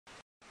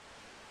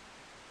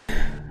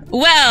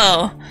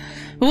Well,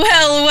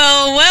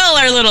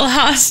 our little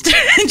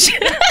hostage.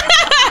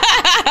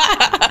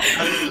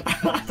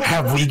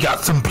 Have we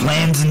got some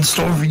plans in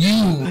store for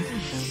you?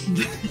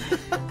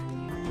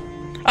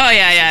 Oh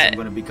yeah. I'm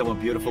gonna become a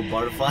beautiful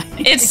butterfly.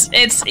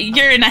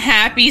 You're in a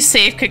happy,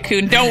 safe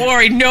cocoon. Don't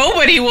worry,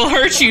 nobody will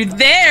hurt you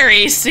there,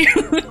 Asu.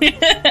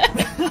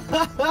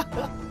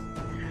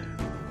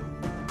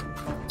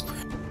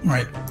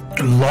 Right.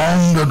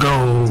 Long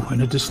ago,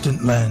 in a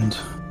distant land.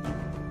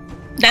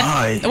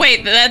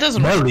 Wait, that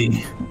doesn't work.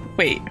 Melly,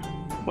 Wait,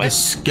 what? a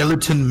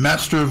skeleton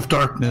master of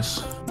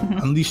darkness,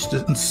 unleashed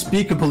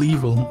unspeakable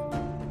evil.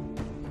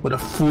 What a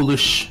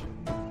foolish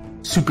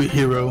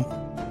superhero,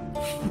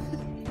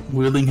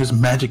 wielding his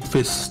magic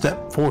fist,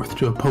 stepped forth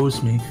to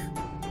oppose me.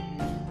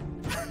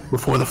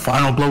 Before the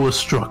final blow was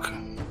struck,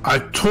 I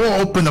tore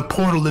open a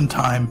portal in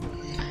time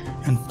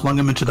and flung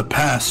him into the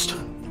past,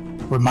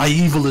 where my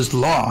evil is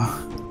law.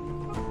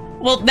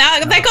 Well,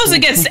 that goes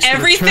against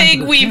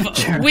everything we've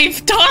talked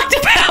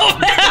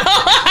about.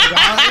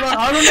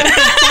 I don't know what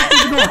the fuck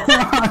is going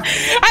on.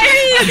 I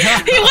mean,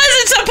 he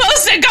wasn't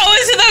supposed to go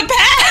into the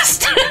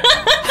past.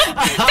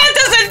 That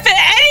doesn't fit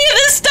any of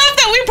the stuff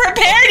that we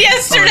prepared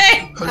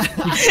yesterday.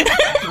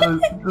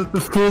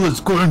 The fool is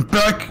going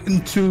back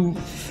into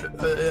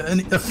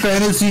a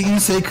fantasy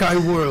isekai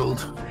world,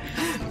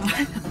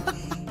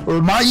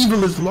 where my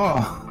evil is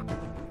law.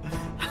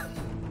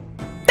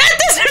 That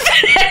doesn't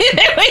fit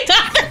anything we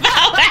talked about.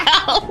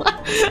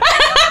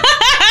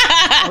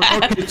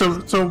 Okay,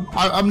 so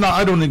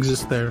I don't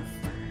exist there.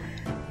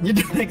 You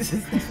don't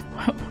exist.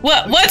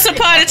 Well, once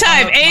upon a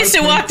time,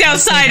 Asu walked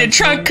outside and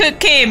Trunk Cook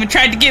came and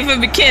tried to give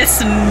him a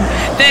kiss, and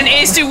then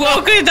Asu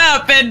woke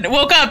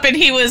up and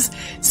he was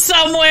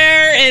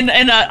somewhere in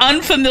an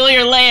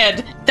unfamiliar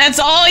land. That's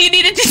all you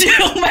needed to do,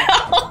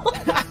 Mel.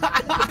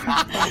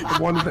 I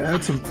wanted to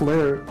add some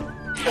flair.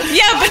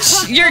 Yeah, but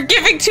you're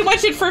giving too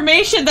much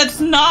information that's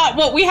not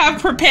what we have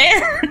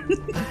prepared.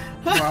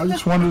 Well, I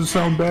just wanted to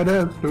sound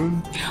badass,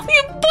 dude.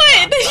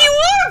 But you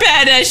are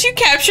badass. You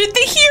captured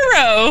the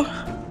hero.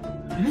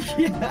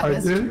 Yeah, I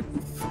did.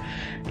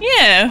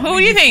 Yeah, who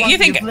do you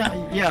think?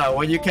 Yeah,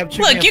 when you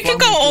capture. Look, you can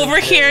go over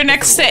here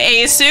next to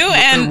Asu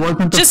and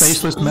wasn't the just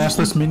faceless,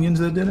 massless minions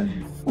that did it?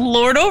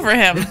 lord over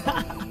him.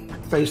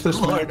 Faceless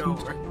Lord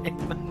minions. over.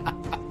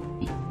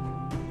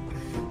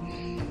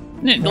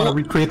 Want to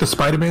recreate the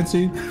Spider-Man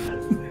scene?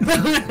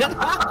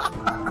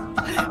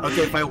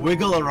 Okay, if I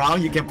wiggle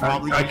around, you can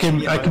probably. I can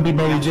be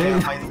Mary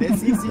Jane. I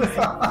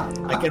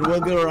can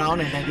wiggle around,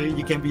 and then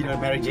you can be the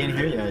Mary Jane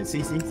here. Yeah,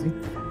 see.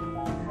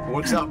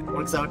 Works out.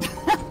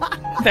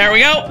 There we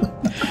go.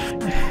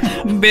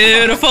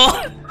 Beautiful.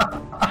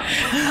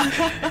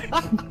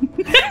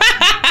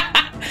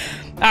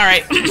 All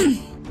right.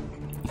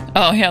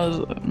 Oh yeah, there's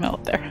a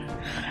melt there.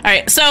 All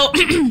right, so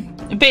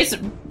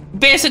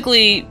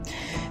basically,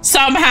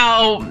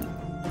 somehow,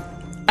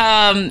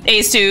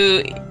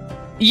 Asu,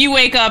 you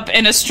wake up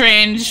in a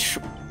strange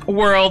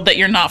world that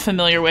you're not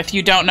familiar with.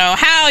 You don't know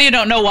how, you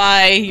don't know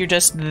why, you're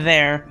just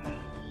there.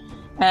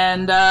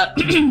 And,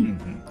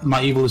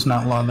 My evil is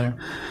not law there.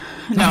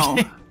 no.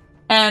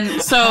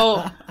 And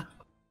so,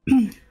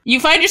 you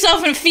find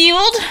yourself in a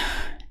field,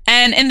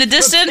 and in the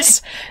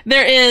distance,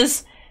 there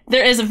is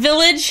a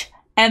village,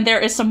 and there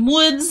is some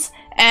woods,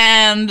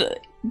 and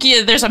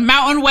yeah, there's a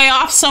mountain way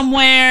off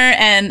somewhere,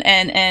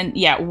 and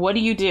yeah, what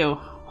do you do?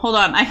 Hold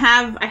on, I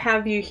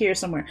have you here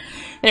somewhere.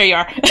 There you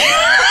are.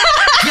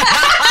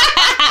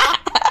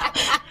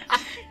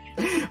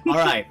 All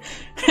right.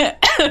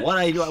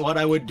 What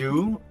I would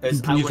do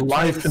is I Breathe would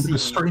try life to into the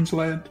see. strange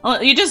land.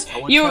 Well, you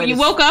try to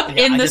woke up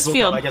yeah, in I this just woke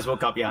field. Up, I just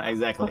woke up. Yeah,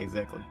 exactly.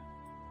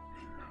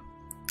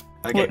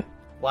 Okay.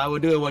 What I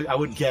would do, I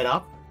would get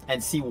up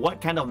and see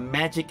what kind of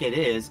magic it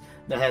is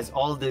that has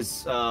all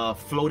this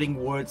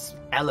floating words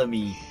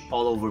 "Elemi"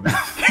 all over me.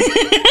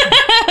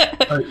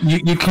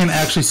 You can't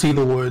actually see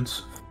the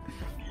words.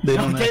 They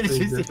don't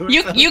actually exist.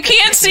 You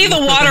can't see the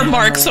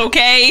watermarks,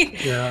 okay?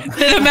 Yeah.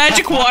 The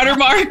magic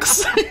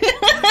watermarks.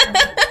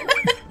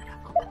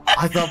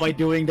 I thought by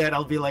doing that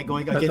I'll be like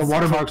going against the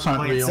watermarks aren't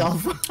by real.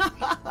 itself.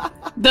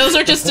 Those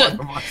are just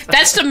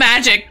that's the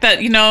magic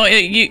that, you know,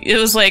 it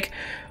was like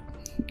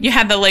you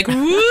had the like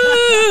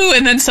woo,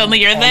 and then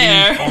suddenly you're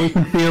there. All you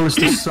can feel is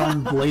the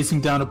sun blazing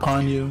down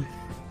upon you,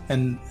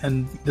 and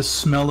the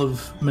smell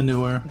of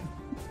manure.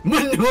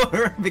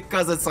 Manure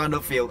because it's on the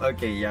field.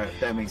 Okay, yeah,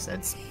 that makes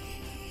sense.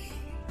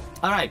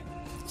 All right,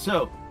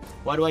 so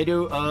what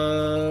do?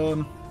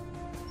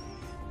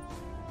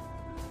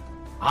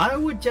 I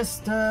would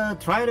just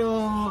try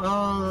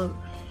to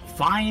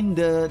find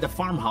the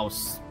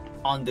farmhouse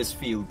on this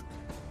field.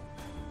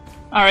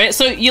 All right,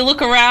 so you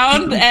look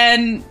around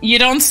and you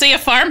don't see a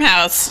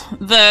farmhouse.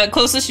 The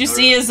closest you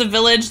see is a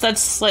village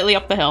that's slightly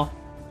up the hill.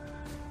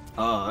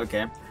 Oh,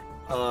 okay.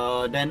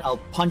 Then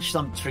I'll punch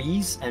some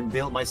trees and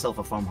build myself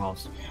a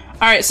farmhouse.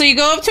 All right, so you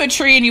go up to a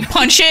tree and you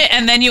punch it,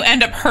 and then you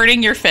end up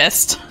hurting your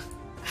fist.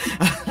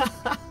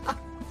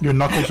 Your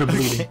knuckles are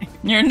bleeding. Okay.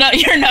 Your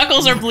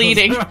knuckles are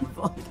bleeding.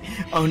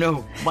 Oh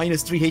no,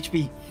 -3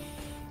 HP.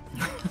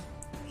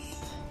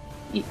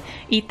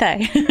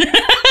 Itai.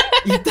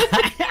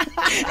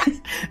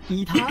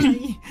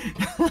 Itai.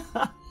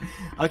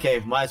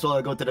 Okay, might as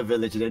well go to the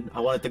village then. I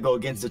wanted to go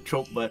against the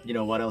trope, but you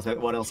know what else?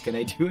 What else can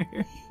I do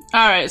here?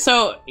 All right,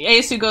 so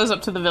Asu goes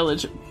up to the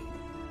village,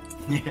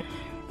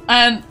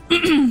 and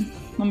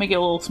let me get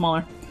a little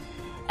smaller.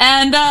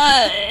 And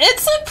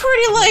it's a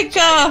pretty like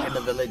in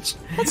the village.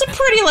 It's a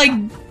pretty like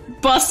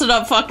busted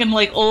up fucking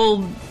like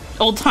old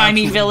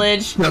timey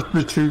village. That's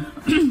the truth.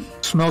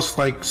 Smells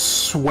like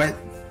sweat.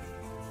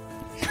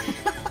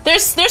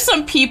 There's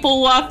some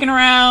people walking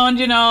around,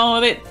 you know.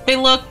 They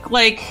look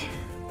like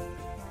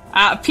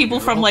people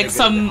from like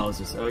some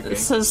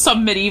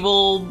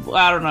medieval,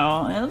 I don't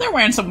know. They're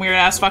wearing some weird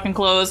ass fucking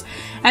clothes,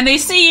 and they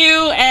see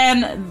you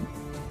and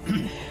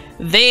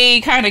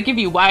they kind of give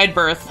you wide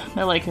berth.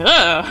 They're like,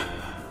 ugh.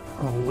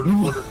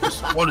 Oh,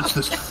 what is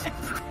this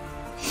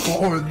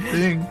foreign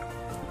thing?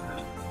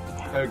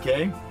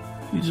 Okay.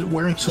 He's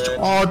wearing such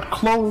odd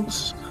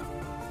clothes.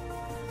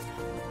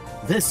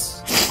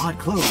 This odd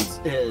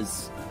clothes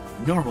is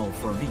normal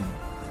for me.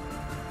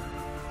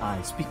 I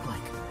speak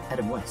like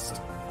Adam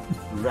West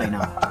right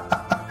now.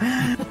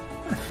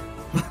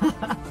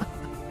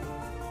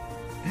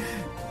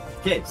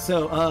 Okay,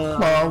 so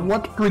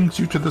what brings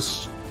you to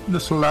this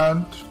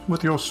land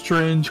with your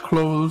strange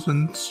clothes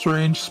and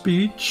strange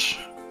speech?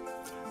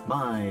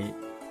 What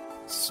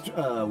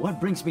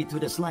brings me to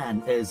this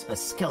land is a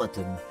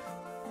skeleton.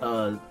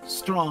 A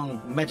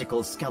strong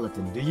magical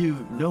skeleton. Do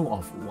you know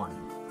of one?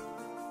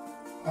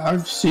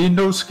 I've seen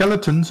no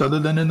skeletons other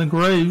than in the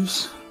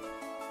graves.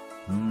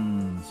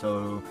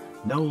 So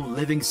no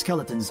living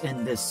skeletons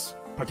in this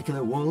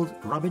particular world,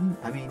 Robin?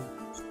 I mean...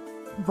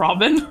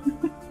 Robin?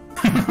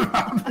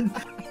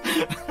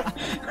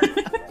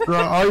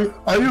 Are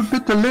you a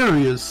bit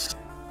delirious?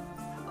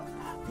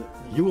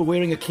 You were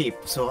wearing a cape,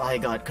 so I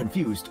got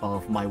confused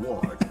of my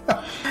ward.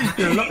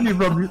 Here, let me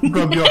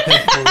rub your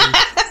head for you.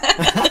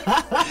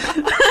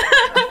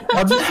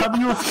 Have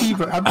you a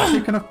fever? Have you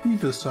taken a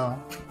fever, sir?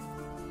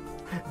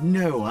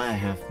 No, I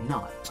have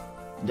not.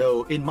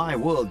 Though in my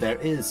world there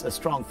is a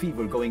strong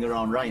fever going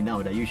around right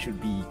now that you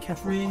should be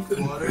careful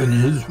of. In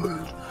his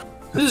world,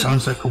 that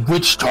sounds like a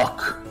witch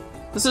talk.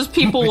 This is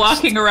people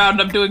walking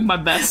around. I'm doing my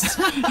best.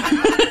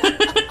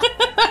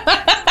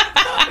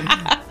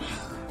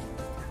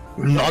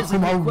 You're not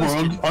from our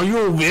world. Are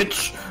you a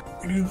witch?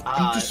 Are you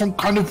into some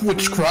kind of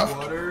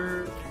witchcraft?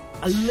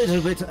 A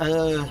little bit.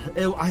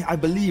 I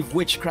believe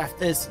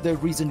witchcraft is the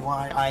reason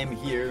why I am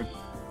here.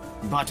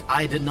 But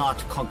I did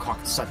not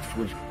concoct such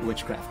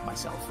witchcraft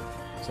myself.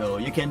 So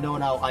you can know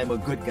now I'm a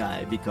good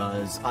guy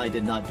because I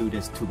did not do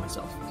this to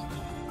myself.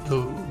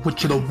 The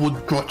Witch of the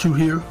Wood brought you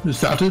here? Is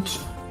that it?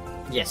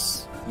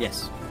 Yes,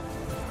 yes.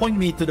 Point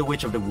me to the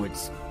Witch of the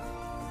Woods.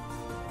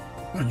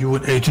 Are you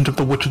an agent of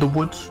the Witch of the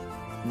Woods?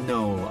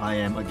 No, I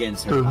am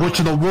against her. The Witch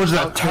of the Woods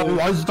that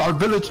terrorized our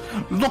village.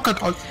 Look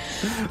at us.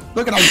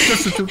 Look at how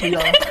destitute we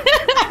are.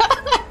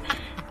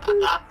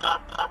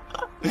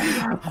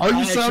 Are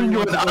you saying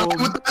you're an ally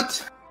with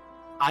that?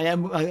 I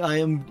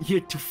am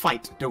here to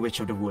fight the Witch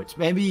of the Woods.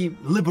 Maybe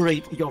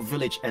liberate your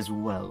village as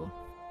well.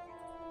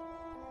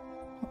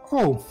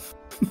 Oh.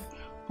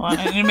 Well, I'm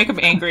gonna make him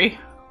angry.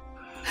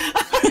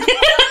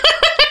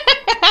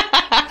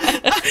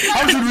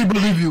 How should we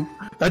believe you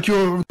that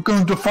you're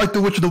going to fight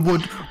the Witch of the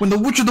Wood when the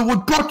Witch of the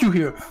Wood brought you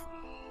here?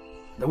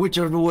 The Witch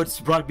of the Woods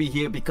brought me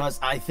here because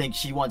I think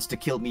she wants to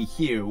kill me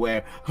here,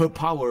 where her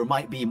power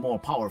might be more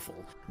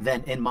powerful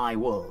than in my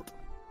world.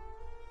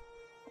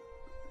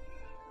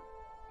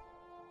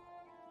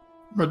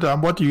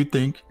 Madame, what do you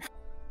think?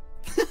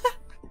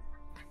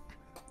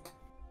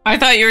 I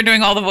thought you were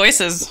doing all the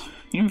voices.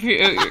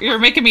 You're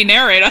making me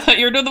narrate. I thought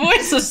you were doing the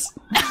voices.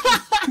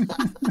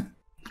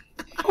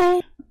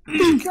 Oh,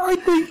 I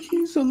think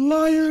he's a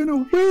liar and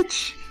a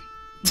witch.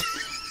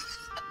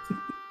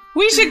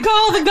 We should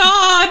call the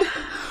god.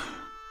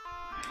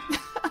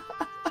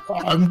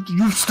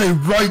 You stay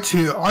right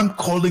here. I'm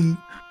calling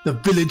the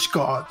village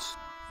guards.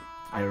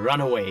 I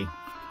run away.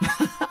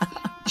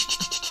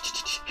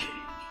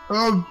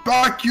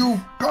 Back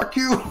you!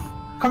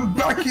 Come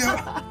back here!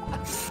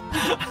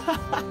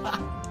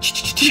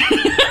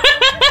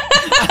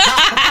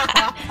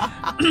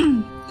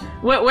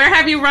 Where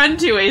have you run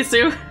to,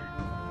 Asu?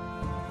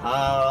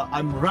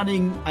 I'm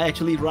running. I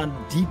actually run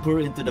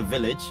deeper into the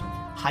village,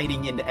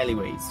 hiding in the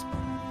alleyways.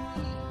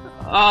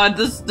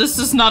 This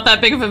is not that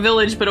big of a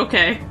village, but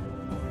okay.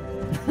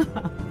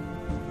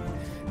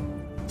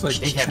 Like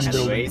they have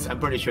alleyways. I'm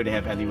pretty sure they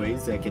have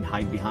alleyways I can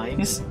hide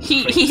behind.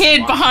 He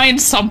hid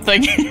behind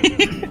something.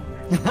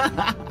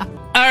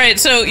 Alright,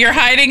 so you're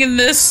hiding in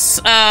this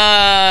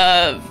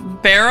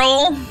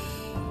barrel?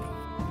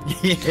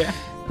 Yeah.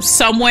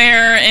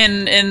 Somewhere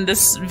in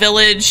this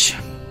village.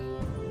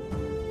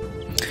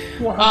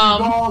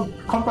 Dog,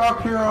 come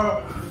back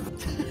here.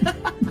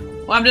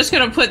 Well, I'm just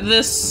gonna put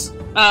this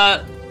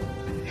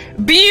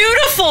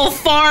beautiful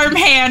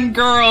farmhand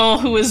girl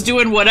who is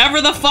doing whatever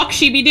the fuck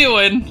she be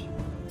doing.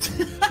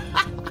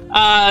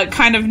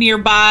 Kind of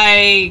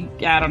nearby,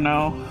 I don't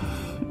know,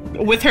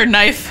 with her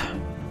knife.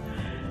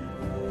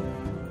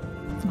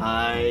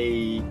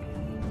 I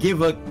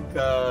give a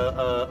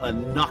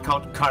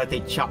knockout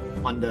karate chop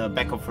on the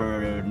back of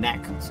her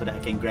neck so that I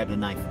can grab the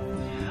knife.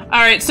 All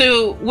right.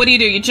 So what do?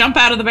 You jump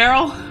out of the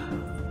barrel?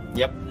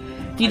 Yep.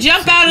 You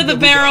jump out of the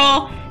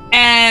barrel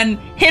and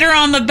hit her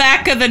on the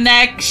back of the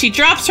neck. She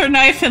drops her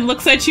knife and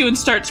looks at you and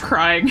starts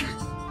crying.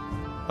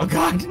 Oh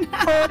God!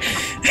 I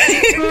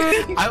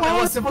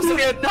was supposed to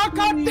be a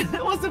knockout.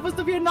 It was supposed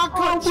to be a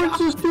knockout. I was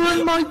just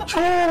doing my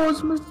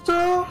chores,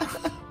 mister.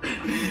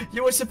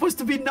 You were supposed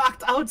to be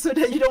knocked out so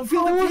that you don't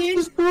feel the I was pain.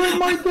 just doing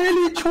my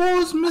daily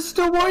chores,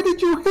 mister. Why did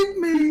you hit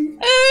me?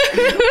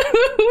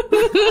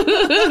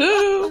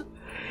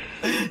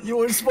 You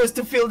were supposed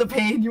to feel the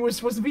pain. You were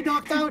supposed to be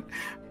knocked out.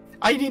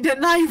 I need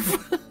that knife.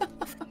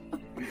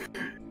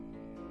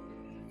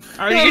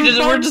 Are you just?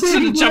 We're just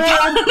gonna jump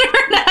on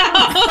her now.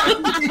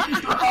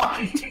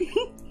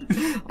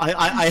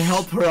 I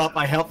help her up.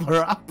 I help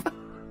her up.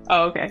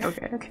 Oh, okay.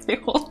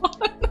 Hold on.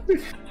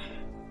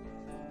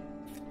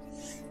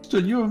 So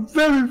you're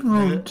very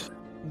rude.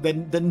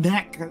 The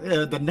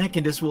neck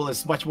in this world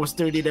is much more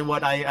sturdy than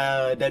what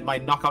than my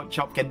knockout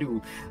chop can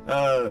do.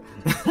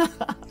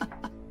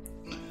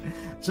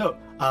 So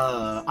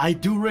I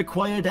do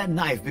require that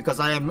knife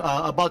because I am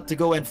about to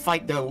go and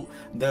fight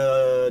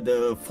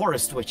the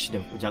forest witch,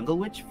 the jungle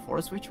witch,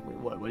 forest witch,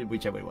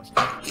 whichever it was.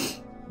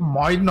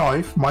 My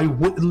knife, my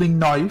whittling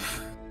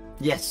knife.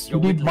 Yes, You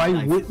need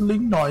my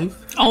whittling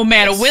knife. Oh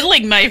man, a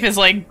whittling knife is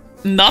like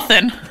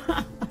nothing.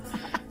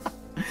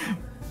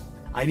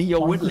 I need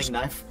your whittling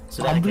knife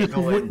so that I I'm can just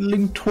go and...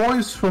 whittling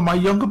toys for my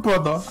younger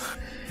brother.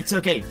 It's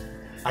okay.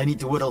 I need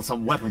to whittle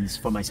some weapons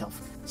for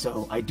myself,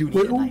 so I do need a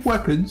Whittle knife.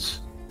 weapons?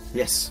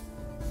 Yes.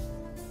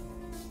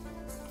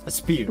 A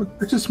spear. But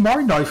this is my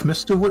knife,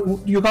 mister.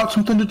 You got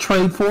something to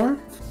trade for?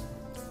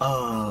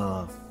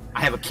 I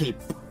have a cape.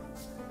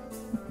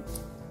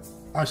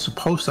 I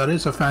suppose that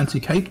is a fancy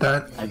cape,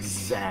 that.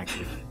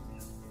 Exactly.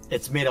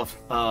 It's made of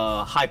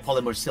high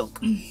polymer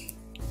silk.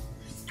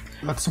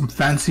 That's some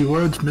fancy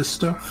words,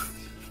 mister.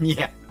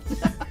 Yeah.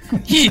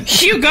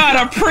 You got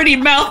a pretty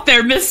mouth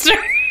there, mister.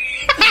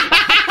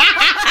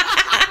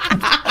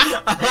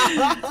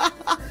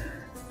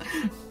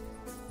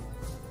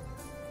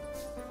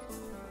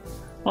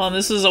 Well,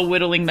 this is a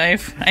whittling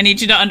knife. I need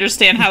you to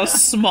understand how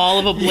small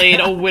of a blade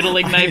a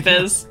whittling knife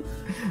is.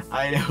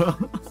 I know.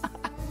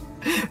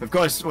 Of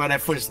course, when I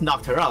first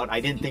knocked her out, I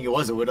didn't think it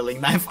was a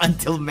whittling knife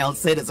until Mel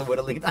said it's a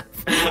whittling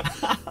knife.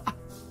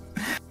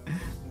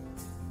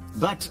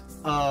 But,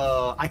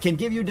 I can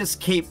give you this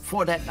cape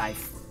for that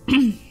knife.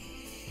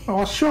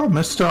 Oh, sure,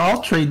 mister.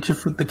 I'll trade you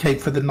for the cape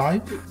for the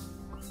knife.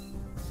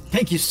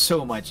 Thank you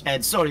so much,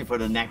 and sorry for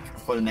the neck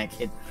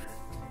hit.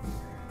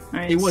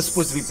 Right. It was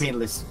supposed to be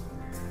painless.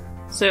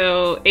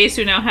 So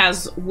Asu now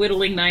has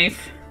whittling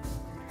knife.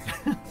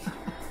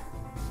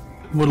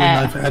 Whittling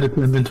knife added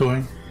to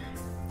inventory.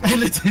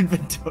 And its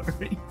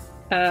inventory.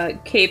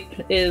 Cape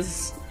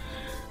is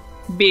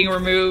being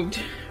removed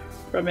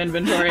from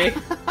inventory.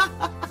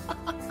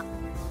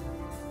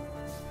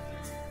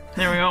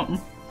 There we go.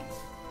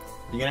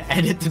 You're gonna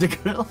add it to the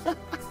grill?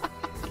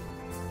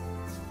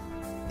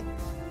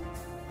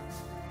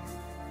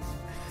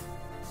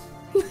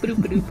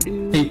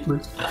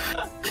 Capeless.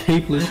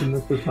 Capeless in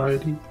this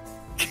society.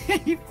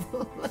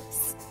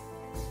 Capeless.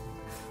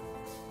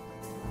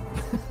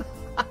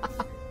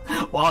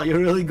 Wow, you're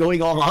really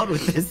going all out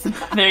with this.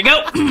 There you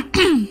go.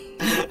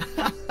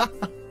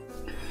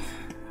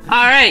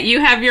 All right, you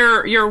have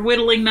your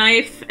whittling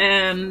knife,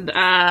 and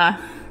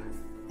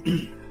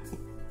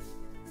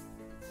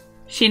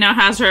she now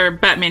has her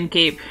Batman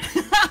cape.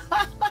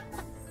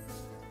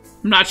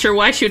 I'm not sure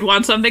why she would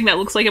want something that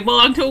looks like it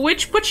belonged to a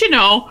witch, but you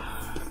know.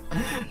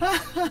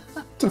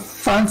 It's a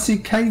fancy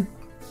cape.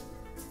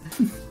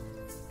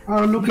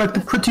 I look like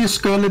the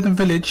prettiest girl in the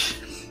village.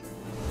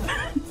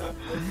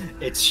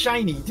 It's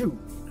shiny too.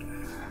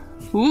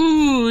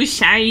 Ooh,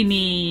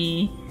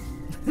 shiny.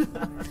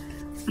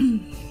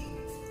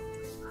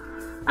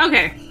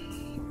 Okay.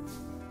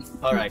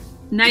 Alright.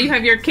 Now you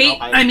have your cape.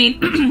 Now I mean,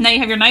 now you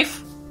have your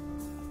knife.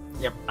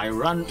 Yep, I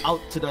run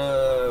out to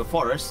the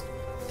forest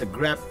to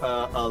grab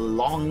a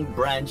long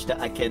branch that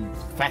I can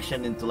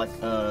fashion into like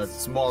a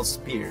small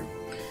spear.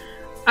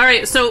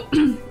 Alright, so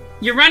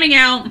you're running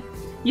out.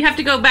 You have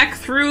to go back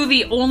through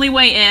the only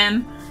way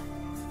in.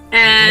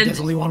 And there's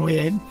only one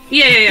way in?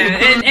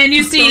 Yeah. And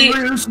you see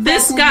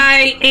this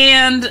guy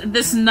and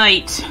this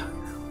knight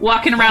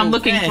walking around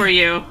looking for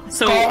you.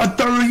 So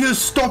there he is,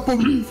 stop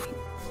him!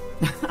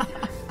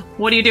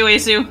 What do you do,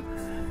 Asu?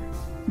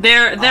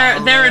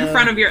 They're in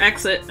front of your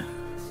exit.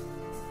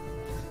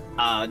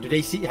 Do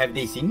they see? Have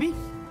they seen me?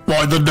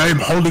 By the name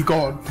Holy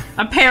God.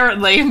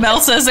 Apparently, Mel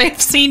says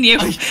they've seen you.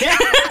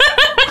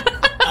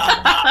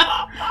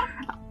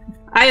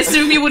 I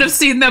assume you would have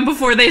seen them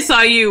before they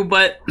saw you,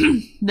 but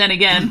then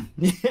again.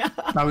 Yeah.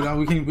 No,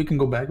 we can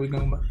go back. We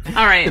can go back.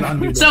 All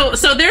right. So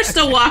they're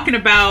still walking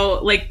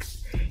about. Like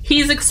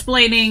he's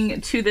explaining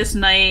to this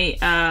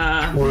knight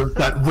or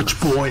that witch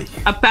boy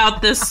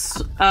about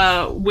this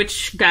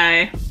witch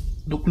guy.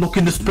 Look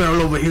in this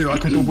barrel over here. I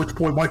think the witch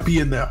boy might be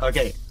in there.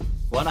 Okay.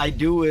 What I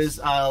do is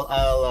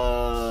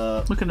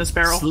I'll look in this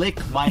barrel. Slick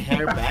my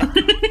hair back.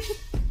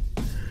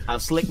 I'll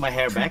slick my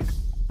hair back,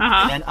 Uh-huh.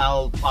 and then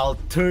I'll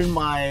turn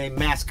my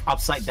mask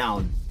upside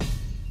down,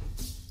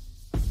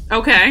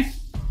 Okay.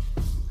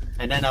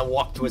 and then I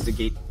walk towards the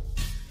gate.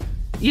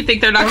 You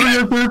think they're not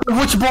gonna...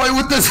 Which boy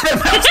with this hair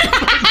mask?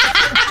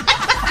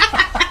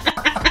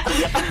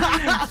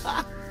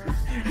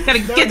 Gotta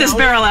get this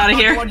barrel out of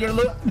here.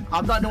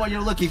 I'm not the one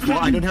you're looking for.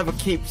 I don't have a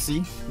cape,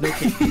 see? No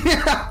cape.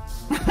 Yeah.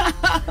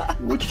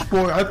 Which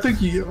boy? I think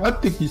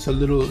he's a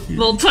little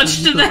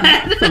Touched to the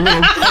head.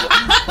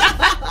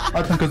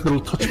 I think it's a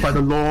little touched by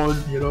the Lord.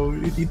 You know,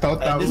 he thought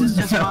that was.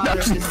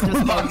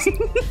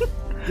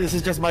 This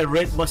is just my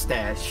red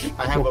mustache.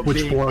 I have a which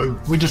big, boy?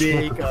 We just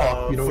big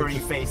you know, furry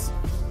face.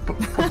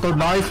 Put the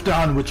knife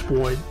down, which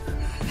boy?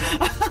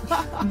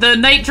 The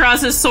knight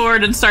draws his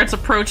sword and starts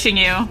approaching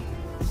you.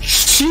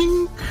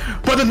 Shing!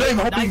 By the name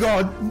of Holy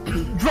God,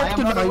 drop the I am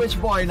not a knife. witch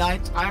boy,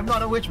 knight. I am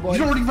not a witch boy. You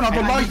don't even have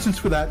a license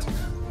for that.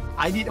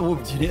 I need. Oh,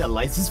 do you need a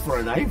license for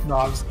a knife? No,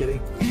 I'm just kidding.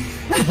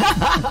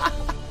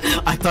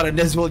 I thought in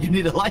this world you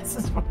need a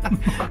license for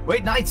that.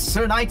 Wait, knights,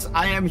 sir knights,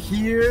 I am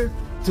here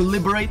to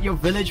liberate your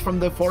village from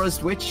the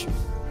forest witch,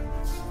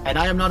 and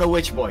I am not a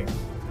witch boy.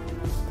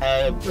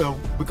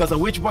 Because a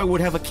witch boy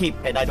would have a cape,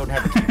 and I don't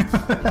have a cape.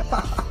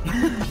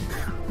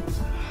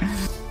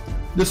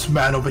 This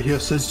man over here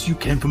says you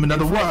came from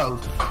another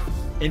world.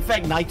 In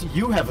fact, knight,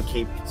 you have a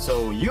cape,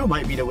 so you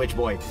might be the witch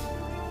boy.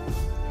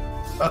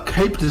 A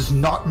cape does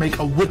not make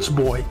a witch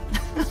boy.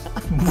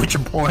 Witch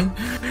boy?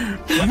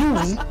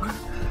 You,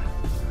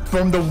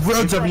 from the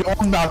words of your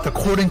own mouth,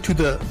 according to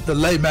the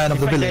layman of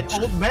the village.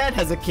 That old man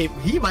has a cape.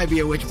 He might be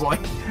a witch boy.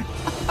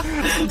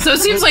 So it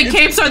seems like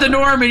capes are the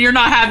norm and you're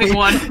not having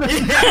one.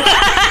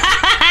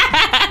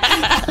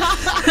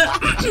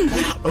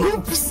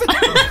 Oops.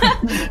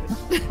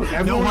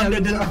 No wonder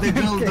the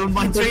girls don't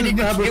mind trading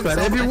the cape so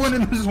Everyone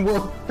in this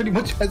world pretty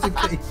much has a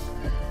cape.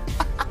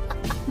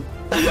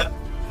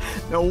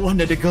 No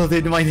wonder the girls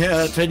didn't mind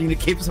trading the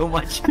cape so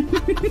much.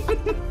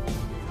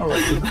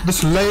 Alright,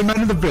 this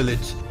layman in the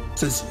village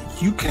says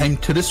you came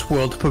to this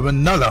world from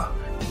another,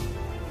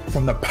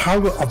 from the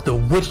power of the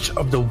witch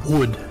of the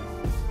wood.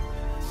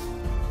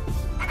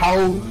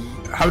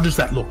 How does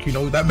that look? You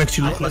know, that makes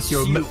you look like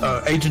you're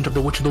an agent of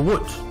the witch of the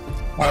wood.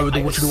 Why would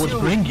the witch of the wood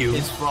bring you?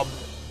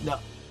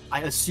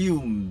 I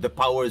assume the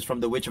power is from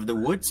the witch of the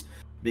woods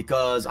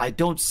because I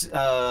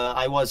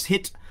was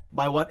hit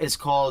by what is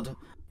called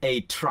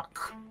a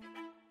truck.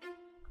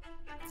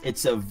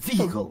 It's a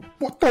vehicle.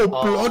 What the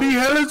bloody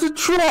hell is a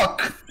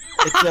truck?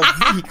 It's a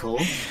vehicle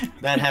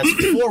that has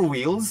 4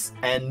 wheels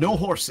and no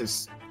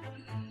horses.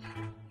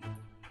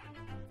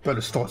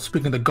 Better start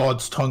speaking the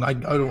god's tongue. I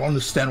don't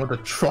understand what a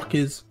truck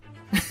is.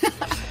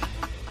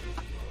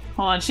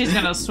 Hold on, she's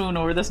gonna swoon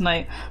over this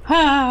night.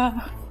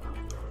 Ah.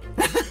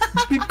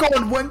 Be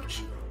gone,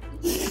 wench!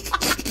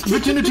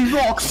 Virginity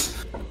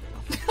rocks!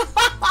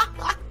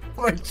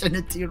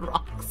 Virginity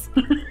rocks.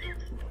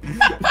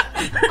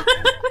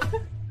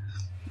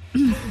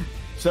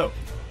 So,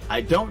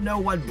 I don't know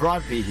what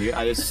brought me here.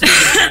 I assume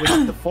it's the witch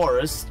of the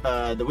forest,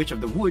 the witch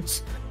of the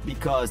woods,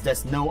 because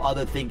there's no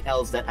other thing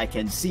else that I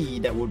can see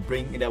that would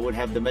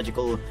have the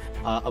magical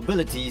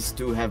abilities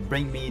to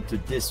bring me to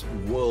this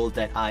world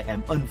that I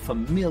am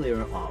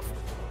unfamiliar of.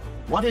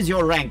 What is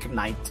your rank,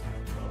 knight?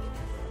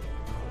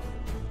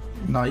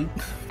 Knight.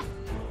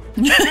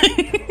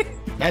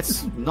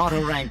 That's not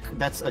a rank.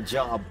 That's a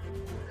job.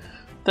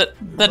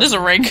 That is a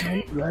rank.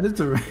 That is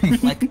a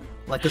rank.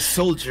 Like a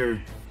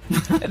soldier.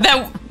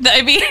 that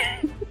I mean.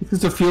 This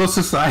is a feudal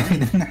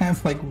society and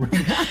have like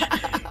rank.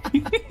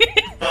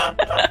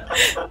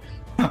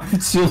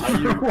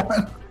 Silver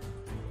one.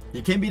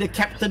 You can be the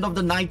captain of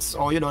the knights,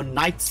 or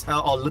knights,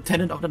 or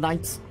lieutenant of the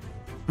knights.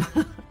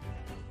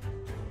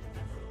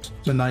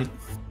 The knight.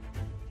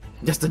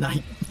 Just a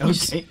knight.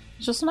 Okay.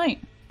 Just a knight.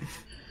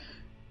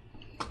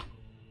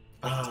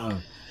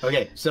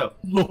 Okay, so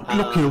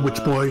Look here,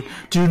 witch boy.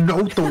 Do you know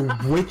what the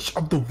witch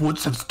of the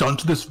woods has done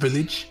to this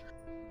village?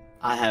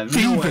 I have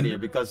no idea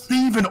because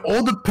thieving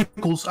all the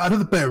pickles out of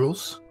the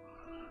barrels.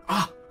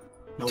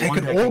 No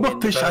taking all the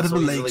fish out of the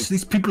lakes.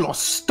 These people are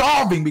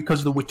starving because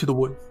of the witch of the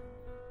wood.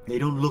 They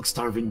don't look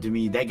starving to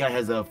me. That guy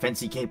has a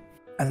fancy cape.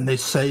 And they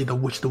say the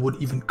witch of the wood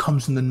even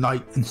comes in the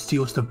night and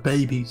steals the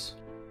babies.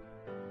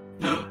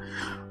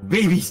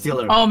 Baby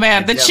stealer. Oh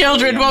man, the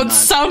children. Won't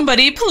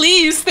somebody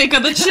please think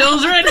of the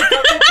children?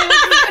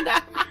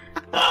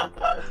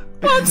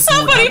 Won't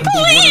somebody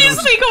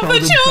please think of the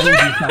children?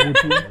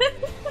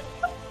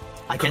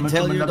 I can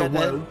tell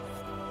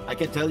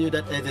you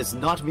that it is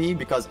not me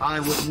because I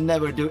would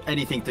never do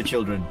anything to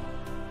children.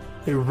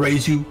 They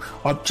raise you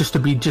up just to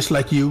be just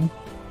like you.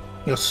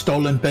 You're a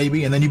stolen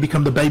baby, and then you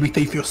become the baby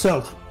thief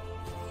yourself.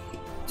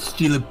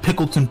 Stealing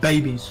pickles and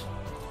babies.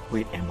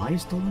 Wait, am I a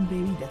stolen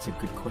baby? That's a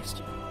good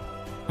question.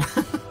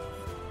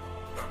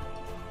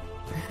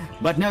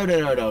 But no.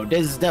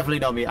 This is definitely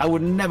not me. I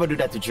would never do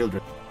that to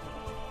children.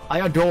 I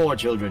adore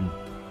children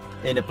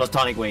in a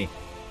platonic way.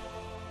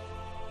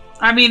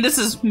 I mean, this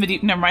is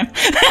never mind.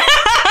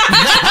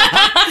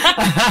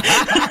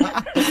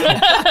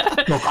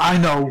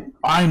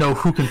 I know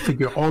who can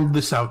figure all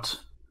this out.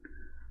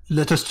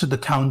 Let us to the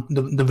town,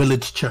 the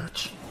village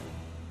church.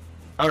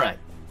 All right.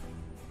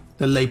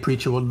 The lay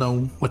preacher will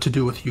know what to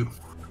do with you.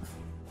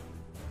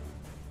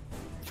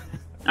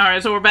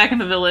 Alright, so we're back in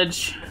the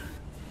village.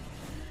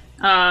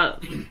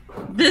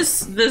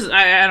 This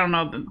I don't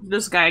know,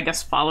 this guy I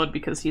guess followed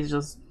because he's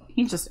just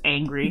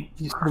angry.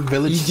 He's the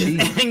village chief.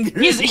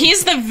 Angry.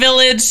 He's the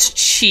village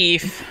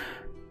chief.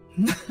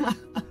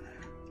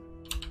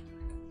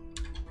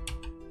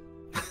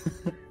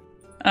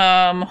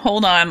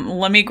 Hold on.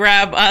 Let me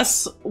grab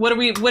us. What do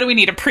we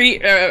need? A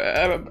priest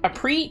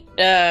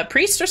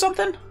or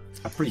something?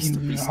 A priest.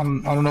 I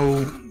don't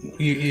know.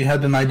 You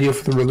had an idea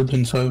for the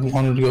religion, so I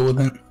wanted to go with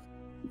it.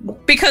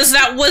 Because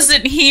that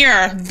wasn't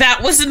here.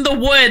 That was in the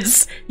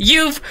woods.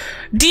 You've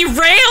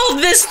derailed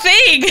this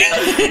thing.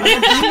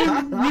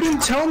 You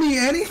didn't tell me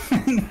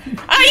anything.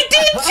 I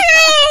did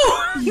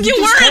too. You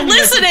weren't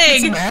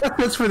listening. Some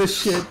aspects for this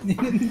shit. You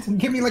didn't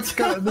give me like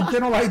the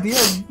general idea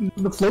of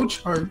the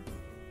flowchart.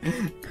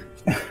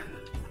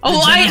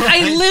 Oh,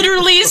 I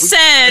literally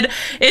said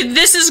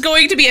this is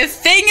going to be a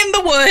thing in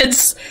the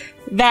woods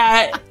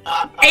that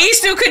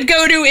Asu could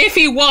go to if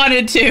he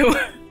wanted to.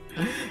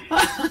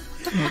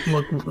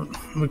 Look,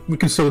 we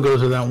can still go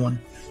to that one.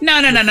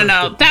 No.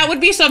 That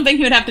would be something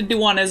he would have to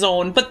do on his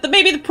own, but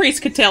maybe the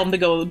priest could tell him to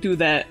go do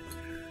that.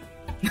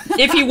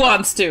 If he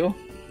wants to.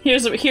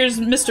 Here's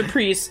Mr.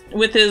 Priest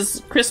with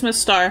his Christmas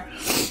star.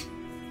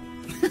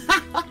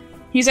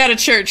 He's at a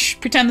church.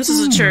 Pretend this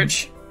is a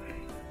church.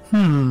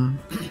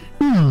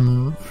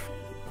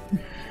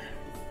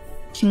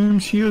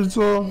 Seems he is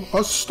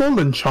a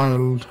stolen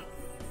child.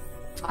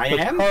 I A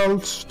am?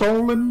 child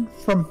stolen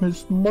from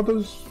his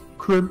mother's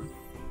crib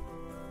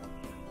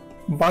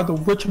by the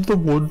witch of the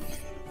wood.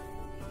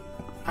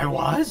 I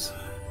was?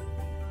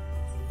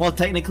 Well,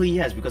 technically,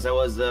 yes, because I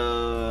was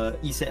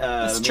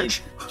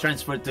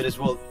transferred to this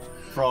world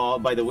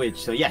by the witch,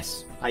 so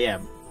yes, I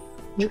am.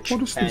 What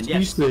is And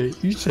this?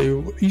 yes.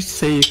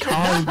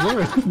 Isekaid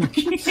word?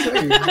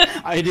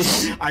 I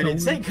didn't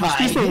say Is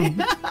Kai. this a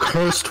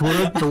cursed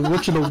word, the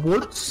witch of the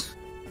woods?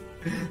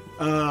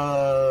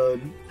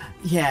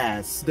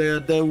 Yes,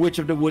 the witch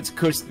of the woods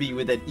cursed me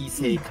with an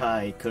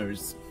isekai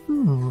curse.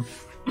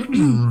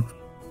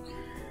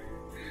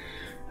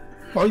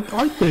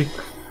 I think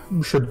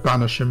we should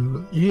banish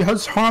him. He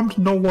has harmed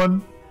no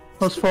one,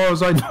 as far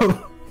as I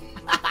know.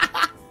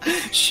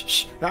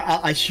 Shh!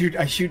 I shoot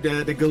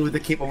the girl with the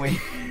cape away.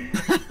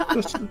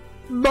 Just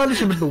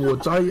banish him in the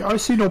woods. I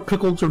see no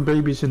pickles or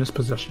babies in his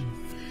possession.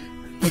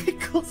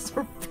 Pickles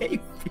or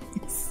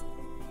babies?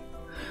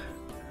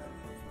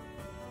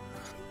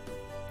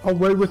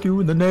 Away with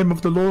you in the name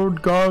of the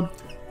Lord God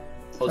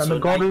Oh, and so the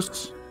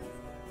goddess.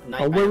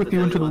 Night, Away I have with to you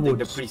tell into the one thing,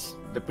 woods.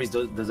 The priest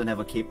doesn't have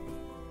a cape.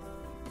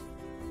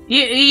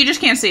 You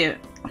just can't see it.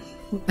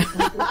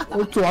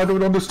 Also, I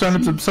don't understand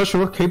its obsession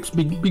with capes.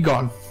 Be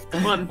gone.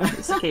 One,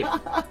 it's a cape.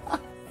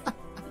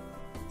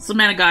 So the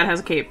man of God has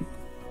a cape.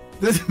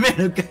 This man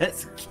who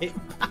gets a cape.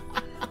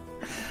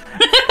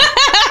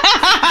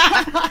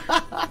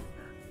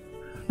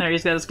 There,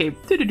 he's got his cape.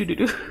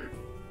 Do-do-do-do-do.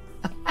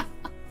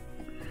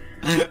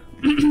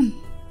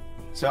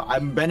 So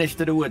I'm banished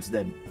to the woods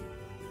then.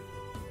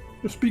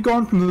 Just be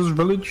gone from this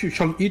village. You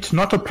shall eat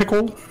not a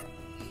pickle,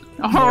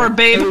 Or a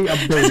babe. only a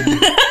babe.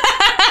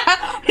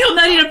 He'll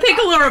not eat a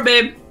pickle or a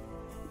babe.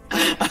 No!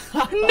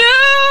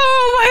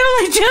 My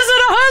only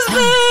chestnut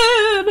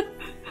husband!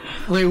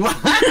 Wait, what?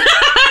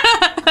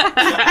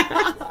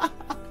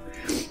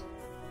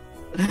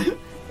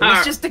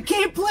 It's just a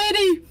cape,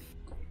 lady.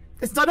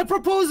 It's not a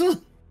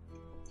proposal.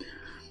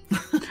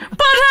 But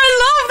I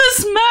love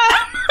this man!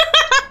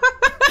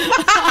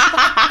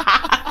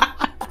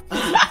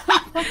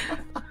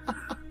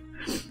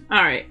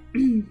 Alright.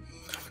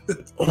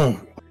 Oh,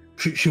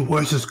 she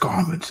wears his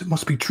garments. It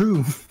must be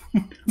true.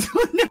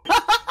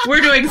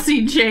 We're doing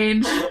scene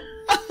change.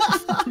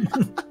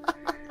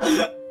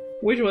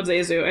 Which one's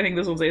Azu? I think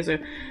this one's Azu.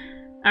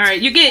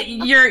 Alright, you get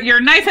your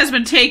knife has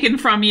been taken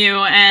from you,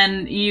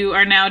 and you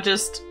are now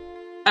just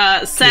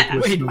set.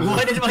 Wait,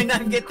 why did my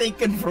knife get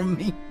taken from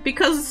me?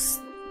 Because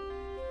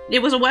it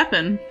was a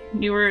weapon.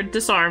 You were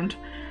disarmed.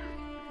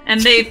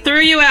 And they threw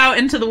you out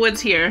into the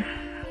woods here.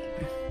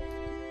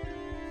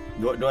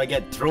 Do I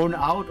get thrown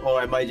out,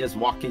 or am I just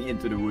walking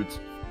into the woods?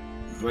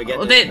 Do I get?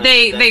 Well,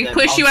 they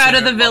push you out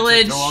of the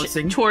village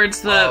throw-out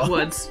towards the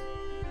woods.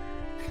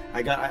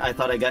 I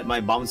thought I got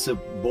my bouncer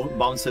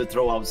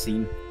throw out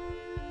scene.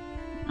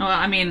 Well,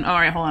 I mean, all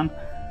right, hold on.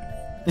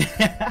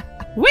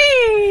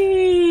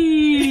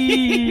 Whee!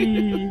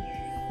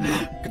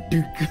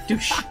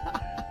 Douche.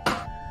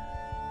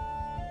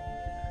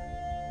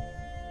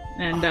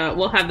 And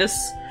we'll have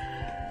this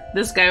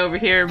guy over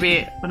here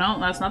be. Oh, no,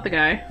 that's not the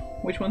guy.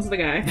 Which one's the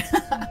guy?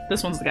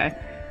 This one's the guy.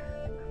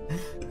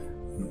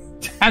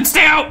 And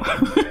stay out!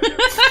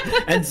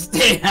 And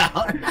stay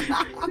out.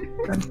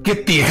 And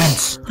get the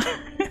ants.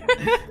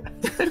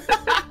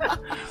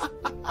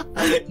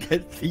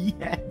 Get the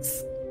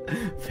ants.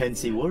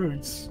 Fancy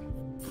words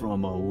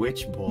from a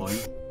witch boy.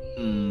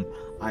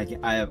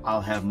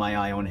 I'll have my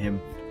eye on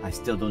him. I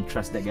still don't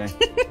trust that guy.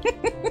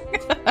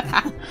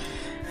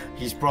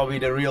 He's probably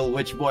the real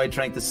witch boy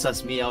trying to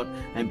suss me out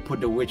and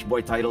put the witch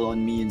boy title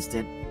on me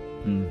instead.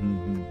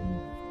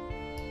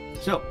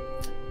 So,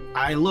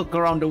 I look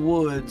around the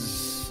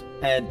woods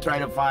and try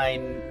to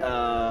find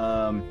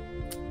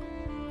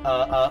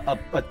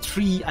a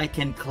tree I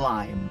can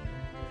climb.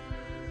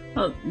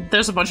 Well,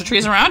 there's a bunch of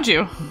trees around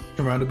you.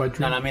 Surrounded by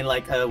trees. And I mean,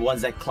 like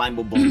ones that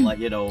climbable, like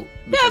Yeah, the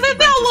they all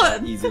branches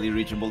look are easily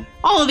reachable.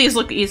 All of these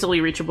look easily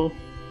reachable.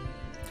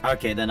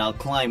 Okay, then I'll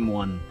climb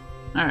one.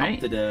 All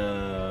right.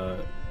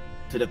 Up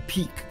to the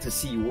peak to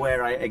see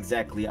where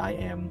exactly I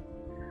am.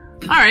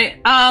 All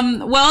right.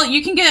 Well,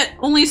 you can get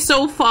only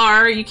so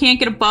far. You can't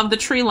get above the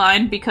tree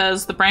line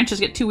because the branches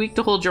get too weak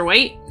to hold your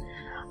weight.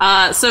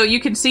 So you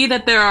can see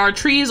that there are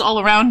trees all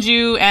around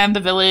you and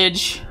the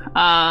village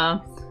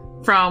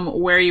from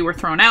where you were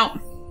thrown out,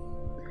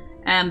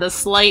 and the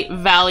slight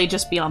valley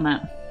just beyond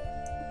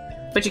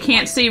that. But you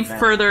can't see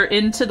further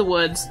into the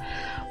woods.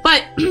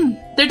 But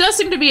there does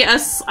seem to be a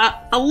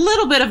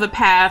little bit of a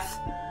path,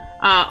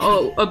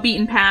 a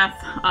beaten path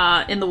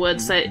in the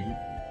woods that,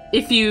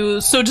 if you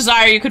so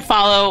desire, you could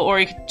follow, or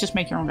you could just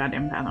make your own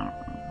goddamn path.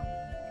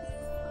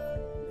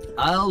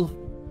 I don't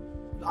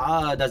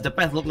know. Does the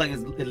path look like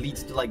it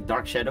leads to like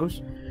dark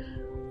shadows?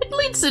 It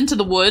leads into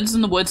the woods,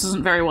 and the woods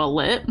isn't very well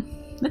lit.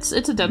 It's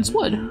a dense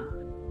wood.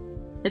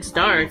 It's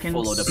dark and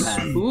follow the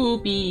path.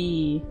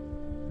 spooky.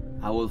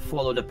 I will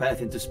follow the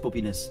path into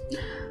spoopiness.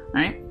 All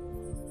right.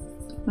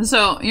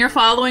 So you're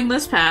following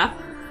this path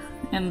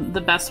in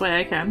the best way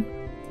I can.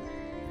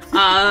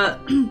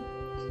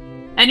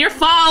 And you're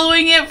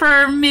following it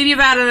for maybe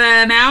about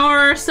an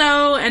hour or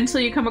so until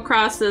you come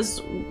across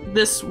this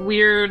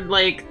weird,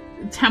 like,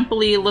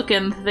 temple-y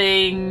looking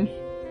thing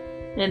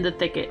in the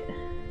thicket.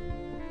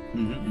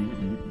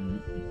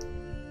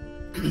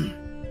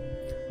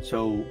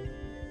 So,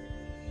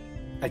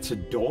 it's a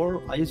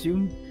door, I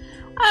assume?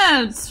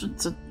 I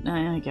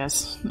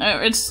guess. No,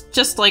 it's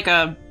just like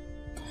a...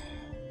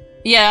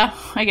 Yeah,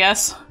 I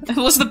guess. It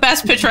was the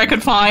best picture I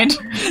could find.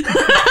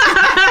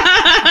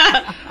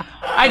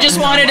 I just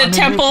wanted a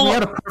temple. We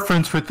had a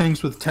preference for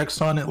things with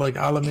text on it, like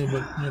Alame,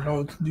 but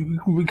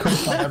we couldn't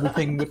find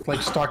everything with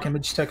like stock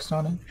image text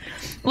on it.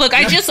 Look,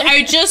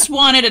 I just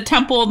wanted a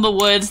temple in the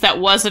woods that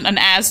wasn't an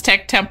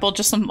Aztec temple,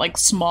 just some like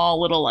small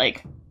little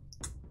like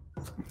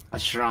a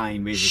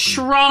shrine, basically.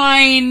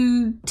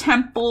 Shrine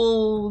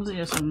temple,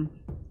 some.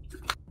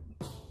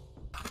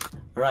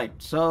 Right,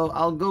 so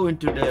I'll go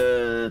into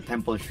the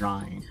temple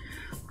shrine.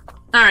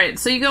 All right,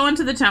 so you go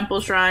into the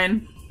temple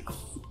shrine.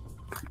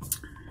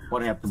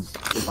 What happens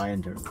if I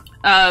enter?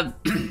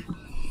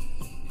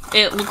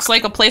 It looks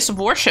like a place of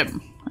worship.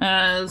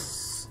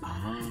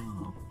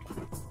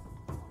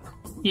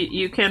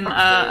 You can,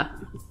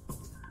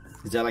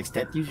 Is there like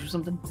statues or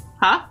something?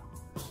 Huh?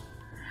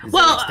 Is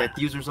there like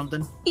statues or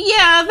something?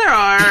 Yeah, there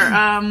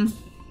are.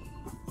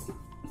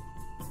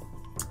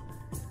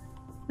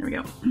 There we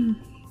go.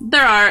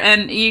 There are,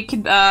 and you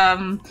can,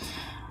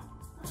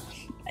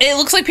 it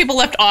looks like people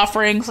left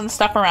offerings and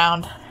stuff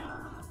around.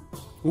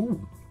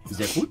 Ooh, is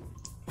there food?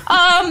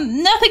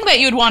 Nothing that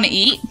you'd want to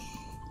eat.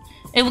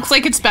 It looks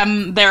like it's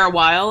been there a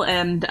while,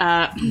 and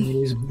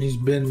he's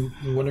been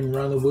running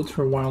around the woods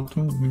for a while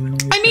too.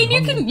 I mean,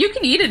 you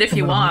can eat it if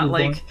you want.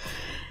 Like,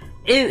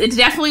 it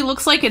definitely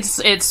looks like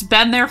it's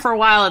been there for a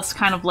while. It's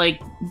kind of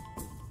like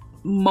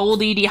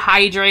moldy,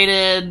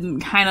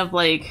 dehydrated, kind of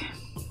like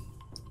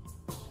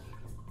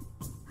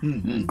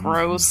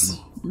gross.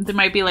 There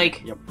might be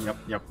like yep.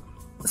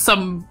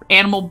 some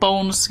animal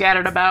bones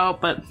scattered about,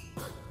 but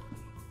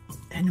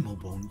animal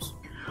bones.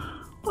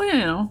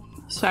 Well,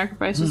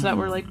 sacrifices that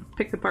were like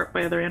picked apart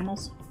by other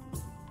animals.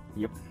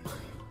 Yep.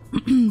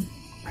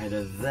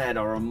 Either that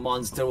or a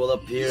monster will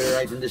appear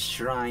right in the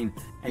shrine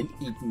and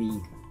eat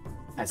me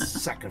as a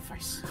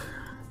sacrifice.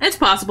 It's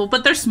possible,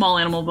 but they're small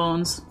animal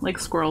bones, like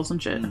squirrels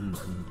and shit.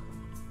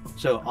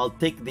 So I'll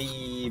take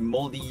the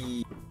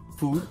moldy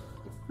food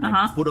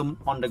and put them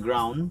on the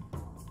ground.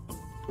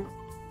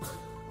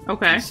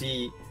 Okay. And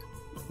see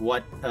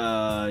what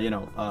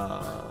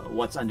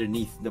what's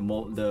underneath the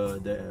moldy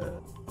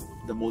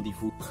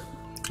food.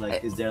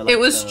 Like, is there like it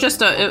was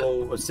just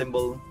a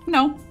symbol?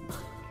 No,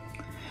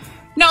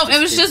 it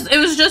was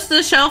just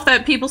the shelf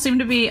that people seem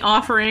to be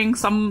offering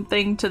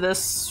something to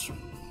this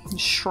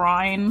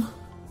shrine.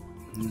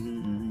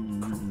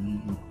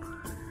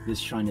 This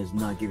shrine is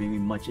not giving me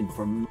much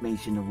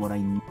information of what I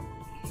need.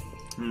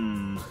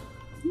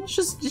 It's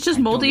just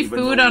moldy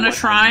food on a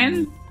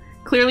shrine.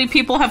 Clearly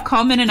people have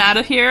come in and out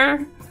of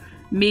here.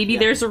 Maybe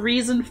there's a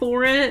reason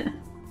for it.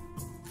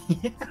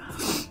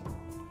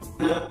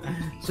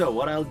 So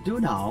what I'll do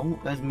now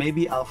is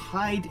maybe I'll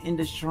hide in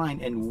the shrine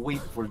and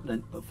wait for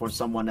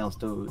someone else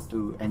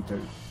to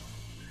enter.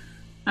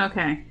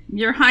 Okay.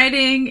 You're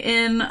hiding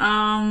in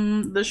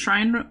the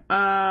shrine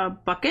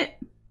bucket.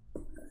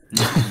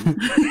 Because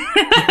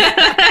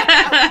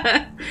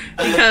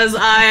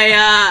I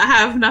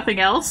have nothing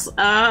else,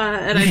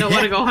 and I don't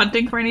want to go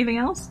hunting for anything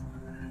else.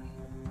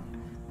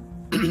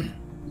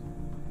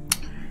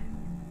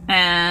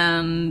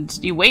 And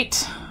you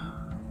wait.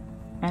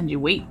 And you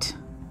wait.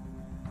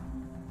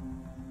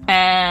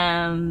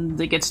 And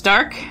it gets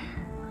dark.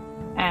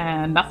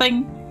 And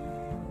nothing.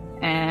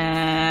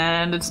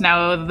 And it's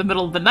now the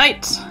middle of the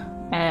night.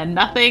 And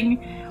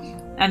nothing.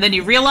 And then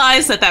you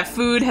realize that that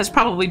food has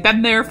probably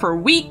been there for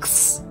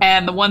weeks.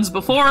 And the ones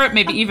before it,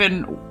 maybe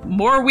even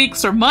more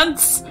weeks or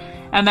months.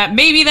 And that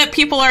maybe that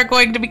people are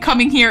going to be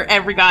coming here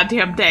every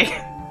goddamn day.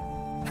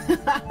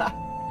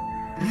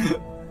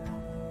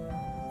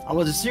 I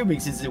was assuming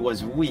since it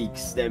was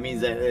weeks, that means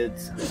that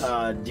it's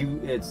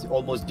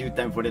almost due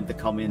time for them to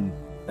come in.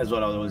 That's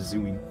what I was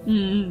assuming.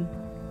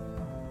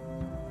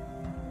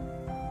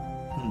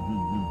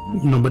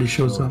 Nobody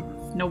shows up.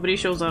 Nobody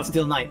shows up. It's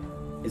still night.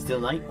 It's still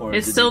night, or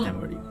It's is it still daytime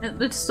already?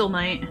 It's still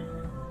night.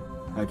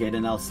 Okay,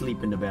 then I'll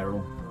sleep in the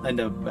barrel and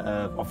the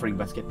offering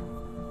basket.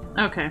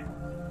 Okay.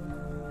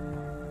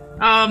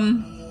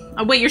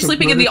 Oh, wait, you're The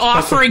sleeping in the British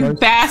offering sacrifice.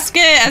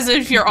 basket as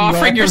if you're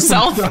offering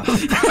yourself.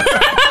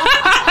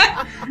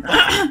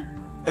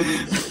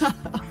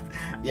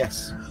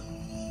 Yes,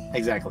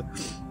 exactly.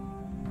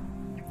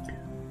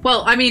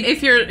 Well, I mean,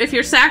 if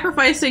you're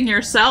sacrificing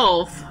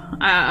yourself,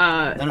 No,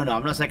 I'm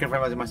not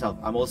sacrificing myself.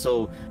 I'm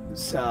also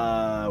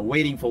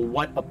waiting for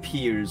what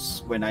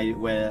appears when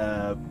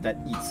that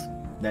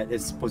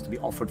is supposed to be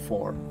offered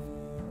for.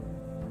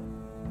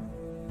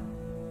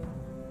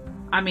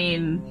 I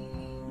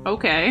mean,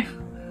 okay.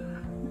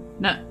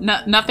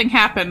 Nothing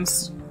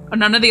happens.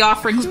 None of the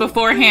offerings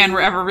beforehand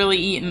were ever really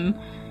eaten.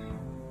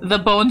 The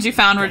bones you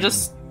found were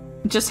just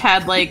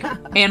had like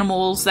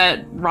animals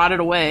that rotted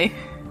away.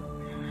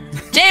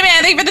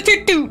 J-Man, thank you for the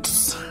toot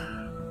toots.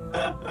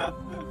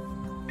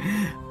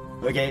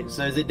 Okay,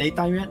 so is it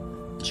daytime yet?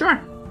 Sure.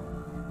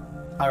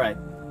 Alright,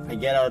 I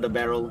get out of the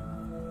barrel,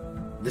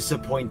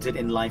 disappointed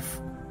in life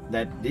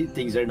that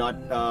things are not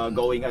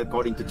going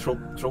according to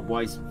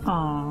trope-wise.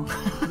 Oh,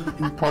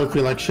 You probably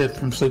feel like shit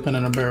from sleeping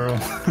in a barrel.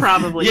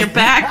 probably. Your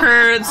back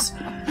hurts.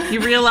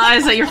 You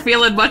realize that you're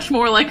feeling much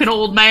more like an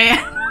old man.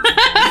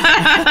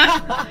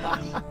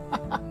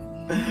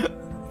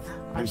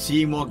 I'm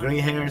seeing more gray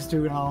hairs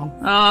too now.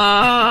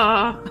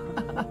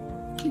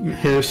 Your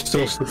hair's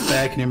still slicked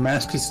back and your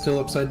mask is still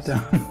upside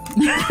down.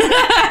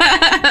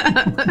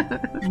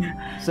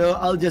 So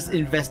I'll just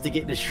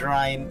investigate the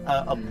shrine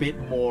a bit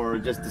more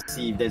just to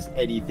see if there's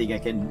anything I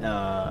can,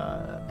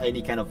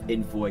 any kind of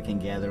info I can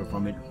gather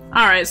from it.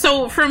 All right.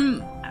 So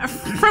from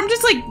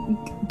just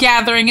like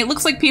gathering, it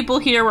looks like people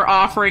here were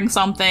offering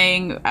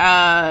something,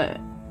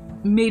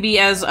 maybe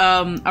as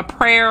a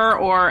prayer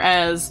or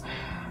as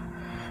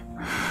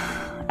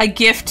a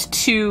gift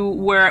to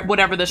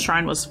whatever the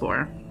shrine was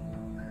for.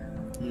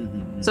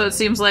 So it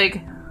seems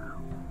like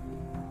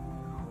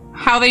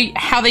how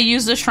they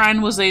use the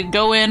shrine was they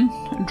go in,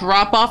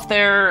 drop off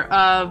their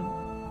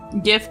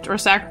gift or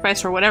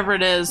sacrifice or whatever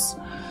it is,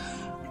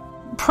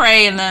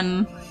 pray, and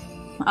then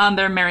on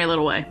their merry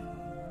little way.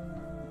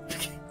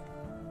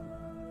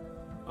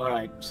 All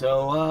right,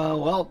 so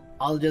well,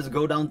 I'll just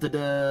go down to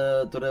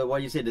the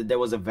what you said that there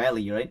was a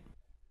valley, right?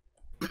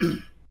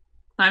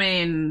 I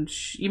mean,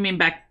 you mean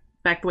back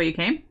the way you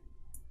came?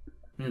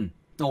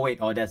 Oh wait,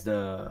 that's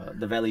the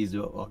valley is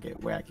okay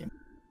where I came.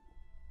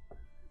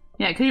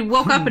 Yeah, because you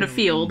woke up in a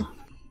field.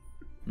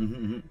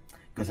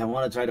 Because I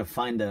want to try to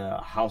find the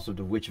house of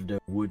the Witch of the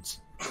Woods.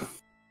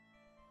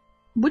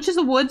 Witch of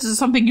the Woods is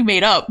something you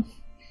made up.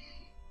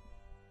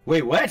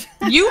 Wait, what?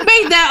 You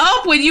made that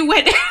up when you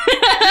went.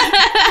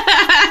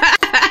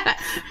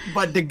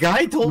 But the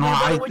guy told me.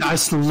 I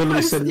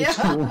literally said Yeah.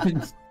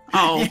 this.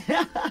 Oh.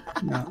 Yeah.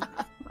 No.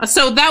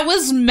 So that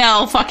was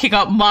Mel fucking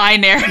up my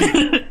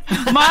narrative.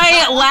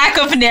 My lack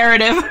of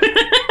narrative.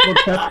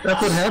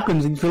 That's what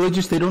happens in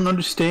villages. They don't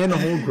understand the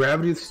whole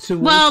gravity of the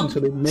situation, Well- so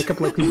they make up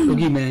like these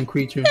boogeyman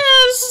creatures.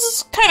 This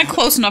is kind of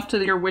close enough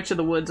to your Witch of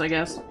the Woods, I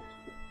guess.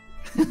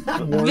 It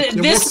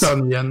this- works out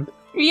in the end.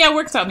 Yeah, it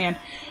works out in the end.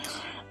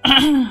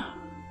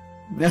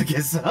 I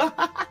guess so.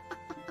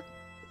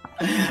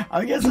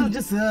 I guess I'll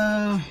just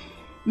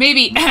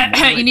Maybe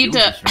you need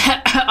to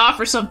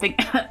offer something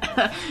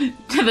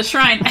to the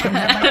shrine.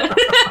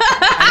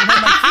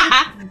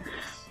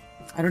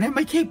 I don't have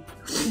my cape.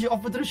 Can you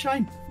offer to the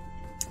shrine?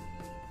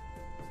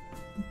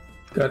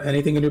 Got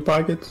anything in your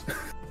pockets?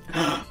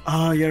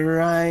 Oh, you're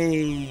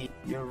right.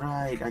 You're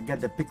right. I got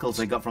the pickles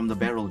I got from the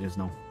barrel just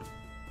now.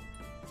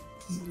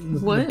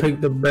 What?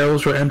 The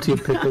barrels were empty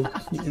of pickles.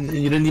 And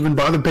you didn't even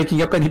bother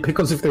picking up any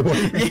pickles if they were.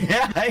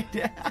 Yeah, I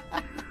did.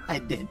 I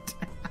did.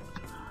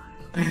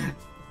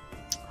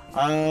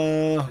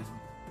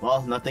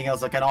 Well, nothing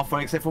else I can offer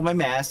except for my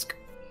mask.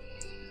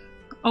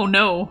 Oh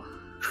no.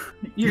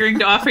 You're going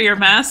to offer your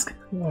mask?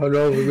 Oh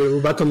no, we're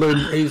about to learn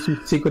Ace's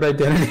secret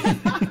identity.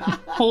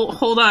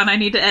 Hold on, I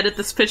need to edit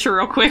this picture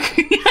real quick.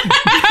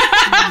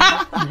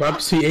 We're about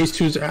to see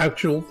Ace's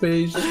actual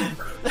face.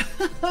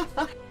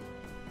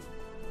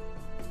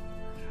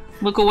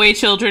 Look away,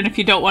 children, if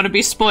you don't want to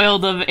be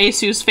spoiled of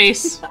Asu's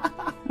face.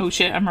 Oh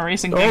shit, I'm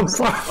erasing Oh things.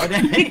 fuck!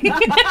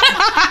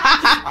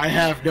 I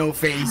have no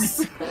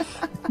face.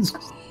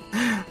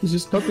 There's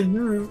just nothing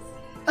there.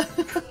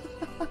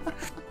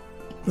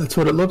 That's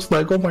what it looks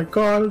like. Oh my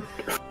god.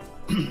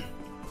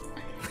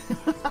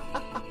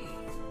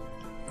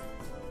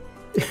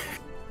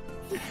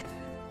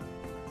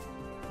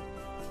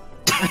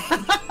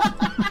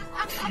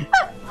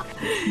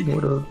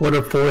 What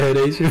a forehead,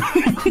 Asia.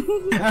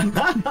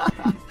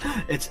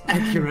 It's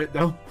accurate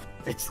though.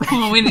 It's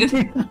Oh, we need.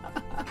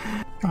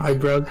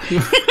 eyebrows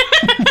too.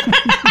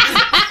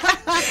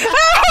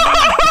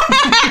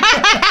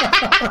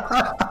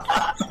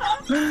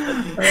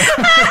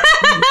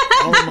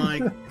 Oh my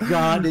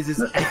god, this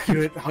is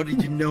accurate. How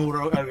did you know,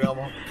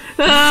 Argamo?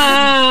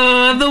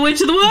 I'm the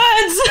Witch of the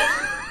Woods!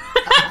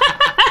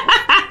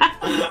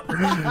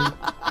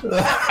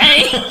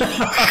 Hey!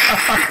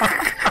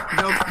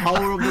 The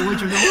power of the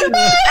Witch of the Woods.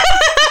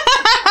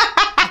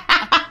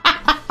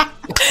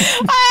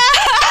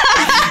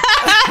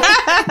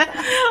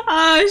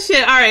 Oh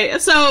shit,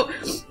 alright, so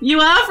you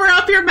offer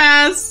up your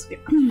mask,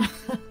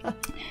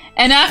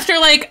 and after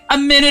like a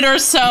minute or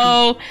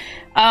so,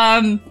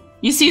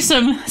 you see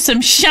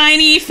some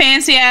shiny,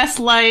 fancy-ass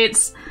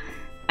lights,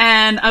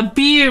 and a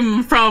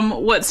beam from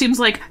what seems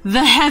like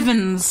the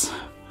heavens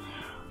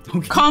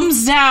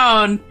comes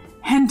down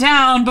and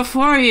down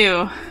before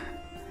you,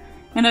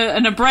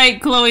 and a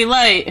bright, glowy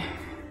light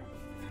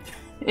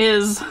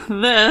is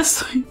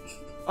this.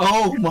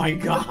 Oh my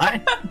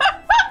god.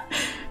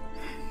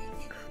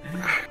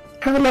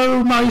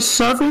 Hello, my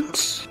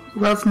servants,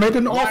 who have made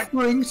an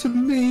offering to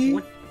me.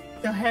 What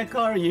the heck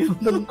are you?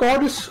 The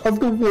goddess of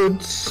the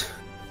woods.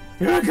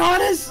 You're a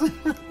goddess?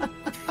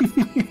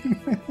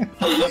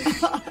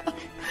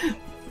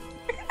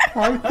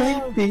 I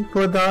thank thee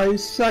for thy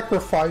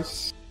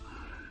sacrifice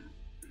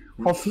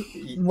of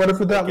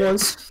whatever that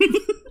was.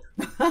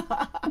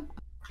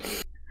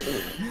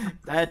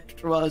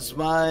 That was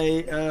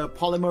my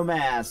polymer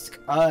mask.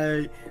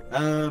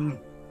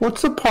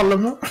 What's a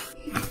polymer?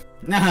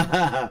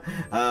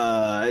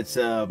 It's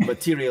a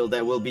material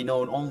that will be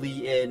known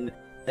only in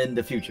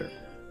the future.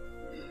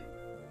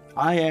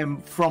 I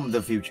am from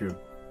the future,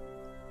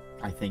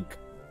 I think.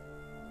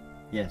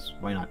 Yes,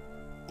 why not?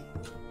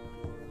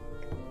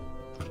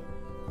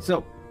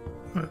 So,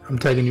 I'm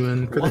tagging you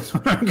in for this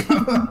one.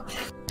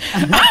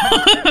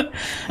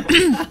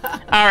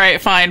 Alright,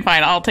 fine,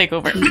 I'll take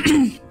over.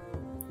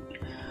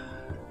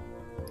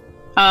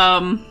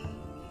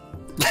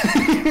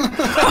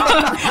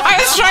 I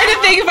was trying to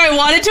think if I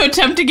wanted to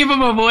attempt to give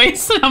him a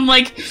voice, and I'm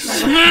like...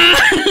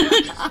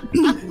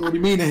 What do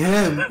you mean to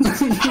him?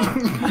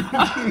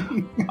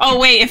 Oh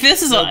wait, if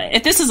this is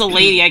a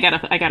lady, I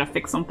gotta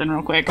fix something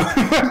real quick. We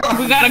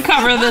gotta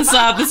cover this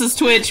up. This is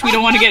Twitch. We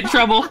don't want to get in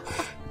trouble.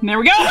 And there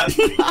we go.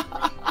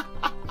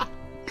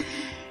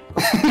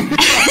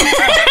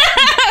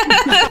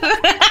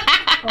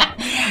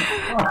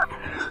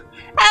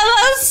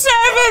 Hello,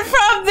 servant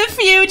from the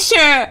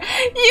future!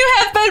 You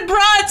have been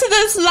brought to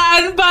this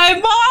land by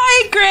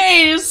my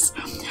grace!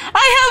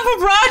 I have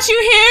brought you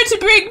here to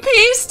bring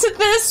peace to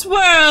this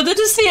world. It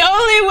is the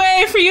only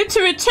way for you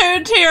to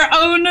return to your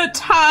own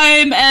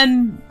time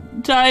and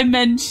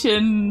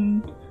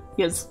dimension.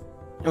 Yes.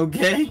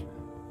 okay.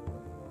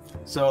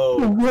 So,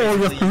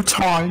 Warrior through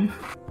time.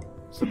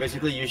 so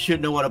basically you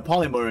should know what a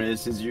polymer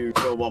is since you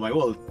know about my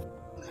world.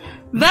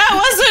 That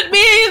wasn't me!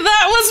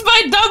 That was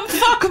my dumb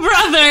fuck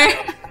brother!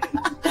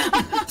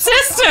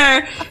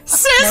 Sister!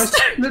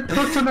 Split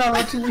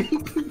personality.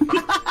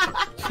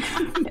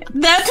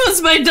 That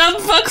was my dumb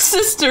fuck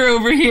sister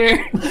over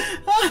here.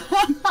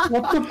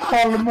 What's a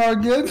polymer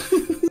again?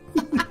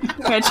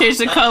 Gotta change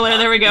the color,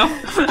 there we go.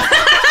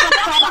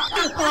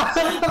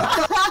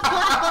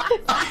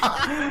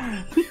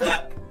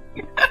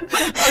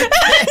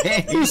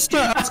 Sister,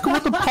 ask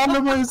what the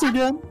polymer is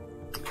again.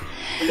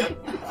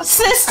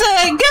 Sister,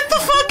 get the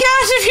fuck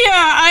out of here!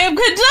 I am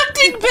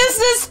conducting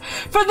business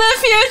for the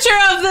future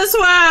of this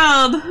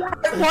world!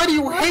 Why do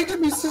you hate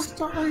me,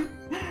 sister? Why?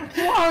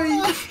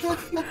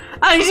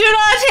 I do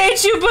not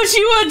hate you, but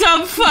you a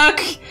dumb fuck!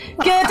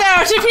 Get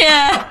out of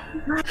here!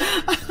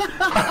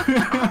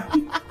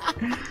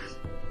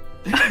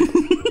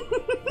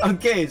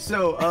 Okay,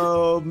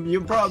 so you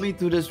brought me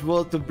to this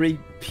world to bring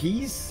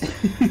peace?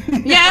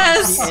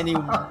 Yes! I don't see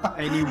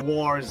any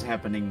wars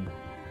happening.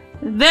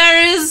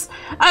 There is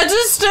a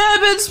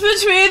disturbance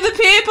between the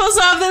peoples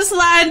of this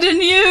land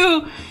and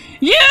you!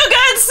 You,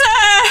 good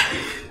sir!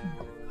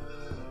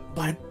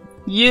 But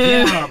You,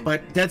 yeah,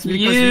 but that's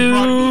because you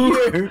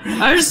brought me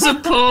here. are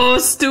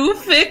supposed to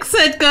fix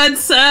it, good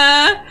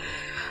sir!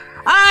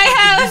 I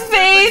have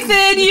faith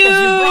in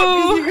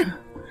you!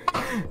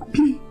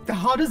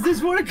 How does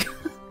this work?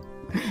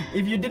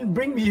 If you didn't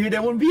bring me here,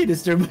 there won't be a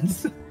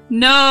disturbance.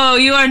 No,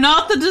 you are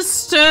not the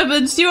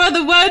disturbance. You are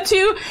the one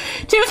to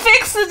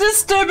fix the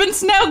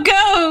disturbance. Now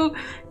go!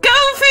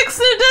 Go fix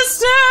the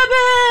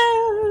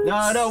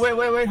disturbance! No,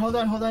 wait, hold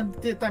on.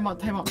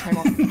 Time out.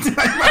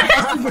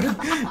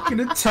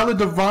 Gonna tell a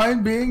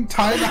divine being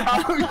time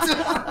out.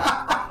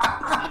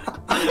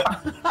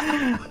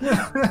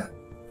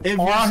 if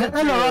Oh, you're such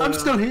hello, a- I'm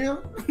still here.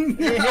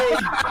 Hey,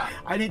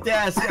 I need to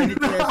ask you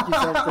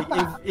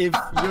something. If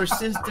your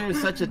sister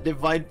is such a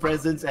divine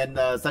presence and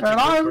such And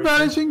a I'm good person,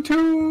 vanishing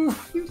too.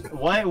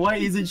 why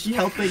isn't she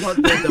helping out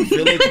the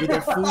village with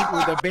the food,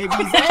 with the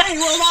babies? Hey,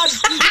 hold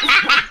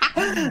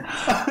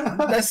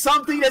on! There's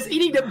something that's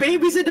eating the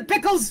babies and the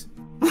pickles.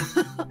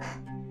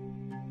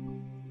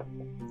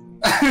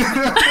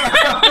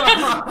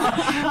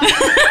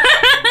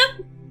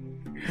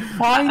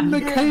 Find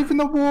the cave in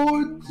the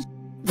woods.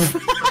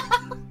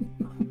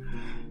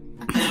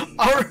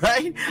 All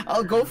right,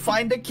 I'll go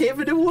find the cave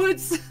in the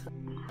woods.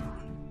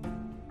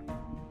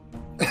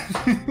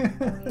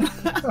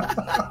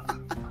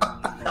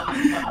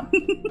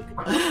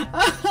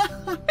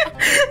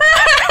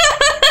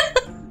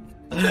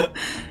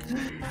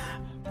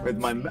 with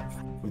my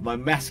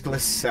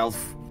maskless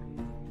self.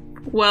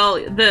 Well,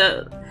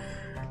 the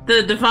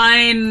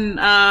divine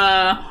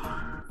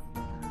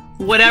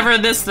whatever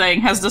this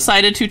thing has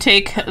decided to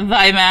take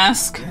thy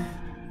mask.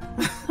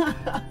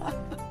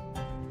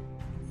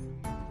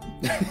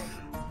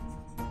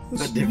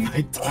 The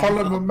divine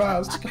Polymer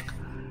mask.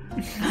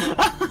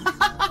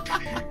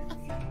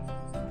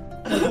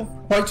 I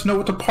don't quite know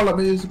what a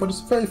polymer is, but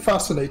it's very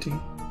fascinating.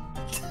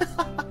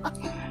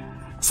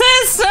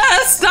 Sister,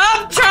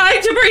 stop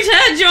trying to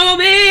pretend you're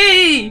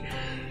me!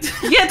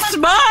 It's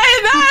my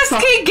mask!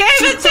 He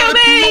gave it to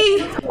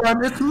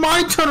me! It's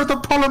my turn with the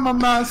polymer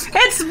mask.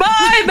 It's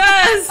my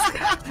mask!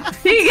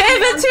 He gave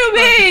it to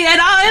me, and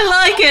I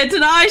like it,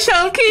 and I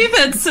shall keep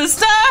it,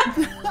 sister!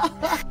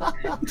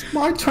 It's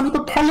my turn with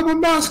the polymer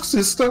mask,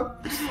 sister.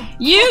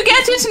 You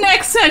get it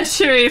next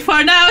century,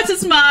 for now it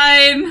is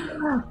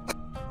mine!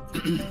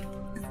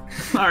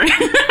 Sorry.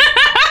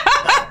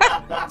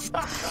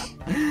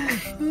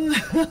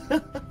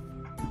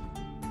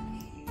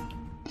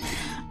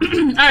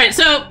 Alright,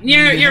 so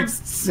you're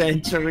Next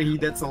century.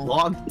 That's a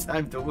long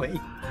time to wait.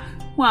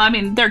 well, I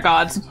mean, they're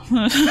gods.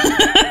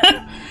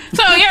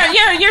 So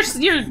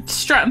you're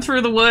strutting through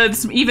the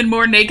woods even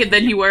more naked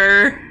than you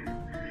were.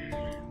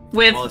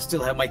 With Well, I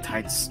still have my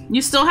tights.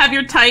 you still have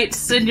your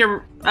tights and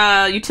your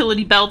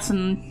utility belts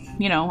and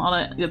you know all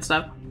that good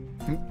stuff.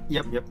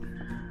 Yep.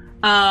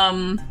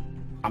 Um,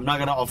 I'm not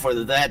gonna offer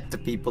that to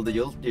people. The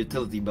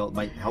utility belt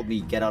might help me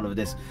get out of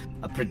this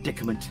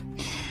predicament.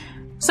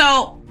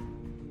 so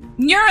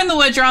you're in the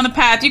woods. You're on the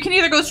path. You can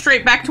either go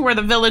straight back to where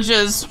the village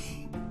is,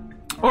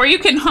 or you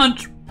can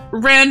hunt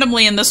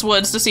randomly in this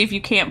woods to see if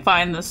you can't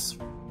find this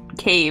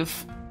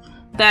cave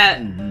that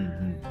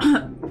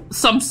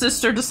some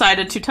sister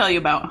decided to tell you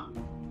about.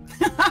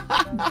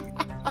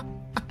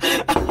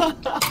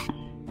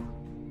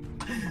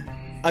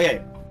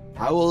 Okay,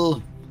 I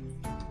will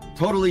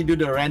totally do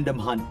the random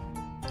hunt.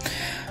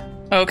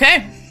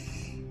 Okay.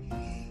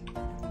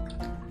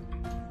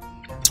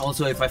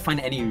 Also, if I find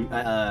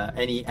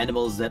any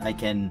animals that I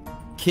can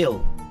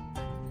kill,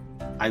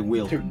 I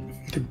will.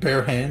 To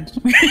bare hands.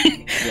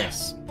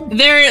 Yes.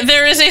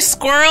 There is a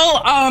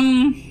squirrel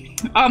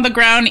on the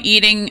ground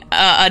eating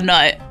a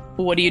nut.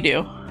 What do you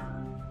do?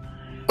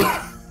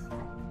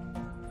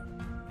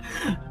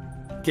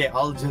 Okay,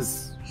 I'll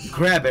just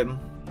grab him.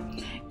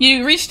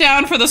 You reach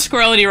down for the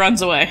squirrel and he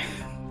runs away.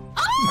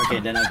 Okay,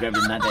 then I'll grab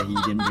the nut that he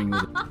didn't bring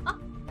with him.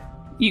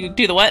 You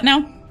do the what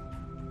now?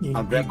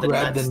 I'll grab the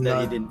nuts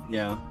that he didn't.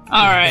 Yeah.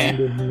 All right,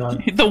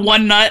 the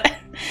one nut.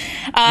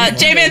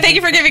 J-Man, thank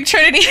you for giving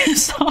Trinity a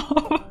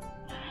solve.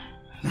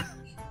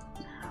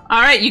 All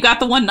right, you got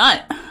the one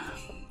nut.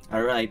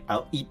 All right,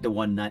 I'll eat the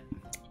one nut.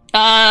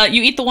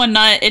 You eat the one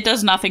nut. It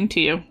does nothing to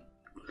you.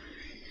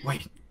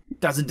 Wait,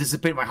 doesn't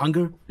dissipate my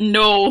hunger?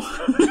 No.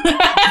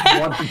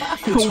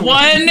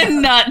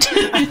 One nut.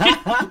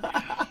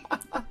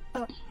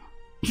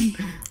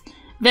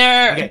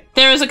 There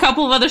is a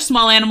couple of other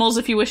small animals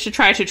if you wish to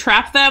try to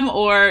trap them,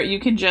 or you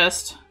can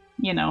just,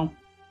 you know,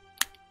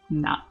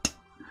 not.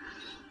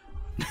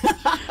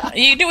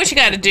 You do what you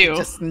gotta do.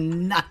 Just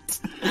not.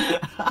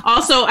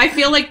 Also, I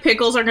feel like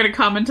pickles are gonna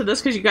come into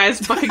this because you guys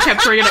fucking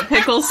kept bringing up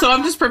pickles, so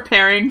I'm just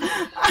preparing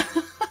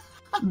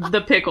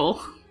the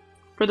pickle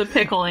for the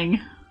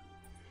pickling.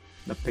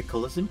 The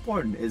pickle is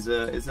important. Is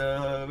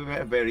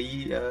a very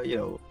you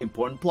know,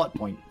 important plot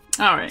point.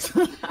 All right.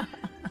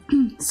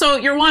 So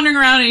you're wandering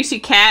around and you see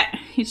Cat.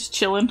 He's just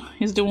chilling.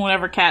 He's doing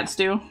whatever cats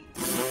do.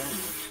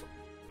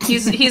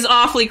 He's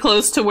awfully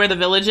close to where the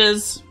village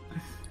is.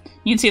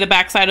 You can see the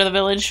backside of the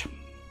village.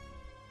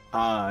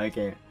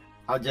 Okay.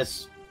 I'll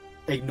just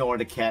ignore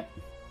the cat.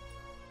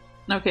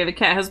 Okay, the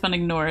cat has been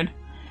ignored.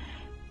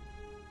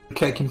 The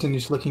cat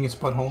continues licking its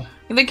butthole.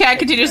 The cat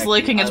continues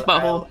licking its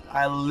butthole.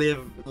 I'll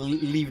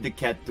leave the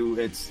cat to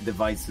its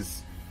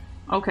devices.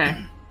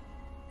 Okay.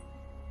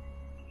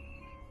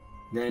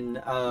 Then,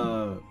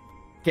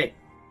 okay.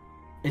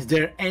 Is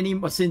there any,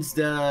 since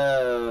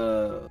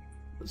the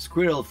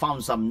squirrel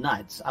found some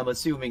nuts, I'm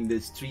assuming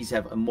these trees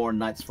have more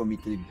nuts for me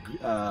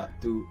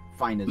to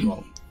find as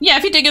well. Yeah,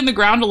 if you dig in the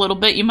ground a little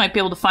bit, you might be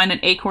able to find an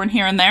acorn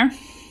here and there.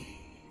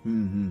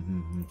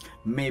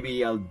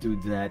 Maybe I'll do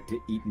that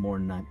to eat more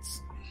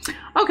nuts.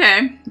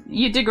 Okay,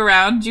 you dig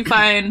around, you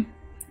find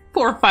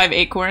 4 or 5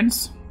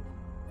 acorns.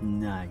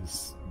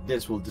 Nice.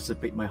 This will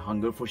dissipate my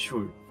hunger for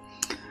sure.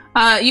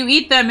 You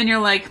eat them and you're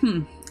like,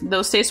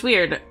 those taste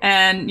weird.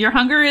 And your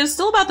hunger is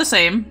still about the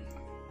same.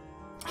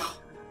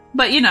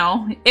 But, you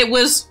know, it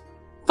was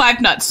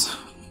 5 nuts.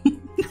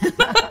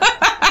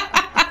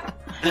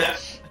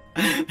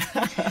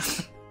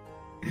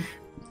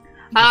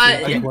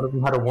 One of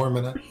them had a worm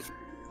in it.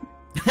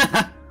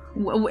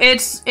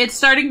 It's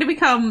starting to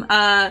become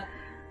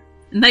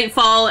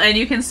nightfall, and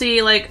you can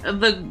see like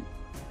the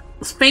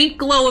faint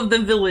glow of the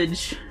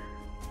village.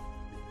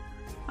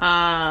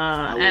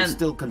 I will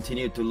still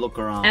continue to look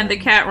around. And the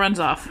cat runs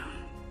off.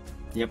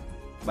 Yep.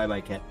 Bye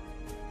bye, cat.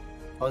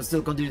 I will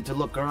still continue to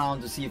look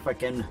around to see if I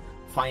can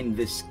find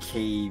this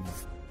cave.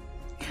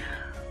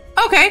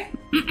 Okay.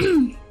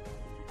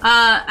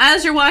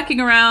 As you're walking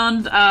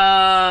around,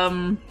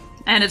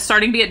 and it's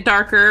starting to get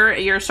darker,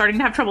 you're starting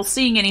to have trouble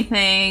seeing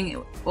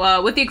anything,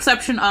 with the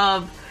exception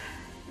of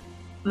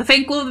the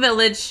faint glow of the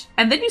village,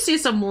 and then you see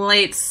some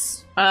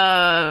lights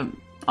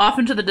off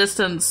into the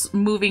distance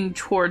moving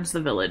towards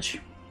the village.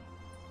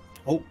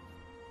 Oh,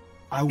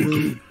 I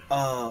will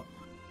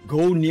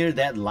go near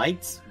that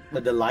lights,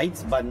 but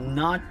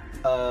not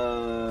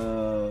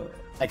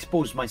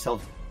expose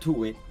myself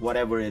to it,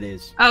 whatever it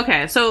is.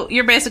 Okay, so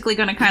you're basically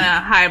going to kind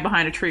of hide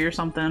behind a tree or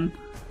something.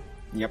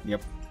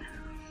 Yep.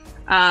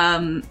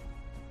 And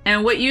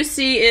what you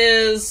see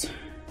is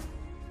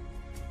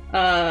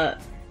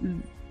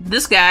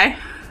this guy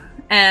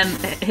and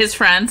his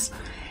friends,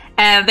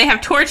 and they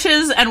have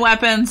torches and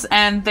weapons,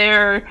 and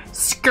they're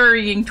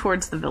scurrying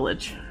towards the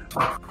village.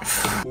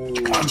 Ooh,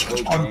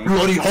 okay. I'm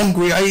bloody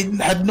hungry. I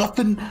ain't had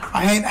nothing.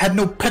 I ain't had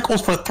no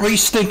pickles for 3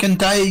 stinking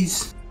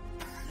days.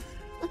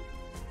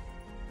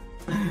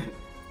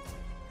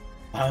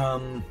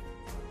 I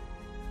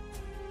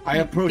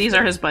approach. These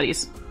them. are his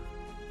buddies.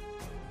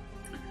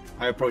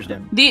 I approach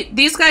them.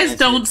 These guys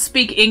don't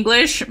speak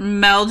English.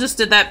 Mel just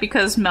did that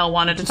because Mel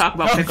wanted to talk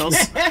about pickles.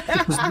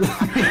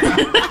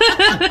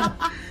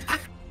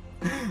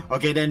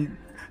 Okay, then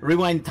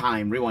rewind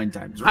time.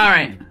 All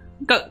right,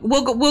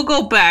 we'll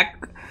go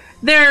back.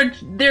 They're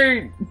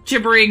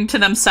gibbering to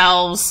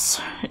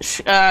themselves,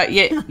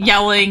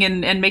 yelling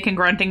and making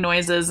grunting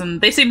noises, and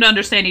they seem to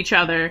understand each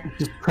other.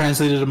 Just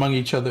translated among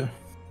each other.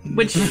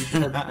 Which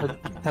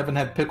haven't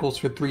had pickles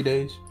for 3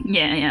 days.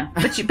 Yeah.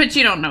 But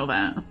you don't know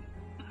that.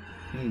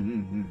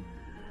 Mm-hmm.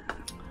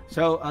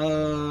 So,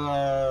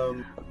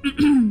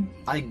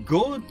 I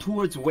go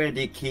towards where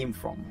they came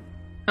from.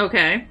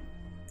 Okay.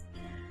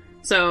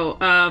 So,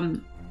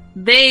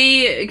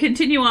 they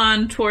continue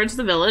on towards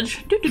the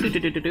village.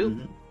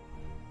 Mm-hmm.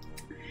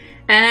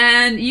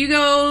 And you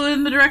go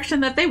in the direction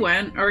that they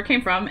went, or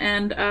came from,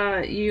 and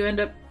you end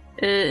up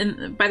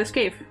by this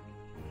cave.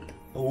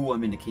 Oh,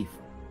 I'm in the cave.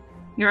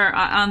 You're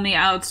on the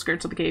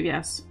outskirts of the cave,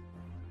 yes.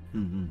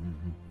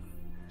 Mm-hmm.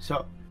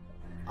 So,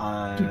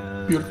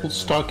 beautiful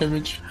stock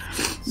image.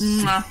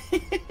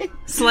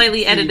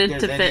 Slightly edited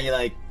to fit. Any,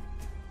 like,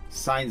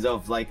 signs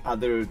of like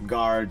other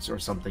guards or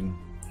something?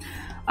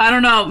 I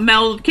don't know.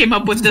 Mel came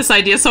up with this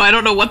idea, so I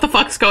don't know what the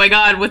fuck's going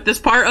on with this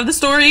part of the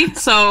story.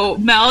 So,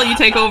 Mel, you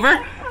take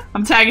over.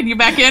 I'm tagging you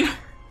back in.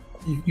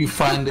 You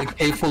find a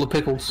cave full of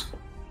pickles.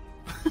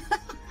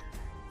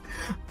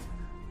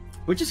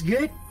 Which is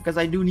good, because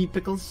I do need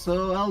pickles,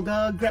 so I'll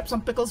grab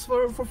some pickles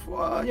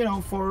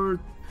for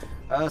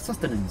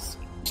sustenance.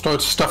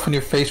 Start stuffing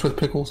your face with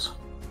pickles.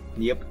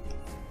 Yep.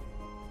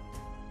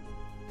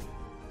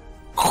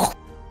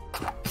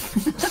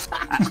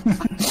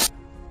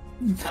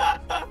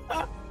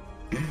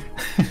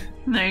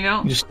 There you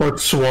go. You just start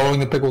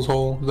swallowing the pickles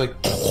whole. Like.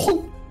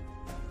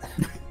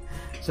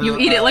 So, you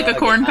eat it like a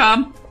corn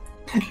cob.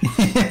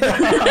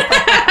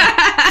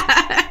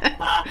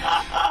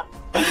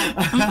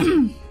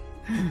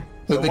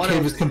 The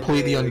cave is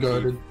completely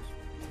unguarded.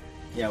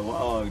 Yeah,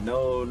 well,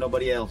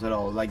 nobody else at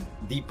all. Like,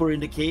 deeper in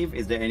the cave,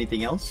 is there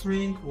anything else?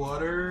 Drink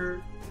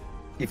water.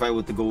 If I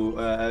were to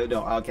go,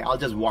 no, okay, I'll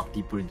just walk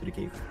deeper into the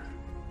cave.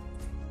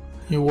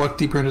 You walk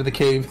deeper into the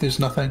cave, there's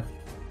nothing.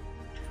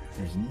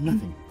 There's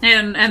nothing.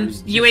 And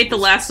so you ate the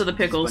last of the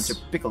pickles. A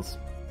bunch of pickles.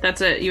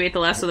 That's it, you ate the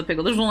last of the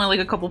pickles. There's only like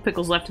a couple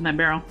pickles left in that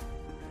barrel.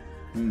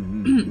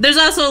 Mm-hmm. There's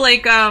also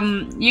like,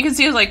 you can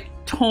see like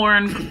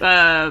torn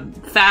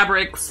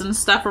fabrics and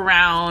stuff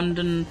around,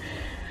 and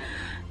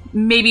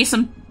maybe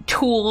some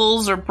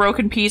tools or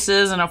broken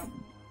pieces, and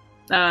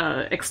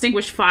a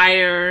extinguished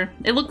fire.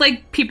 It looked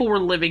like people were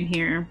living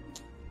here.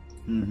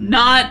 Mm-hmm.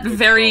 Not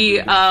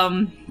very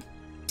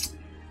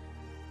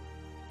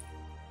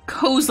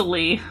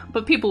cozily,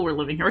 but people were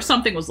living here, or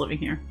something was living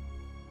here.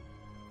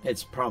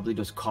 It's probably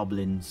those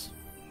goblins.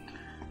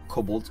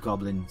 Kobolds,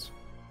 goblins.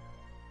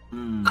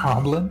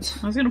 Goblins?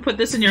 I was gonna put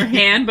this in your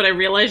hand, but I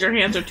realized your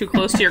hands are too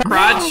close to your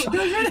crotch.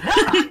 No,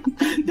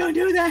 don't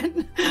do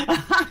that!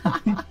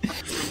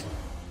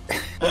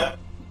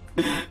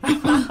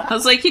 I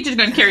was like, he's just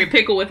gonna carry a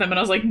pickle with him, and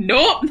I was like,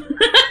 nope!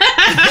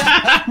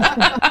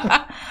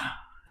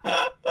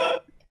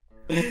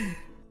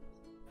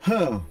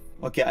 Huh.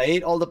 Okay, I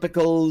ate all the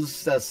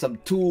pickles, some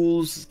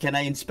tools. Can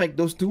I inspect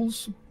those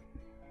tools?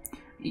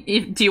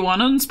 Do you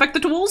want to inspect the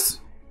tools?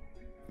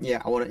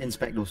 Yeah, I want to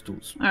inspect those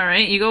tools. All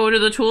right, you go to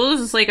the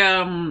tools. It's like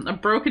a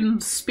broken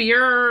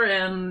spear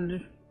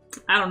and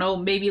I don't know,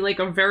 maybe like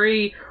a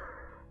very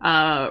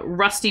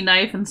rusty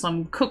knife and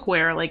some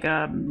cookware, like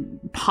a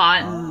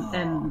pot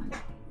and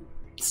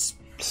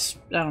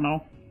I don't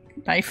know,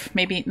 knife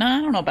maybe. No,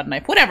 I don't know about a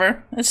knife.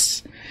 Whatever.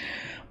 It's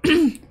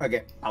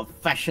Okay, I'll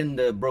fashion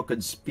the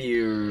broken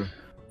spear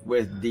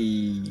with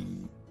the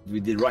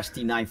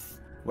rusty knife.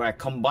 Where I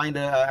combine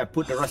I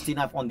put the rusty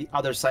knife on the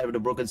other side of the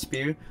broken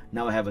spear.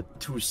 Now I have a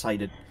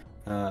two-sided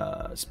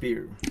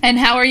spear. And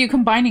how are you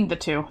combining the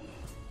two?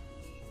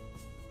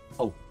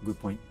 Oh, good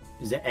point.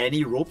 Is there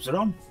any ropes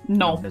around?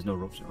 No. There's no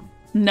ropes around.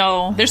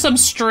 No, there's some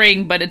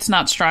string, but it's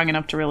not strong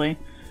enough to really.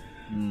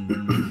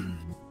 And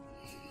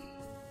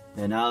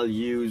I'll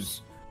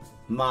use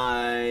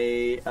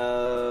my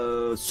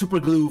super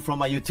glue from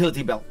my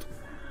utility belt.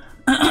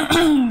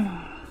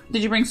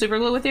 Did you bring super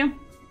glue with you?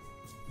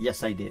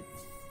 Yes, I did.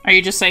 Are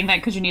you just saying that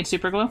because you need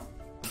super glue?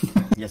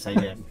 Yes, I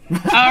did.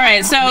 All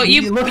right, so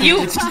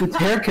it's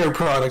hair care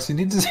products. You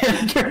need to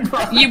hair care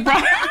products.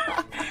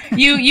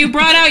 You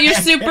brought out your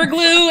super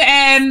glue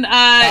and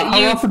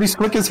how often is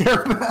quick as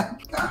hair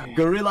back?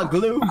 Gorilla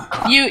glue.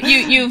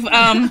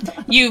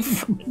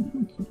 You've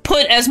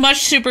put as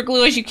much super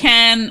glue as you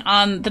can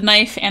on the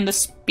knife and the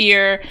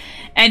spear,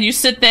 and you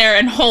sit there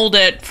and hold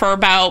it for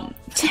about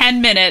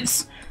 10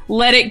 minutes.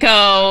 Let it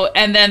go,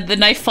 and then the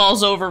knife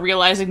falls over,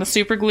 realizing the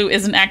super glue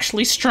isn't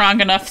actually strong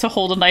enough to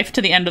hold a knife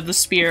to the end of the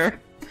spear.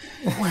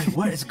 Wait,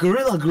 what? It's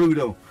Gorilla Glue,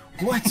 though.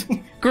 What?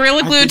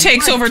 Gorilla Glue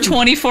takes over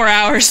 24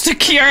 hours to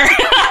cure.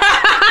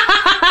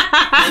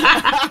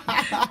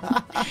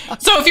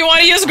 So if you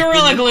want to use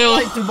Gorilla Glue...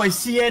 Lied to by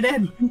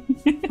CNN.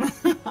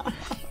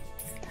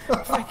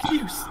 Fake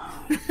news.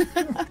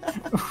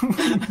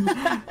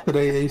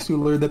 Today, Ace, you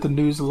learned that the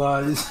news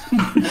lies.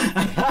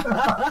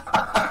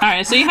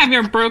 Alright, so you have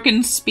your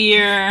broken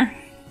spear,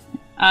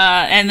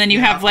 and then you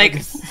have,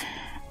 like,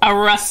 a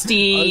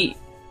rusty,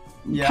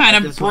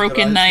 kind of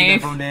broken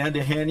knife. From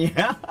the hand,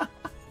 yeah.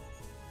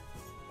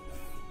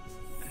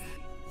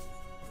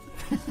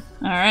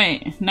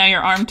 Alright, now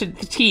you're armed to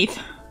the teeth.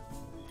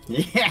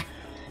 Yeah.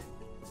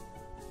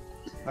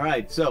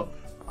 Alright, so,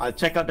 I'll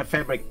check out the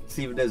fabric,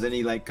 see if there's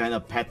any, like, kind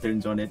of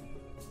patterns on it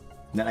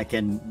that I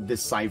can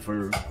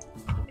decipher.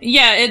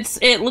 Yeah,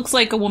 it looks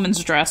like a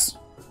woman's dress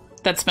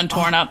that's been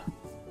torn up.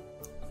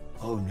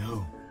 Oh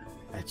no,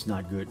 that's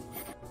not good.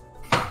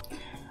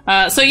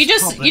 So you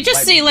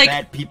just see like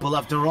bad people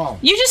after all.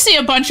 You just see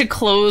a bunch of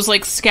clothes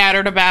like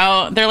scattered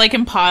about. They're like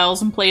in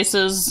piles and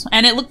places,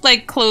 and it looked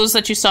like clothes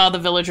that you saw the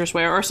villagers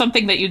wear, or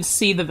something that you'd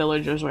see the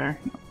villagers wear.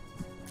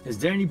 Is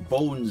there any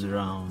bones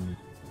around?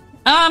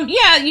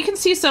 Yeah, you can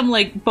see some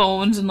like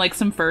bones and like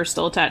some fur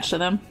still attached to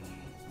them,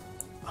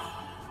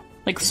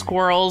 like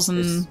squirrels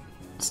and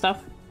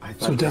stuff.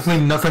 So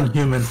definitely nothing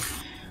human.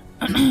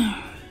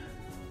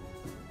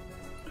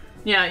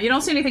 Yeah, you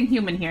don't see anything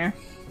human here,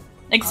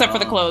 except for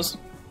the clothes.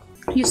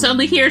 You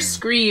suddenly hear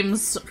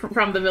screams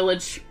from the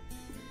village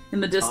in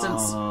the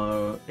distance.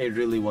 It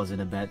really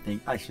wasn't a bad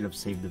thing. I should have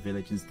saved the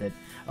village instead.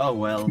 Oh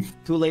well,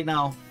 too late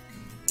now.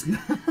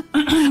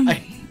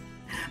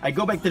 I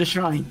go back to the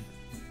shrine.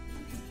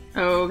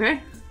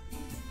 Okay.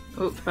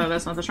 Oh,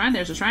 that's not the shrine.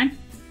 There's a shrine.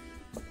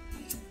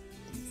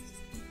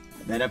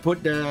 Then I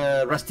put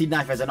the rusty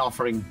knife as an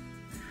offering.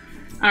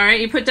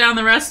 Alright, you put down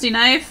the rusty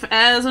knife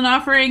as an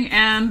offering,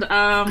 and,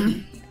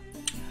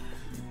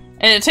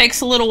 it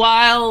takes a little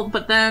while,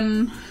 but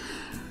then,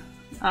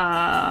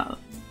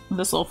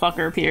 this little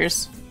fucker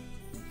appears.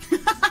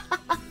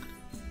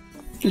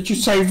 Did you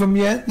save him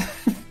yet?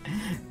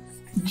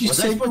 Did you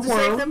Was I supposed to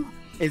save them?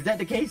 Is that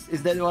the case?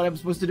 Is that what I'm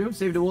supposed to do?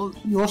 Save the world?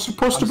 You're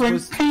supposed to bring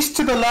peace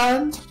to the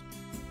land.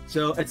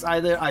 So it's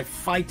either I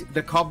fight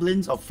the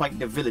goblins or fight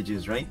the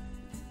villagers, right?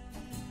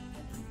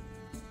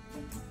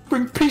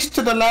 Bring peace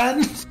to the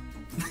land.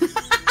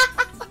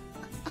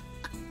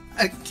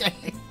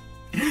 Okay.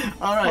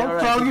 Alright,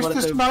 alright. I'll use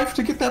this knife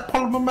to get that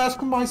polymer mask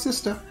from my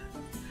sister.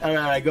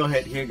 Alright, go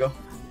ahead. Here you go.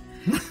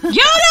 You're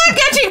not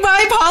getting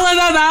my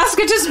polymer mask,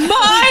 it is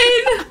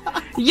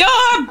mine!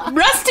 Your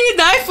rusty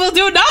knife will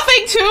do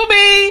nothing to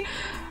me!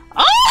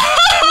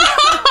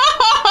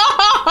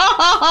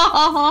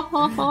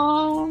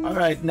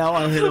 Alright, now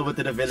I'll head over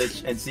to the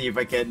village and see if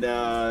I can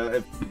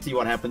see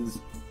what happens.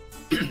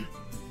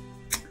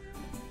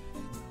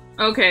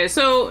 Okay,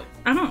 so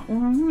I'm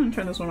gonna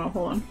turn this one off.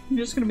 Hold on. I'm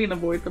just gonna be in the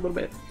void for a little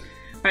bit.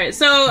 Alright,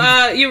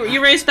 so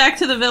you race back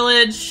to the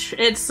village.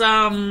 It's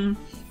hold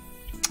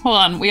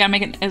on, we gotta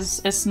make it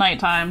it's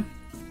nighttime.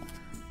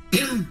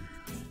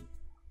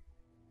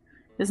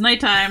 It's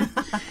nighttime.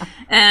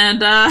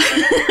 And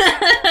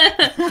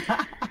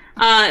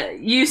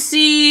you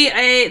see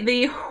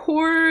the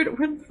horde.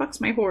 Where the fuck's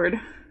my horde?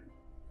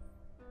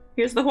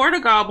 Here's the horde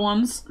of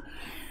goblins.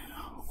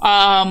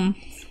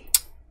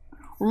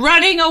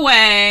 Running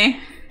away.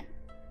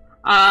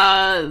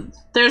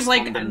 There's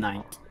like the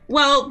knight.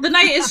 Well, the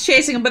knight is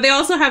chasing them, but they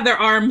also have their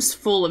arms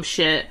full of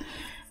shit.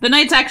 The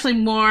knight's actually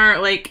more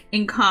like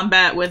in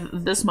combat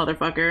with this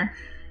motherfucker.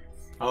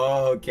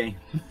 Oh, okay.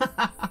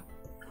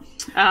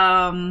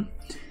 The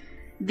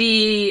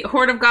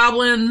horde of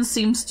goblins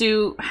seems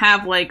to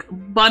have, like,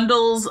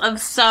 bundles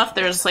of stuff.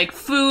 There's, like,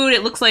 food.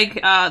 It looks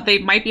like they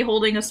might be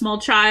holding a small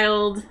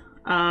child.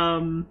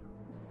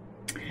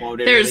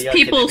 There's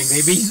people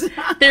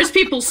there's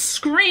people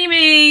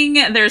screaming.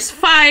 There's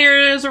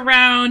fires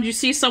around. You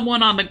see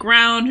someone on the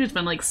ground who's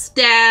been, like,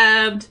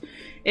 stabbed.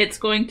 It's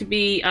going to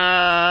be,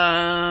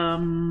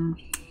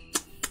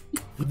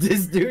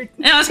 this dude?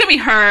 No, it's gonna be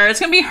her. It's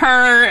gonna be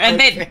her,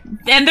 and okay.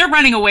 they're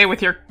running away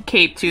with your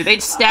cape too. They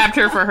stabbed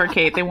her for her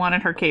cape. They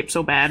wanted her cape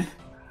so bad.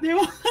 They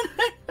wanted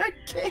her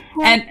cape.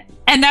 And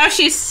now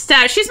she's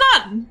stabbed. She's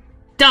not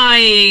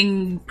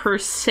dying per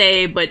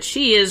se, but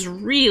she is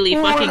really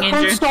fucking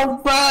injured. It hurts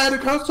so bad. It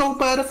hurts so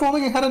bad. If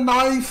only I had a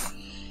knife.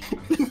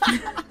 If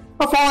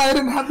only I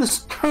didn't have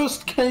this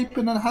cursed cape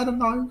and I had a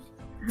knife.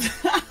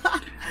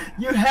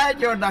 You had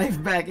your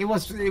knife back. It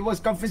was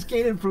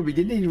confiscated from me.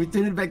 Didn't he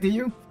return it back to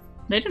you?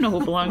 They didn't know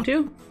who it belonged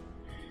to.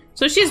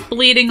 So she's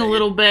bleeding a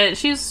little bit.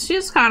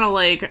 She's kind of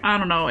like, I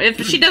don't know.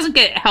 If she doesn't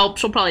get help,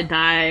 she'll probably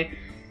die.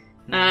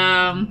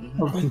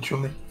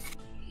 Eventually.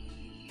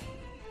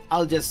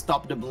 I'll just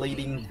stop the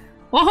bleeding.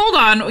 Well, hold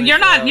on. You're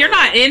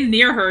not in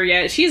near her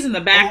yet. She's in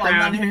the background. Oh,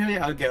 I'm not near her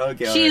yet?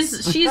 Okay.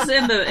 She's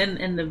in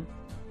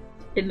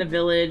the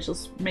village.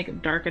 Let's make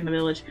it dark in the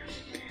village.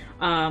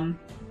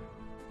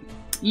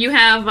 You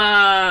have,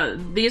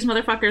 these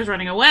motherfuckers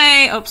running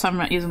away. Oops, I'm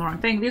using the wrong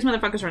thing. These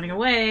motherfuckers running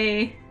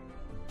away.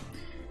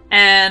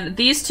 And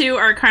these two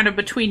are kind of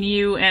between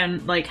you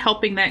and, like,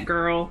 helping that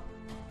girl.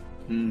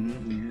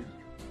 Mm-hmm.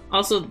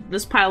 Also,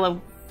 this pile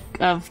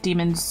of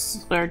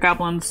demons, or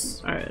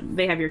goblins,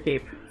 they have your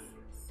cape.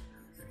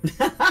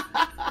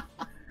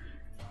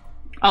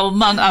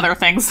 Among other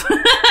things.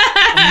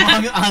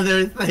 Among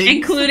other things.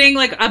 Including,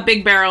 like, a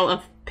big barrel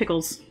of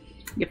pickles.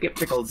 Yep.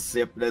 Pickles,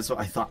 yep, that's what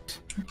I thought.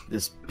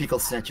 There's pickle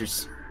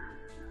snatchers.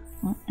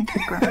 Well, I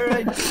could grab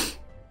Alright.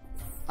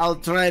 I'll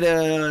try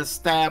to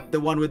stab the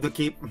one with the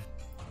cape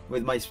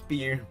with my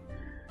spear.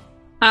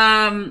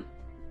 They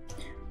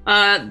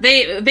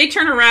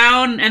turn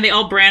around and they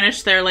all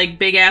brandish their, like,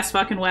 big ass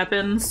fucking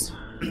weapons.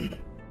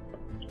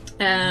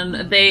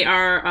 And they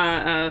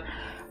are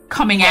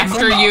coming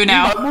after you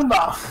now.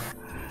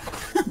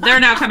 They're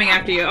now coming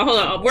after you. Oh, hold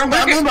on. We're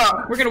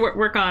gonna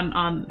work on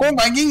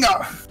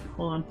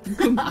hold on.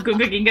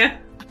 Gunga Ginga.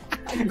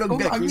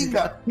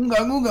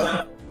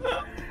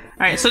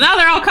 Alright, so now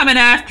they're all coming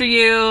after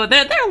you.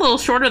 They're a little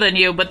shorter than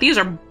you, but these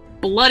are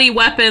bloody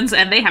weapons,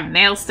 and they have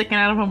nails sticking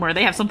out of them, or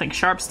they have something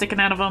sharp sticking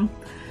out of them.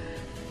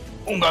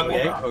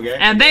 Okay.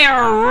 And they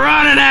are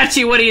running at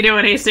you. What are you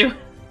doing, Asu?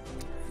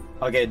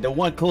 Okay, the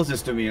one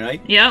closest to me,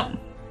 right? Yep.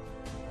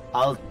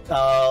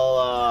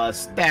 I'll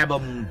stab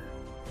him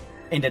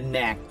in the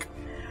neck.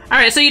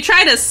 Alright, so you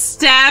try to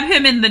stab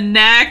him in the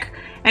neck,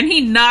 and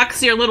he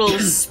knocks your little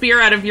spear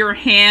out of your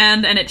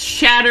hand, and it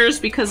shatters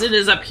because it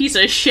is a piece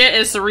of shit.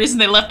 It's the reason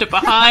they left it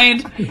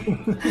behind.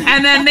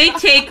 And then they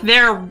take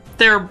their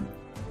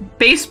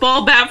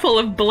baseball bat full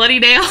of bloody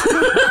nails,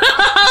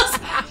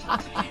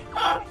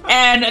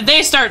 and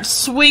they start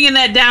swinging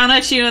that down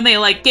at you, and they,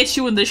 like, get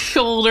you in the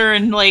shoulder,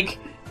 and, like,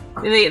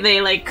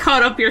 they like,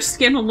 cut up your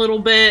skin a little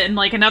bit, and,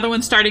 like, another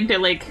one's starting to,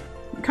 like,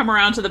 come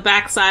around to the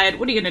backside.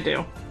 What are you gonna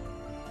do?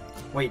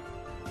 Wait.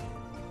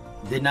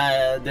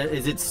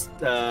 Is it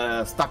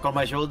stuck on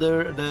my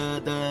shoulder,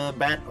 the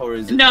bat, or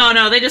is it...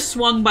 No, they just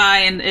swung by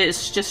and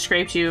it's just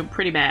scraped you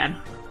pretty bad.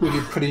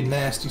 Pretty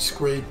nasty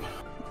scrape.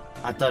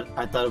 I thought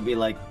it would be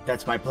like,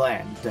 that's my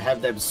plan, to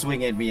have them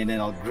swing at me and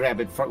then I'll grab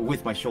it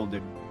with my shoulder.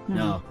 Mm-hmm.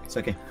 No, it's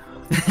okay.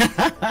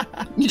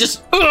 You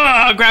just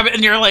grab it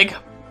in your, like,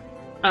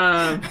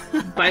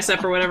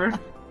 bicep or whatever.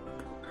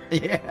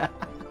 Yeah.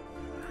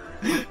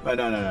 But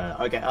no.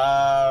 Okay,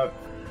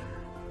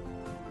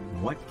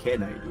 what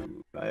can I do?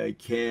 I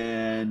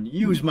can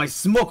use my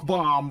smoke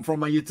bomb from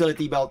my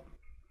utility belt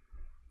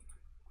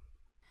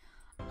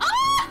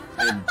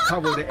and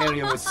cover the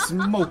area with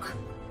smoke.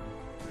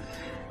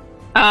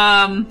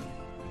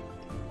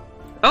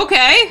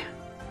 Okay.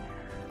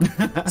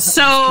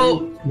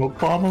 So Smoke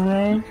bomb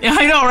around?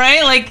 I know,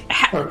 right? Like,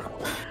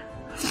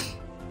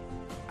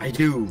 I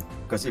do,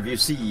 because if you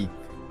see,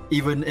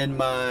 even in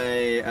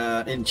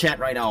my in chat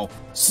right now,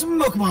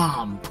 smoke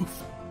bomb.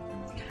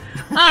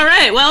 all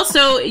right. Well,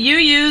 so you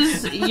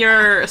use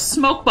your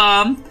smoke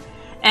bomb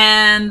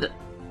and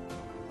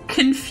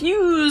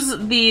confuse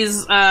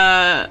these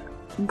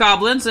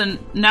goblins, and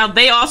now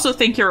they also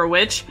think you're a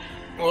witch.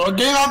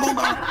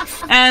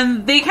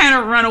 And they kind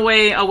of run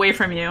away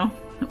from you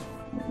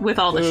with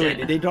all the shit.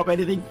 Did they drop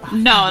anything?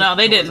 No,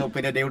 they didn't. I was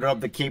hoping that they would drop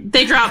the cape.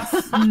 They dropped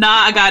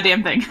not a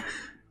goddamn thing.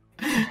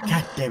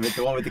 God damn it,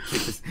 the one with the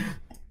cape is...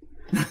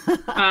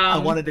 I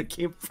wanted the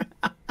cape.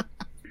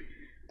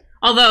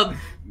 Although,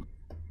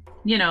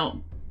 you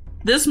know,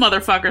 this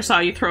motherfucker saw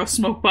you throw a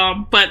smoke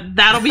bomb, but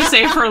that'll be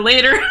saved for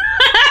later.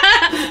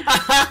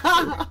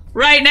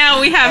 Right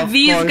now, we have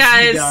these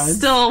guys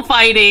still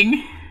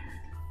fighting.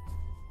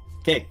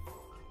 Okay.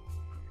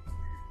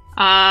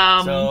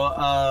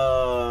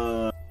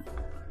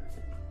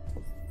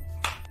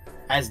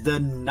 As the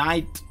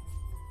night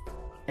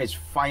is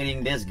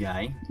fighting this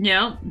guy.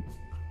 Yep.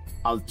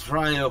 I'll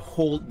try to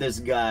hold this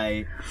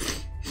guy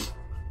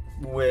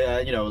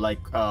with,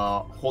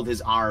 hold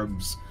his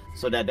arms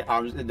so that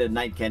the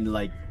knight can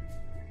like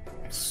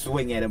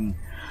swing at him.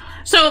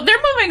 So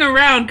they're moving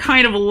around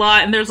kind of a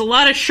lot, and there's a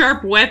lot of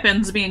sharp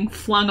weapons being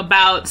flung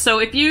about. So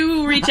if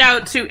you reach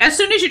out to, as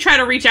soon as you try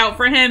to reach out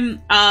for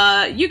him,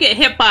 you get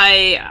hit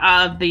by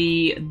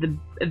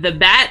the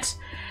bat,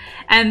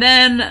 and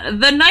then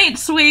the knight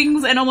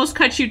swings and almost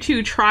cuts you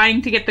too,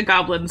 trying to get the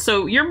goblin.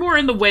 So you're more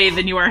in the way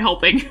than you are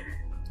helping.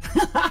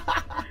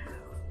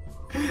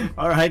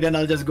 All right, then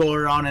I'll just go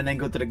around and then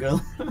go to the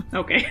girl.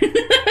 Okay.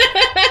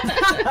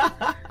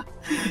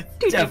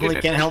 Definitely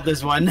can't help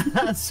this one.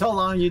 So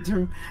long, you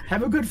two.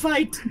 Have a good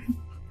fight.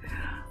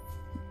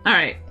 All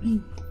right.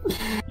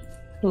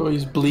 Oh,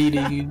 he's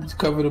bleeding. He's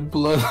covered in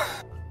blood.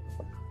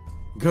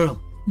 Girl.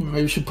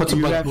 Maybe you should put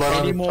some blood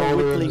on his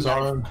shoulder and his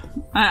arm.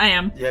 I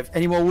am. Do you have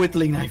any more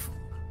whittling knife?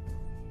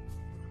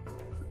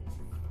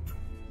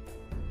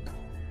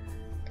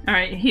 All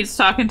right, he's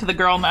talking to the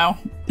girl now.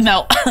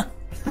 No.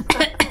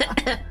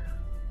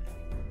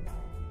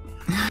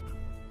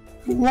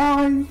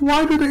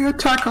 Why do they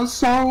attack us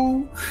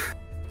so?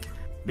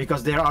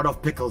 Because they're out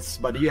of pickles.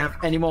 But do you have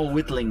any more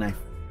whittling knife?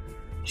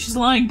 She's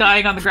lying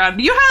dying on the ground.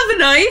 Do you have a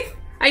knife?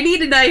 I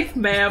need a knife,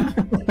 ma'am.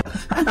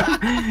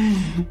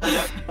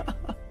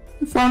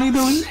 If only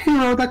there was a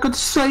hero that could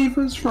save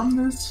us from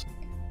this.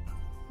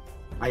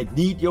 I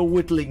need your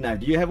whittling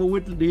knife. Do you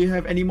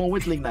have any more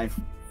whittling knife?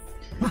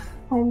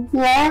 Oh,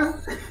 what?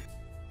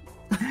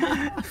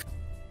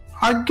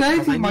 I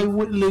gave you my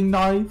whittling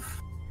knife.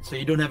 So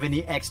you don't have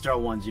any extra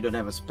ones? You don't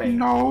have a spare?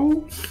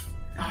 No.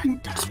 Oh,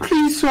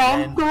 Please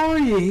stop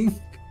dying.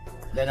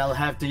 Then I'll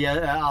have to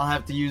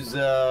use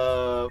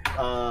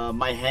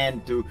my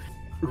hand to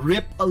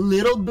rip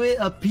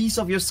a piece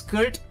of your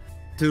skirt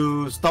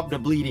to stop the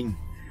bleeding.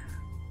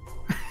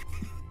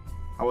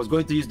 I was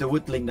going to use the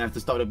whittling knife to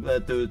stop the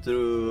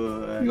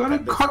You gotta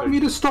cut me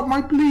to stop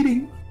my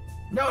bleeding.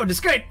 No, the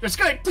skirt!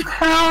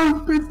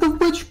 Help! It's the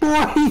witch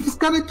boy! He's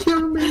gonna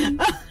kill me!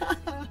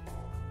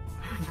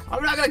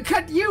 I'm not gonna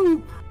cut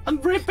you! I'm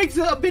ripping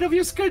a bit of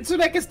your skirt so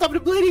that I can stop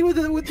the bleeding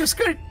with your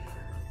skirt!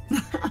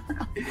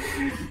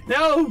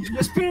 No!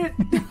 The spirit!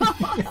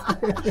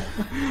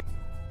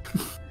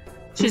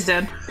 She's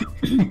dead.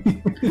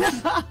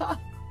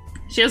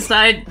 She just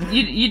died.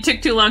 You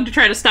took too long to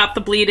try to stop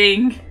the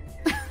bleeding.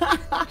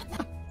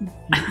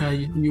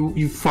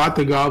 You fought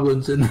the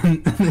goblins and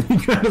then you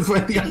tried to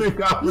fight the other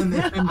goblin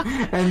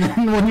and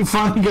then when you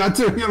finally got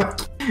to him, you're like,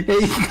 hey,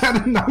 you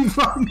got a knife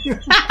on you.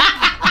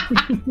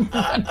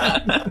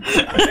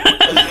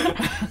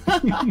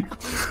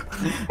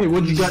 Hey,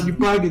 what you got in your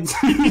pockets?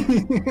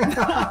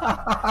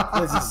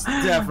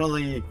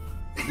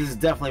 This is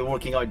definitely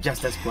working out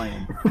just as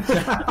planned.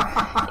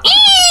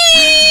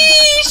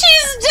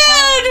 She's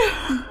dead!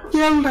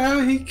 Killed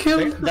her, he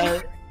killed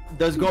her.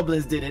 Those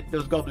goblins did it.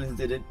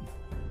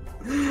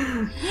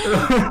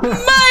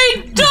 My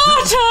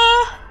daughter!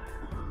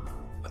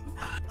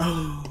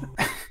 Oh.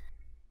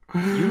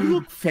 You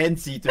look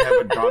fancy to have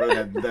a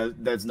daughter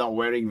that's not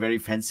wearing very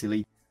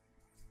fancily.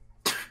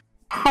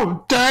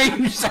 How dare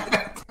you say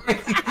that to me?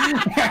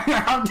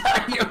 How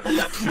dare you?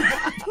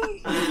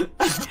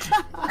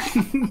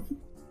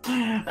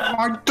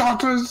 My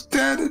daughter's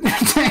dead and you're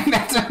saying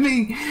that to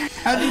me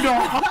and you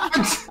don't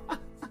want.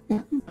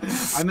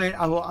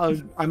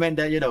 I meant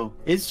that, you know,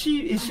 is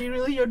she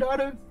really your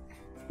daughter?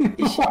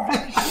 Is she...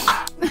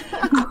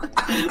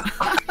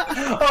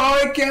 Oh,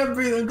 I can't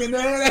breathe. I'm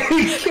gonna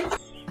headache.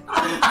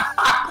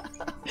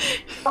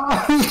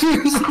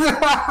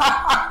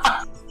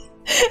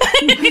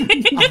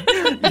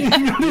 You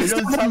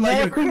don't sound like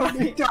you're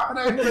crying. You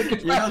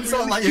don't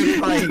sound like you're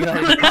crying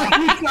right now.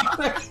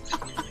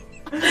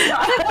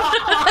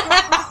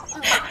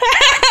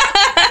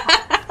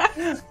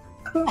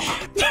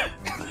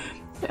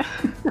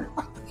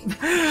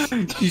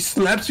 She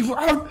slaps you.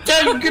 How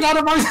dare you get out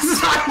of my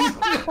sight!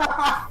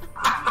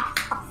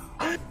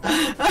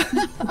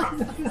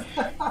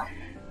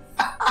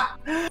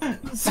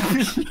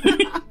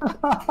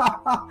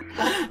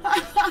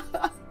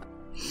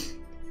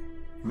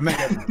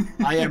 Man,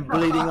 I am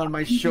bleeding on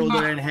my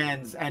shoulder and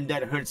hands, and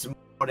that hurts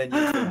more than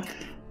you think.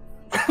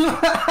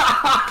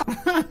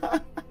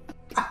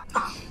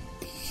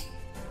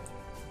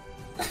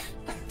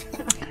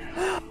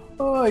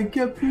 Oh, I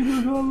can't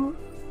breathe.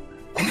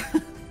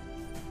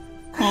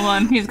 Hold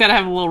on, he's gotta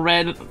have a little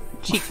red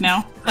cheek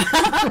now.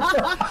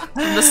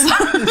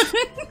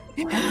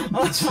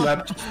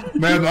 Slapped.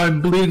 Man,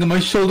 I'm bleeding on my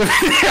shoulder.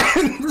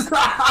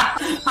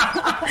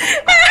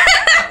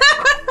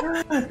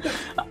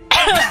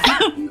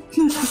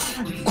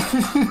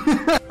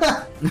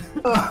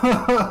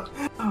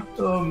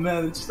 Oh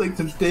man, it's like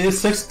some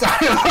Deus Ex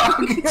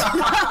dialogue.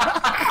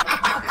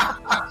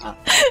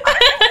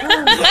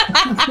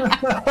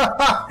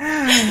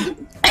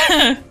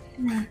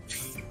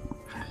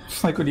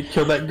 It's like when he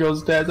killed that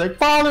girl's dad. It's like,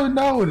 Father,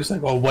 no! And it's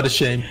like, oh, what a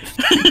shame.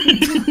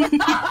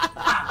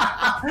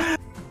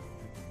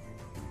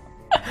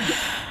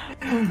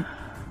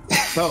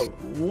 So,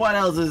 what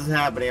else is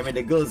happening? I mean,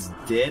 the girl's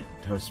dead.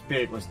 Her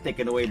spirit was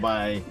taken away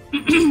by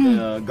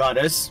the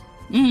goddess.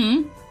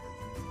 Mm-hmm.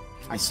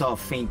 I saw a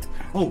faint.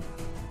 Oh,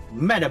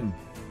 madam,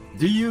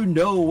 do you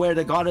know where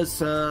the goddess,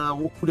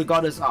 who the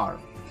goddess are?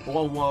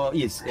 Well,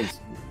 is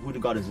who the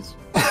goddess is?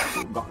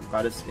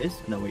 Goddess is?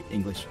 No, wait,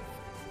 English.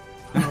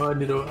 Oh, I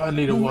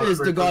need a Who word is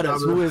for the it.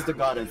 goddess? Who is the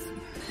goddess?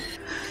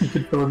 You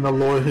can fill in the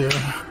lore here.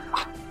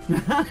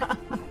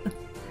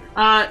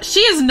 She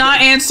is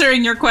not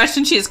answering your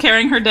question. She is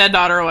carrying her dead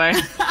daughter away.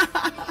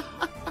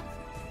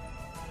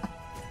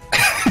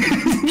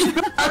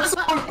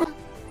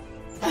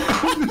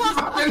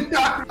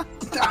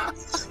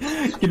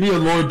 Give me a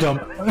lore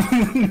dump.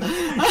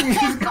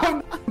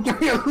 Give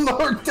me a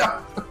lore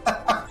dump.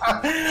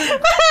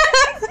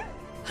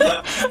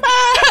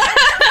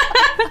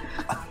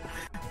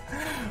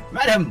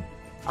 Madam,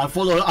 I'll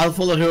follow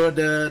her,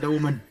 the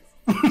woman.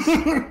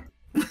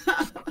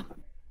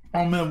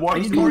 Oh man,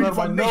 water's going out of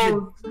my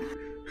nose.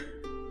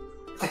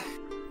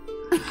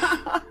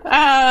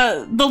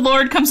 The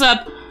Lord comes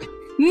up.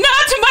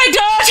 Not my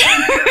daughter!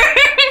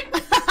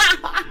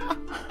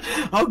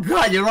 Oh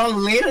god, you're all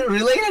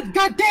related?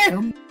 God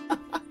damn!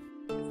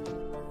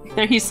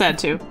 There, he's sad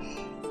too.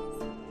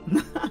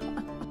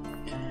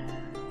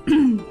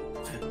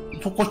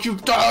 Look what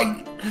you've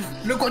done!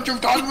 Look what you've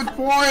done with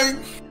boy!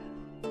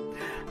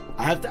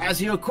 I have to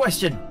ask you a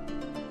question.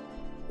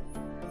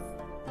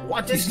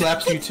 What He is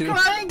slaps the you kid too.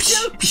 crying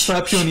to? He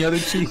slaps you on the other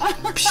cheek.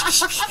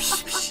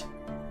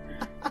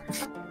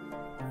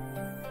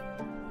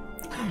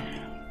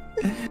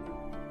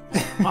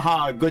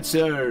 Haha, good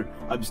sir.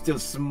 I'm still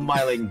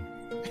smiling.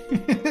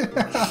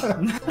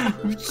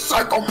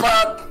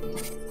 Psychopath!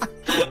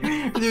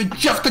 You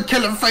Jeff the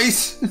Killer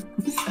face!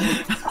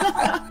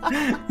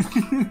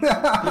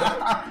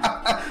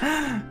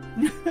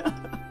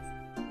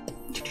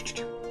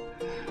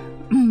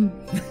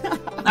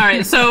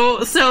 Alright,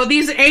 so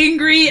these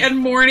angry and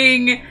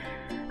mourning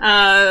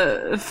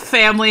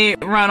family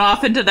run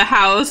off into the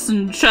house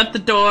and shut the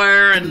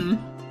door, and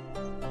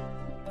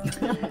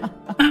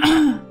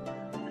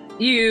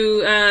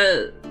you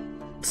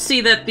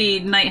see that the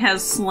knight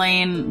has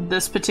slain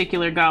this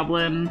particular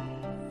goblin.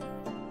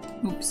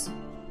 Oops.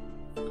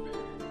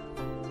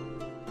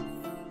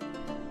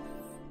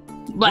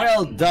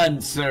 Well done,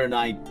 Sir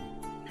Knight.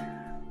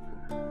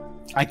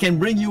 I can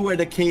bring you where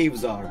the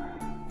caves are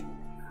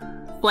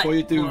for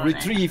you to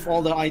retrieve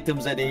all the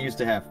items that they used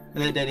to have,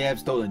 that they have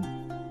stolen.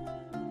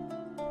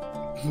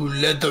 Who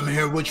led them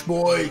here, witch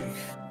boy?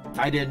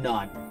 I did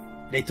not.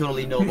 They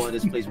totally know about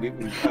this place.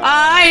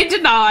 I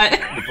did not.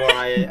 Before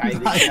I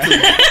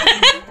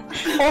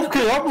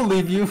Okay, I'll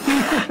believe you.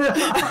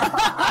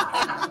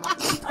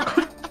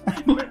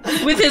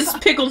 With his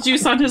pickle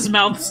juice on his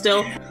mouth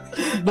still.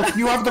 But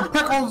you have the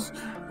pickles.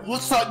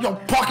 What's that in your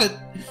pocket?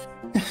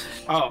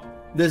 Oh,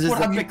 this is What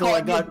the have you pickle got I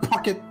in your got.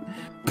 pocket?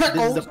 This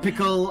Pickles. is the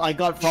pickle I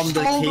got from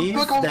the Stole the cave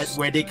pickles. that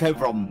where they came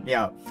from.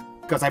 Yeah,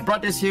 because I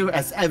brought this here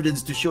as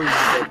evidence to show you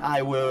that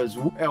I was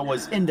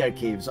in their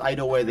cave, so I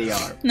know where they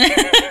are.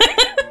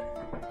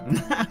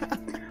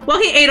 Well,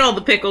 he ate all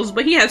the pickles,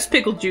 but he has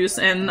pickle juice,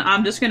 and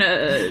I'm just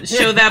gonna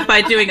show that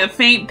by doing a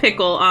faint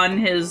pickle on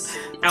his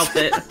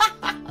outfit.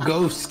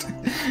 Ghost.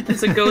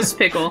 It's a ghost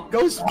pickle.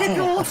 Ghost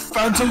pickle. Oh,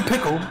 phantom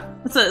pickle.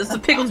 It's a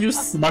pickle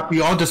juice. You might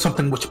be onto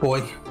something, witch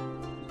boy.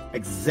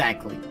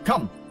 Exactly.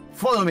 Come,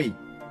 follow me.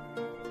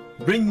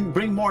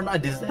 Bring more.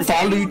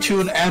 Follow you to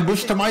an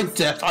ambush to my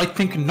death? I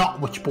think not,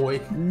 witch boy.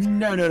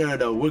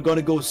 No. We're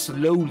gonna go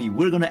slowly.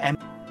 We're gonna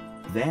ambush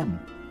them.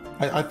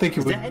 I think it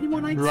Is would there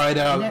anyone I- ride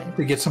out Yeah.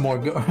 to get some more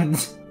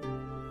guards.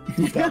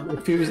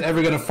 If he was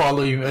ever gonna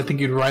follow you, I think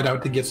he'd ride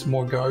out to get some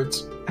more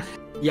guards.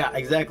 Yeah,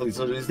 exactly.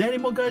 So is there any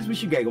more guys? We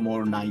should get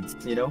more knights,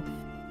 you know?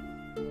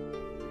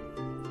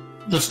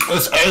 This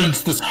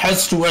ends. This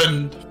has to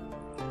end.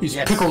 These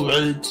Yes. pickle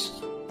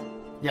raids.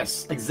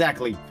 Yes,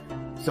 exactly.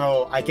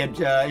 So I can,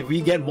 if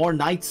we get more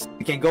knights,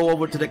 we can go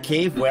over to the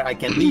cave where I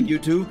can lead you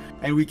to,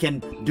 and we can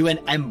do an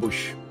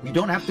ambush. We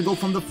don't have to go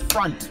from the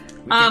front.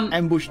 We can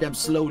ambush them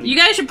slowly. You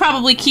guys should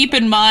probably keep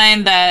in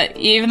mind that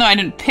even though I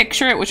didn't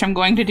picture it, which I'm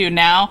going to do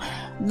now,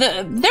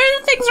 their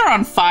things are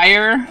on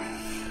fire.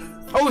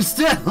 Oh,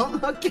 still?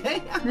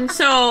 Okay.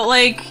 So,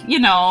 like, you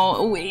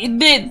know,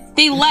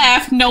 they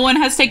left. No one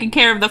has taken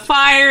care of the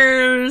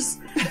fires.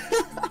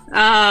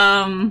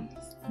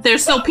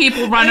 There's still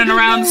people running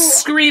around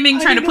screaming,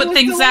 trying to put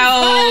things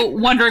out,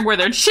 wondering where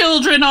their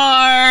children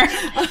are.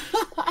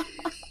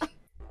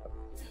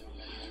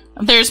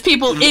 There's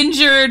people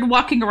injured,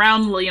 walking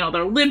around, you know,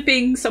 they're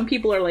limping. Some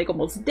people are, like,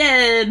 almost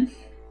dead.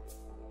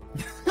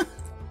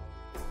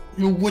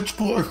 You witch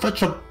boy,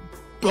 fetch a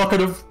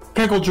bucket of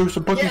pickle juice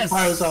and put these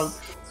fires out.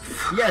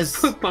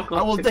 Yes,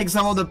 I will take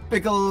some of the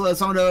pickle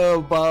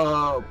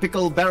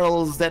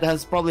barrels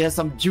that probably has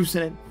some juice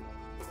in it,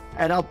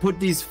 and I'll put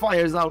these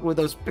fires out with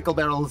those pickle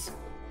barrels.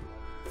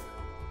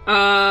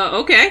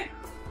 Okay.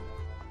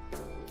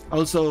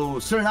 Also,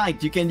 Sir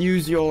Knight, you can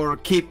use your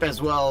cape as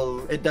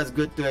well. It does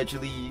good to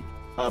actually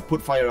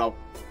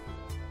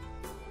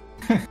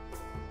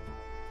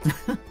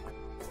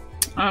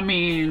I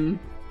mean...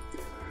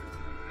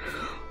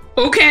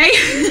 Okay.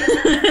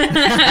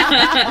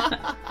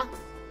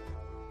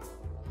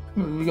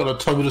 You gotta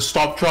tell me to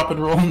stop, drop, and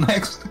roll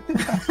next.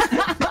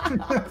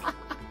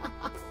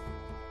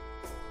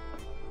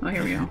 Oh,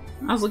 here we go.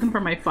 I was looking for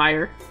my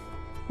fire.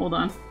 Hold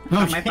on. I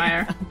found my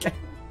fire. Okay.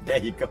 There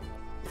you go.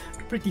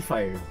 Pretty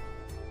fire.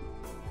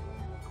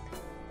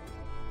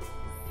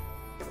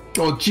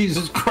 Oh,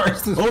 Jesus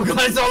Christ. This Oh, God,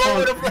 it's all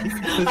over the place.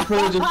 This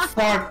village is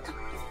fucked.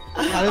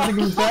 I didn't think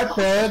it was that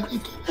bad.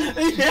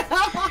 Yeah.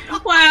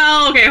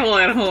 Well, okay, hold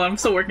on. I'm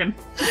still working.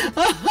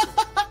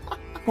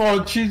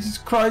 Oh, Jesus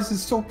Christ,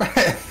 it's so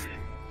bad.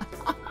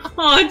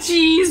 Oh,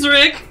 jeez,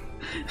 Rick.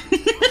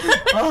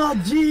 Oh,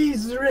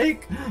 jeez,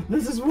 Rick.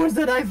 This is worse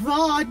than I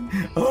thought.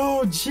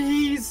 Oh,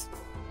 jeez.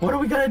 What are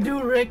we gonna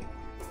do, Rick?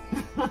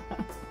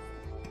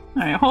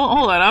 Alright,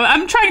 hold on.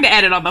 I'm trying to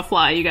edit on the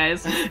fly, you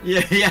guys.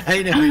 Yeah,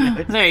 I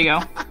know. There you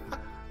go.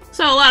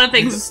 So, a lot of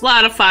things, a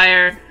lot of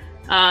fire.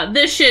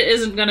 This shit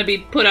isn't gonna be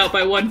put out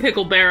by one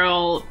pickle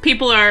barrel.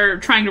 People are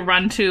trying to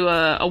run to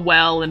a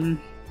well and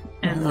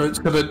So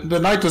the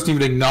knight doesn't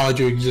even acknowledge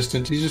your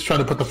existence. He's just trying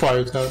to put the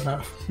fires out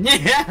now.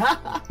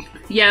 Yeah.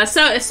 Yeah,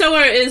 so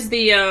is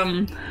the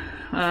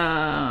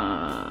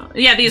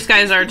yeah, these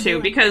guys are too,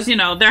 because you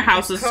know their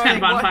house is kind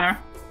of on fire.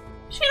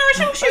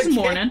 She's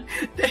mourning.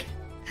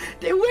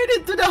 They went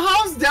into the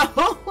house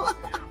though.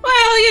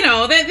 Well, you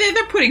know,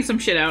 they're putting some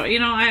shit out. You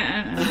know,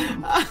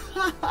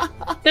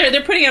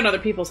 they're putting out other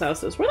people's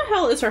houses. Where the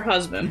hell is her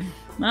husband?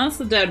 No, that's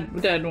the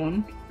dead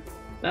one.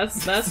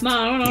 That's not.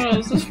 I don't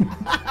know. This is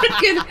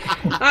freaking,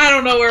 I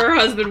don't know where her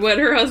husband went.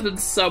 Her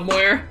husband's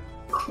somewhere.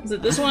 Is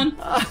it this one?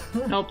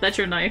 Nope, that's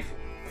your knife.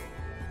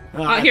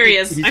 Oh, here he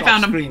is. I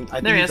found him.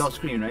 There he is. Off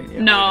screen, right?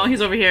 Yeah, no,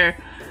 he's over here.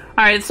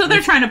 All right, so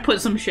they're trying to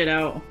put some shit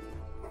out.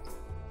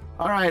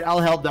 All right, I'll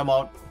help them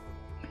out.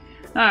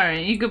 All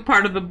right, you get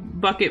part of the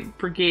bucket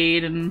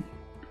brigade, and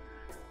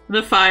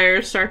the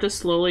fires start to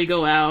slowly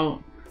go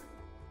out.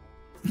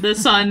 The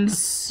sun's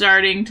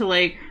starting to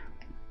like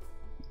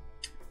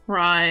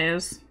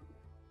rise.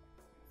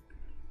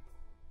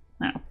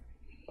 Now,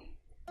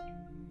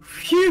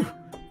 phew,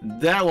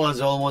 that was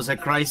almost a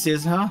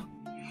crisis, huh?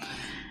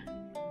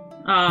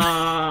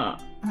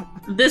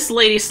 This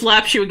lady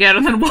slaps you again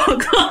and then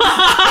walks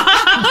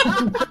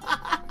on.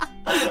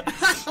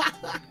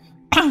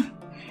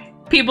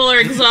 People are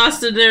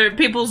exhausted.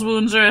 People's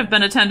wounds have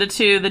been attended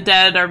to. The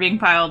dead are being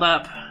piled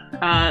up.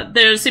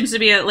 There seems to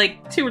be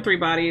like 2 or 3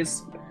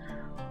 bodies.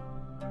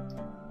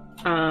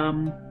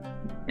 And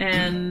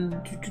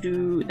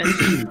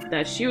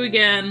that's you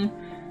again.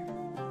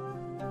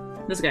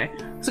 This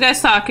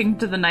guy's talking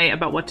to the knight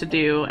about what to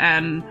do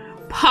and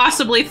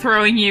possibly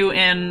throwing you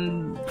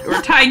in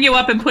or tying you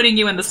up and putting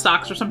you in the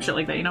stocks or some shit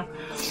like that, you know?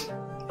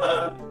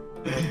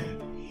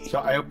 So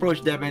I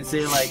approach them and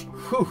say like,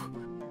 whew,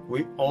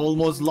 we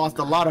almost lost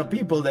a lot of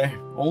people there.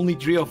 Only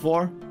 3 or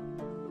 4.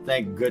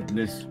 Thank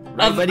goodness.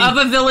 Right, of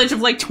a village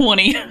of like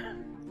 20.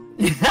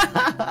 This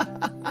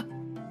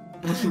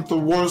is the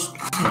worst.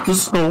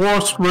 This is the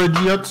worst raid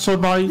yet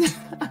tonight.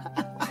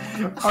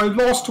 I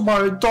lost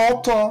my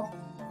daughter.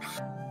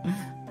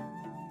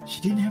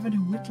 She didn't have any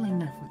whittling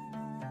knife.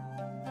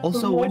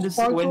 Also, when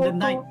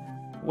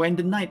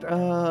the knight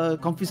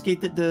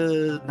confiscated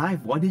the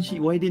knife, why didn't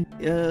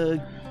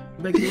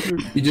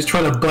You just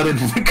try to butt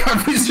into the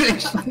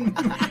conversation.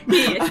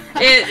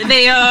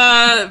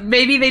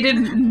 Maybe they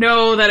didn't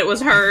know that it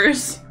was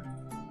hers.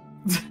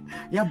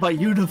 Yeah, but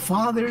you're the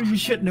father. You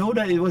should know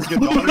that it was your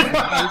daughter.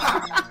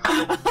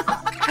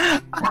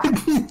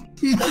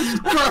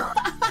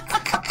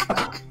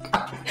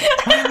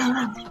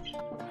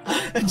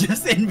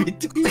 Just in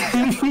between.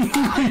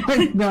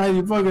 Nah,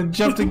 you fucking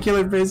jumped in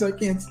killer face. I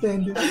can't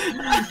stand it.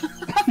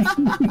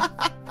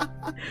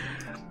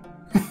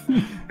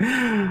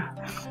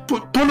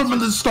 Put them in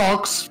the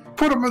stocks.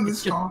 Put them in the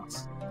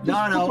stocks. No,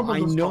 I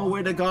know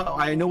where to go.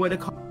 I know where to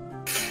go.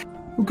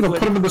 We're gonna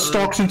put them in the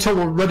stocks until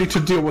we're ready to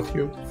deal with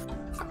you.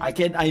 I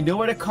know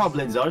where the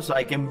goblins are, so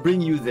I can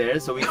bring you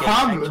there, so we can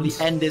actually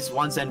end this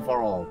once and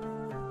for all.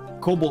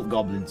 Kobold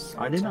goblins.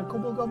 Are they not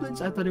kobold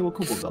goblins? I thought they were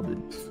kobold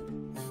goblins.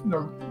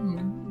 No,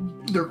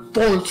 they're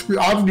forest.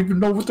 I don't even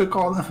know what they're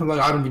called. Like,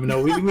 I don't even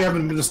know. We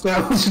haven't been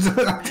established.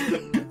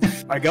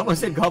 I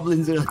almost said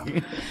goblins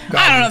earlier.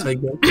 I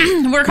don't know.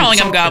 We're calling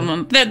them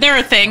goblins. They're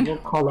a thing. We'll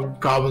call them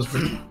goblins for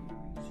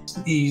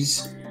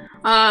ease.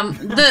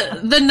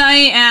 The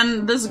knight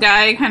and this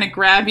guy kind of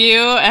grab you,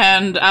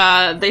 and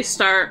they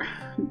start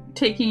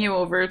taking you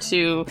over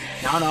to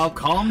No,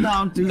 calm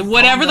down, dude.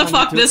 Whatever the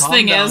fuck this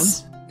thing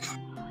is.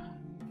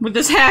 With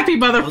this happy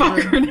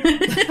motherfucker.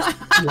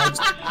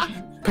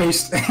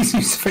 Paste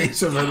his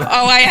face over there.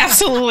 Oh, I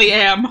absolutely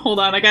am. Hold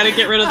on, I gotta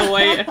get rid of the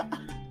white.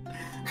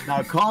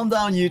 Now calm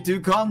down, you two.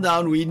 Calm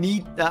down. We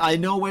need. I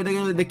know where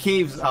the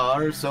caves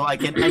are, so I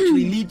can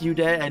actually lead you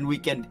there, and we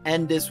can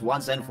end this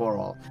once and for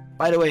all.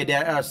 By the way,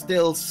 there are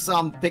still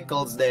some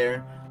pickles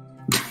there.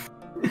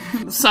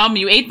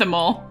 You ate them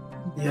all.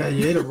 Yeah,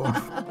 you ate them all.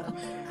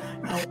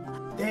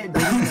 They didn't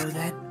know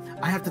that.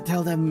 have to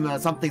tell them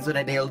something so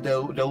that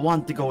they'll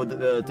want to go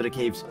to the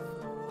caves.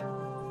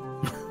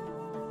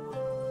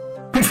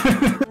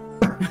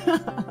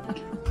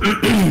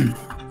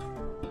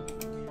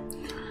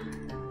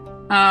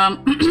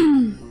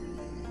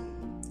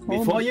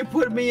 Before you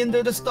put me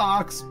into the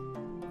stocks,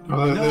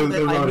 know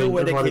that I know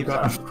where the caves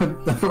are.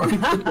 They've already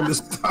put in the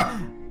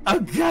stock. Oh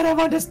god, I'm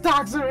on the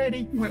stocks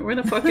already. Where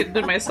the fuck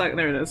did my stock?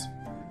 There it is.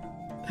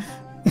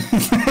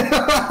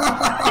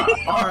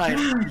 Alright,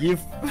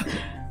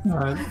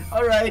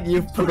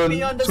 you've put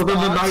me on the So then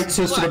the stocks, knight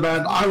says to the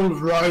man, I will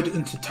ride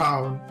into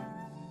town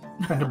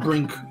and to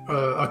bring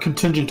a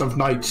contingent of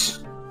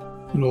knights.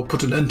 And we'll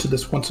put an end to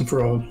this once and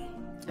for all.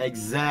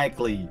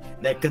 Exactly.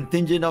 That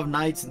contingent of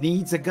knights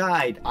needs a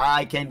guide.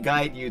 I can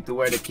guide you to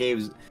where the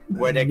caves are.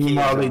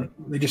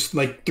 They just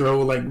like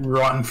throw like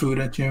rotten food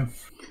at you.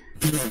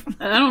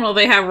 I don't know if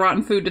they have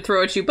rotten food to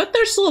throw at you, but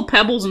there's still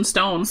pebbles and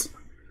stones.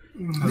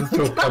 They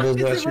throw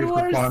pebbles at you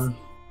for fun.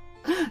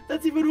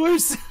 That's even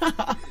worse.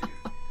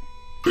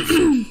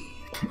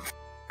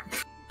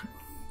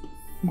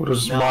 What a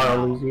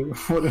smile, is it?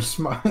 What a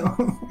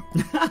smile.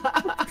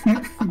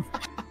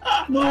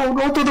 No,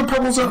 don't throw the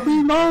pebbles at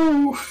me,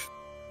 no!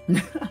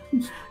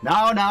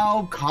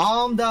 Now,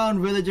 calm down,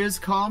 villagers,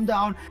 calm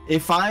down.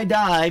 If I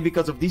die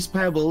because of these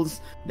pebbles,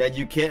 then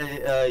you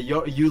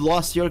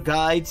lost your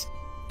guides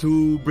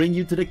to bring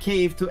you to the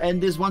cave to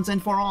end this once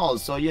and for all.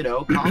 So,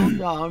 calm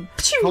down.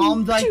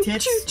 Calm thy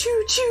tits.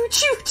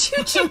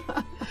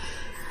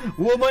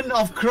 Woman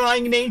of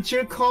crying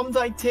nature, calm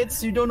thy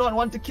tits. You do not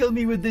want to kill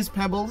me with these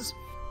pebbles.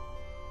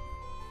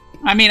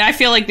 I mean, I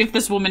feel like if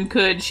this woman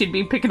could, she'd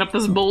be picking up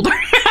this boulder.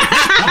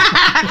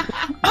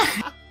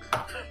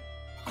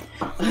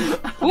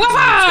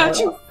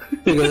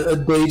 A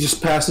day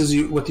just passes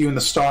with you in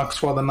the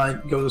stocks while the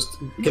knight goes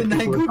to get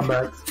people to come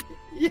back.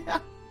 Yeah.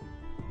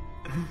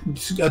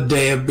 Just a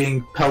day of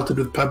being pelted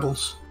with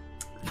pebbles.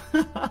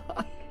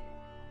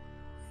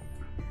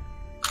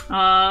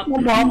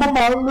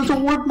 Mama, there's a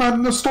workman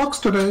in the stocks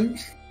today.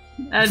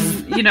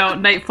 And,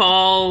 night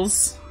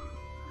falls.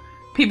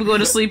 People go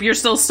to sleep, you're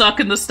still stuck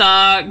in the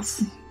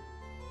stocks.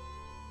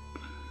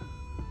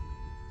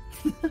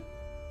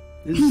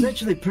 This is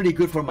actually pretty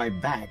good for my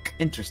back.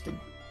 Interesting.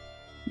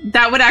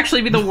 That would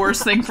actually be the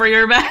worst thing for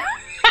your back.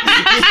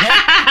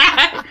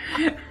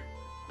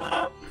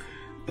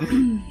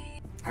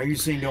 Are you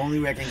saying the only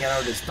way I can get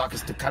out of this stock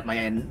is to cut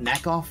my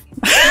neck off?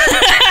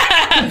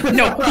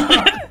 No.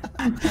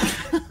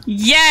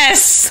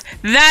 Yes!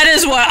 That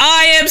is what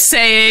I am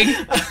saying!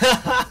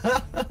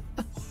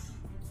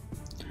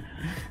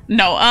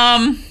 No,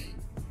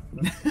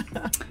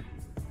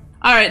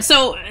 Alright,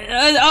 so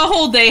a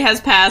whole day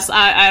has passed.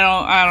 I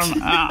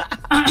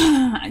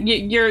don't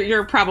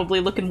you're probably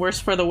looking worse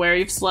for the wear.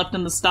 You've slept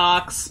in the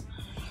stocks.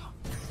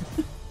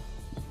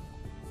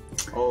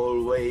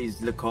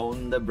 Always look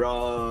on the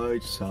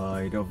bright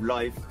side of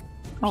life.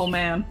 Oh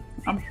man,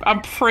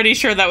 I'm pretty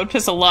sure that would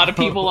piss a lot of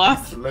people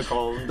off. Look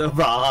on the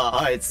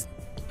bright side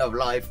of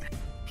life.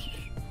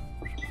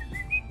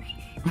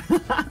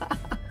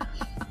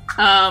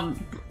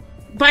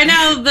 By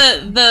now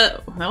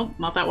no,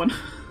 not that one.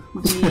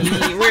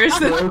 Where's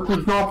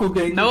the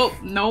doppelganger? Nope.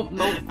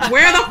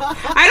 Where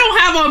I don't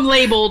have them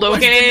labeled,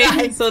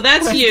 okay? So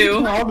that's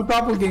you. Oh, the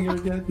doppelganger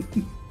again.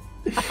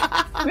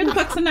 Where the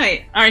fuck's the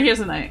knight? Alright, here's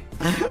the knight.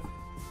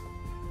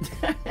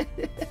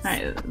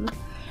 Alright.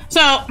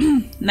 So,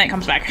 knight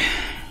comes back.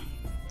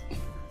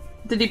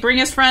 Did he bring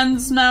his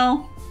friends,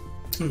 Mel?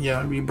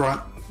 Yeah, we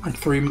brought like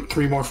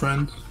three more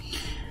friends.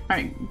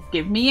 Alright,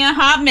 give me a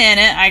hot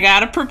minute. I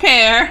gotta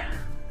prepare.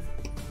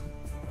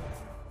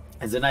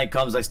 As the night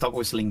comes, I stop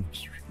whistling.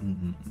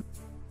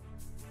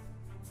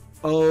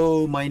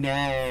 Oh, my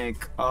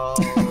neck. Oh.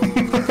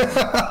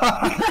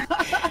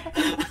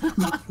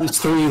 There's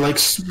three like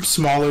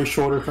smaller,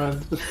 shorter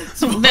friends.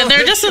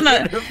 They're just in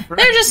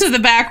the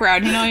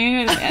background,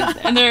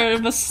 and they're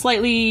of a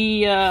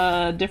slightly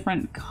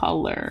different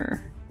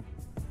color.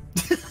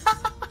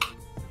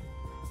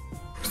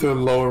 They're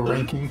lower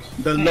rankings.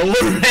 The lower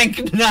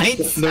ranked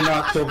knights. They're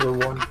not silver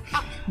one.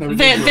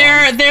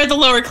 They're the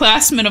lower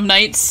classmen of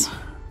knights.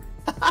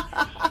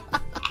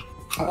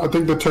 I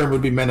think the term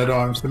would be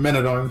men-at-arms. The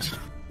men-at-arms.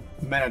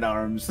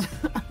 Men-at-arms.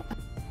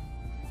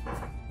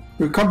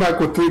 We come back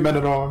with 3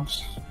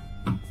 men-at-arms.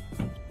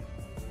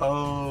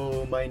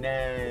 Oh, my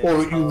neck.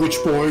 Or you rich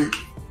boy.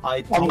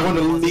 I'm going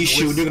to leash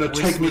you and you're going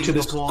to take me to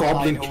this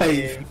goblin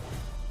cave.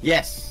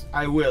 Yes,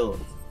 I will.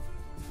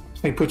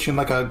 They put you in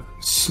like a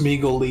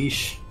Smeagol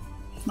leash.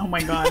 Oh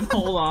my god,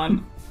 hold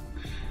on.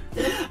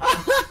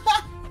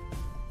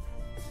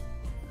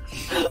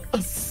 A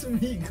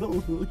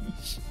Smeagol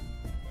leash.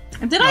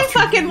 Did I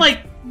fucking,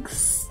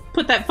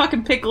 put that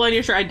fucking pickle on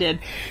your shirt? I did.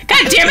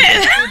 God damn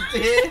it!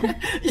 You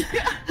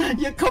did?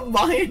 You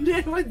combined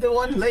it with the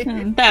one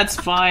later. That's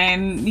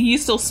fine. You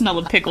still smell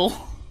a pickle.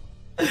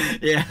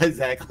 Yeah,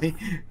 exactly.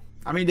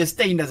 I mean, the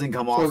stain doesn't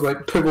come off. Smells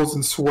like pickles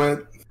and sweat.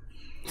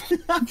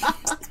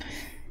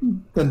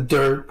 And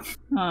dirt.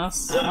 Oh,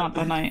 that's not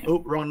the night.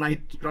 Oh, wrong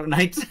night. Wrong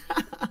night.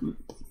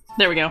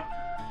 There we go.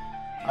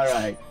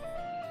 Alright.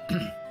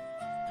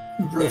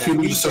 If you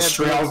lead us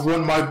astray, I'll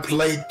run my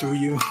blade through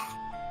you.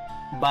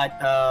 But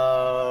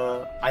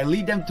I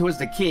lead them towards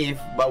the cave,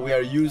 but we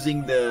are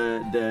using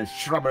the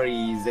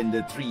shrubberies and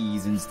the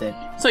trees instead.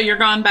 So you're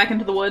gone back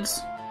into the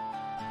woods?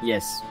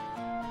 Yes.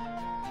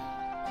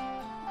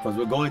 Because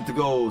we're going to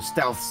go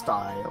stealth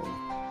style.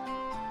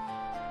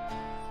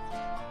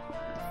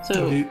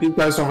 So These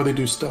guys don't really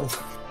do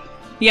stealth.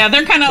 yeah,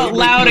 they're kind of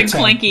loud and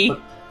attempt,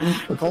 clanky.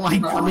 but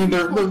I mean,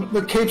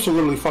 the capes are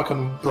really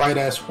fucking bright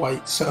ass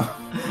white, so.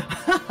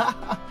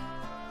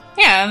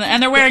 Yeah,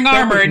 and they're wearing Stealth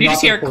armor, is and you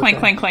just not hear their clank,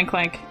 forte. clank, clank,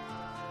 clank.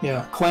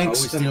 Yeah, clanks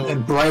still-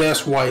 and bright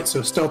ass white,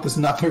 so stealth is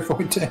not their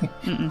forte.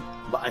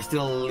 But I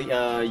still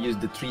use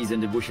the trees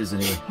and the bushes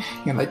anyway.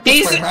 You're like,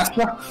 this way, Basic-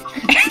 master.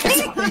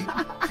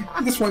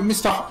 This way,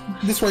 mister.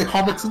 This way,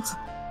 hobbits.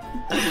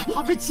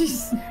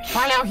 Hobbitses!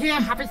 Follow here,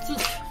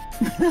 hobbitses!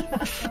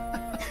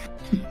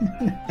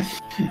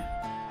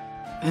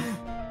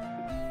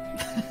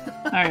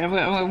 Alright,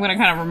 I'm gonna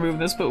kind of remove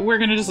this, but we're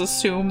gonna just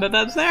assume that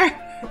that's there.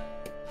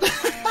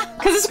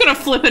 Because it's gonna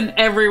flip in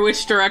every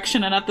which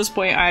direction, and at this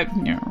point,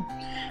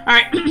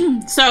 Alright,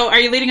 so are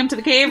you leading him to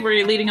the cave, or are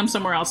you leading him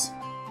somewhere else?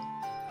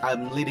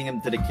 I'm leading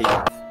him to the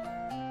cave.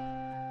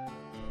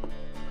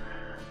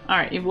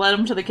 Alright, you've led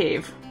him to the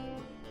cave.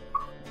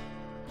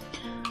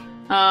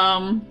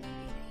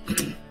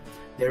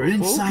 They're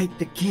inside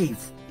the cave.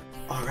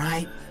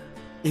 Alright?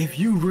 If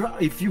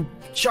you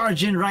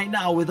charge in right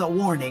now without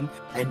warning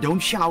and don't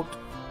shout,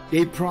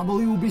 they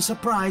probably will be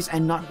surprised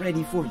and not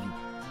ready for you.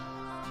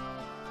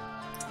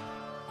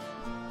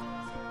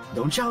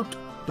 Don't shout.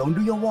 Don't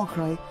do your war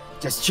cry.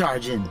 Just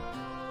charge in.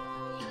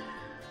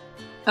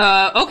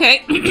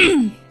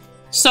 Okay.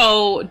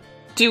 So,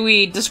 do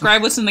we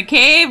describe what's in the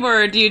cave,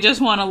 or do you just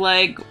want to,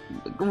 like,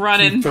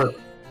 run in?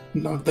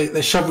 No,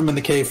 they shove them in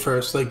the cave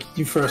first. Like,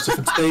 you first. If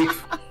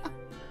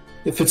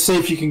it's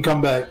safe, you can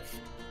come back.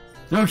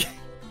 Okay.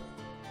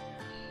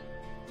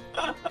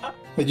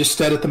 They just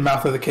stand at the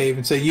mouth of the cave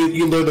and say,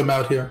 "You lure them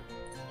out here."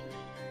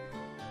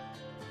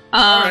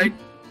 Alright.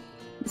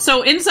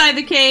 So inside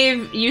the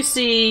cave, you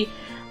see,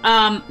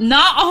 not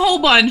a whole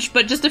bunch,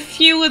 but just a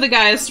few of the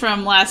guys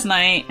from last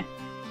night,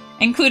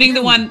 including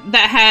the one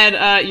that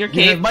had your You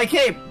cape. have my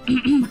cape.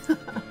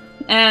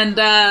 And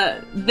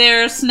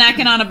they're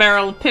snacking on a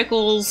barrel of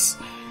pickles,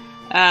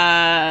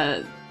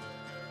 and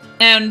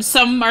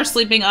some are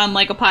sleeping on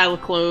like a pile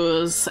of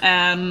clothes,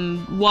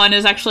 and one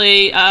is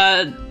actually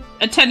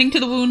attending to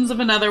the wounds of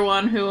another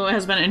one who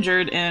has been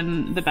injured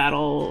in the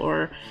battle,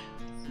 or,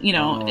 you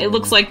know, it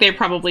looks like they're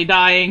probably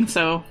dying,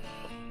 so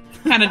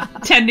kind of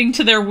tending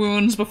to their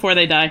wounds before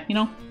they die, you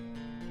know?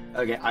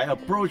 Okay, I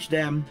approach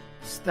them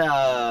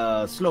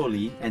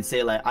slowly and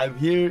say like, I'm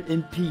here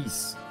in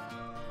peace.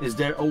 Is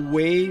there a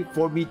way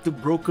for me to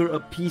broker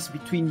a peace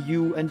between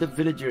you and the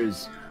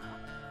villagers?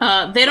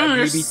 They don't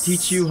Maybe understand.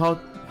 teach you how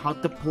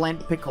to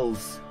plant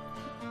pickles.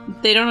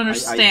 They don't I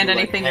understand do,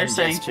 like, anything they're hand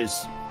saying.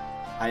 gestures.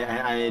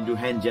 I do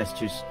hand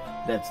gestures.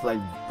 That's like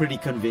pretty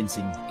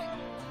convincing.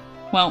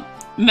 Well,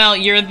 Mel,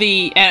 you're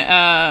the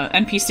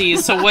NPCs,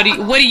 so what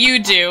do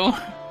you do?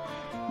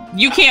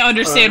 You can't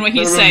understand what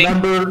he's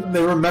saying.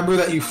 They remember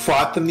that you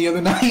fought them the other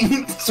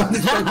night, so they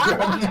start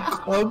grabbing their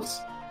clubs.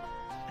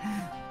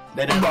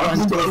 Then I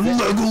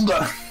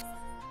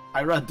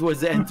run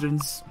towards the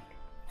entrance,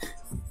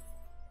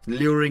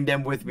 luring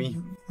them with me.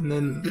 And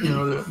then, you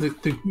know,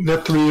 the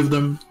three of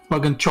them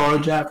fucking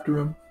charge after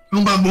him.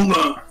 Boonga,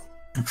 boonga.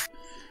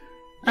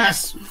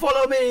 Yes,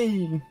 follow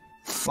me.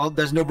 Well,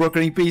 there's no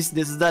brokering peace.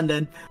 This is done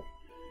then.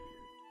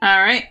 All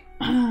right.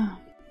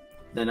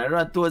 Then I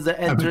run towards the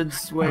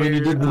entrance where. I mean, you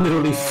did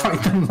literally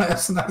fight them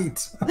last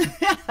night.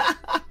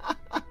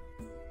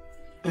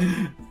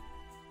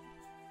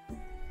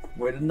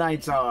 Where the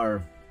knights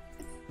are.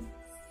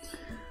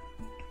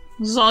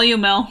 This is all you,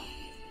 Mel.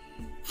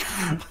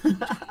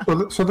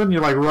 So then you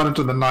like run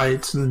into the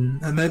knights, and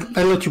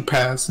they let you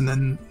pass, and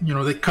then, you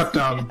know, they cut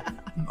down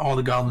all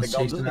the goblins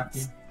chasing after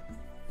you.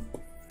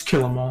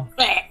 Kill them all.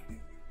 Bleh.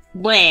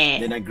 Bleh.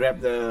 Then I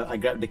grab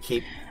the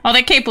cape. Oh,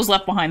 that cape was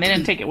left behind. They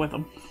didn't take it with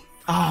them.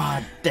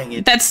 Ah, dang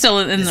it! That's still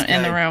in the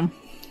guy. room.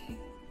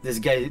 This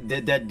guy,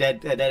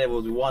 that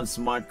was one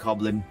smart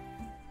goblin.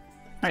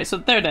 All right, so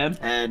they're dead.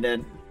 And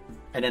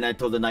then I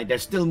told the knight,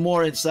 there's still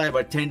more inside,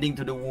 but tending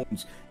to the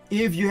wounds.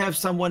 If you have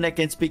someone that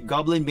can speak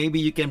goblin, maybe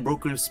you can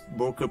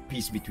broker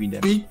peace between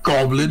them. Speak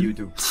goblin. You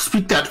do.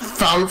 Speak that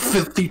foul,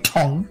 filthy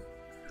tongue.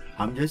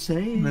 I'm just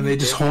saying. And they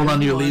just hold on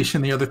to your leash,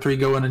 and the other three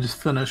go in and just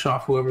finish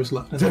off whoever's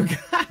left in there.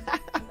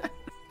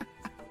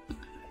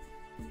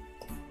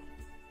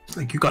 It's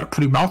like, you got a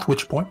pretty mouth,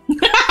 witch boy.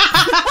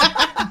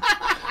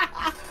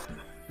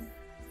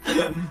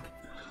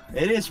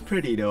 It is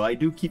pretty though. I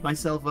do keep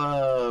myself,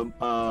 hydrated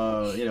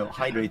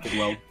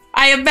well.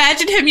 I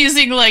imagined him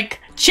using like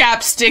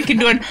chapstick and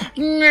doing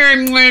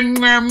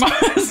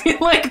as he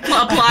like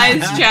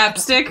applies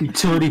chapstick.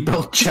 Utility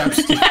belt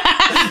chapstick.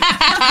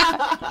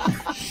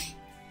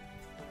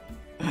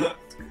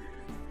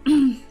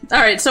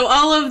 Alright, so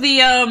all of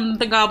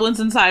the goblins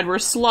inside were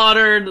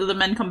slaughtered. The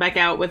men come back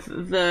out with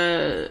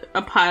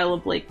a pile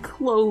of, like,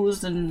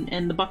 clothes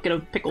and the bucket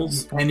of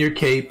pickles. And your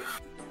cape.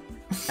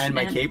 And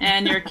my cape.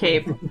 And your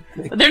cape.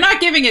 They're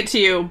not giving it to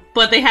you,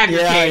 but they have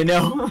your cape. Yeah,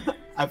 I know.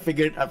 I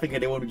figured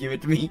they won't give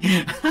it to me.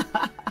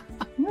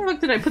 Where the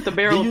fuck did I put the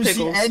barrel of pickles?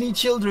 Did you see any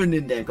children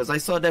in there? Because I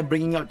saw them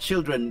bringing out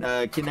children,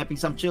 kidnapping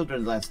some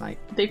children last night.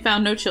 They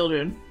found no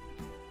children.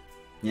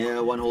 Yeah,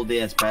 one whole day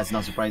has passed,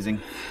 not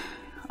surprising.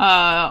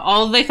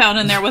 All they found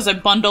in there was a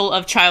bundle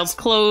of child's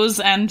clothes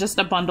and just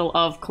a bundle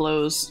of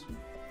clothes.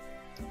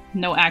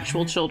 No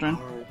actual children.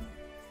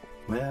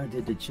 Where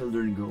did the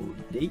children go?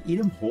 They eat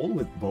them whole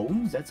with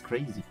bones? That's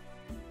crazy.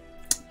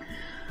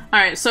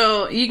 Alright,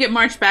 so you get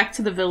marched back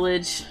to the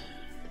village.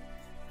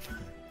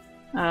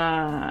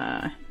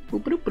 The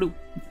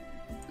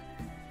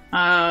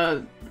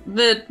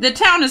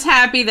town is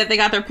happy that they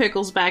got their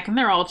pickles back, and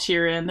they're all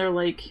cheering. They're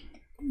like,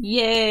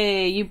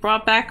 yay, you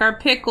brought back our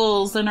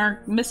pickles and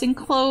our missing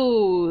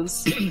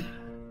clothes.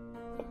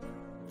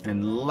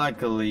 And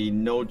luckily,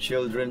 no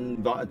children's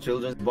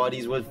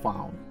bodies were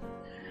found.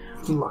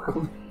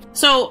 Luckily.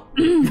 So,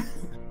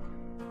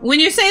 when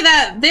you say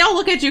that, they all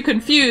look at you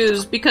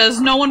confused because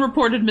no one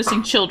reported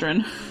missing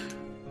children.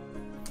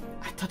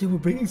 I thought they were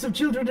bringing some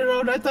children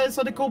around. I thought I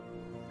saw the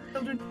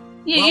children.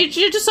 Yeah, well,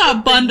 you just saw a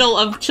bundle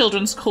of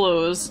children's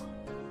clothes.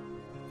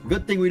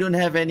 Good thing we don't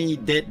have any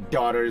dead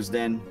daughters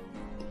then.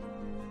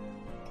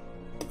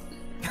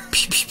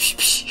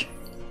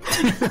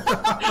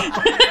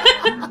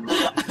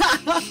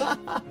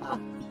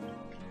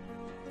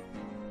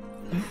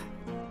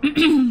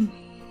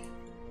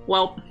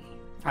 Well,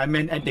 I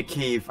meant at the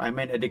cave.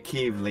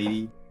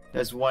 Lady.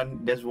 There's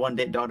one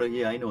dead daughter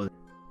here. I know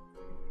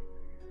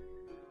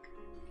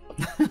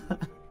that.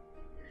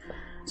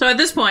 So at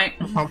this point,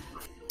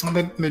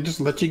 they just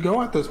let you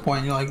go. At this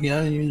point, you're like,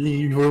 yeah,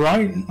 you were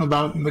right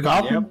about the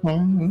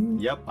goblin.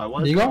 Yep, I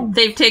was. You go.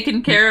 They've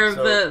taken care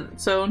of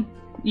so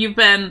you've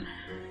been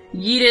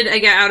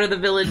yeeted out of the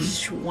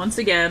village once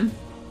again.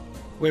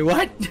 Wait,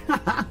 what?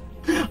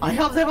 I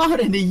helped them out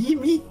and they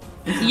yeet me?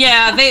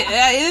 Yeah, they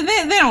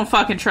don't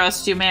fucking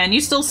trust you, man.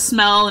 You still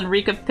smell and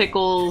reek of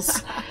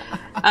pickles.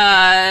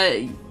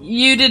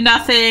 You did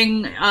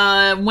nothing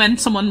when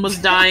someone was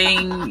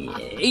dying.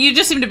 You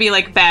just seem to be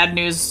like bad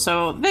news,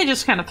 so they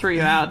just kind of threw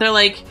you out. They're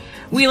like,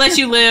 we let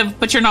you live,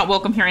 but you're not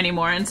welcome here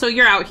anymore, and so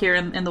you're out here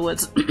in the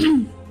woods.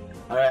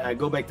 Alright, I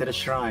go back to the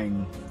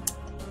shrine.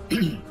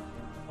 And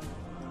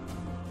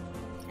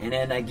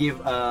then I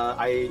give,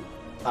 I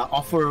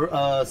offer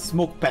a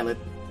smoke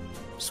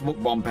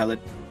bomb pellet.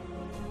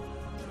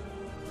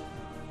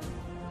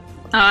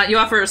 You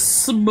offer a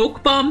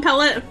smoke bomb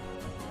pellet?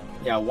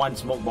 Yeah, one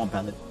smoke bomb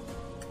pellet.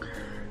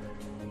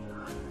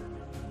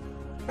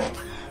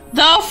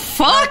 The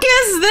fuck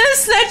is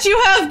this that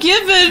you have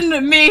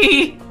given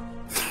me?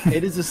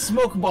 It is a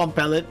smoke bomb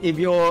pellet. If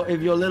your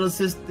little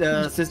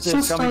sister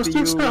is coming to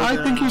you, I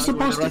think you're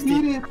supposed to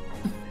eat it.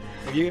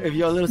 If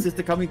your little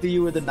sister coming to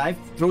you with a knife,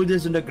 throw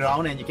this on the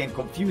ground and you can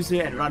confuse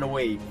her and run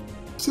away.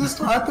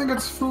 Sister, I think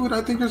it's food.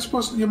 I think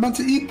you're meant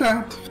to eat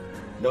that.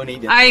 Don't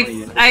eat it.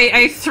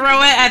 I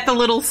throw it at the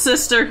little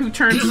sister who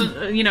turns,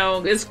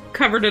 is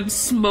covered in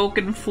smoke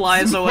and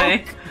flies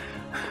away.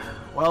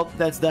 Well,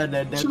 that's done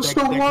then. Just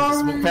don't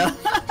worry.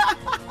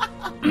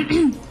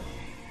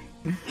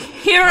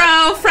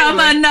 Hero from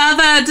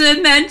another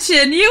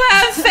dimension, you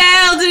have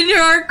failed in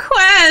your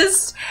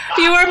quest.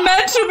 You were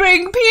meant to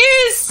bring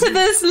peace to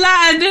this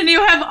land, and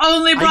you have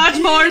only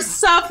brought more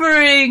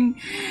suffering.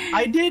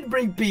 I did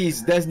bring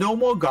peace. There's no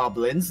more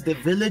goblins. The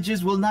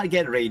villages will not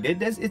get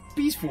raided. It's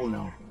peaceful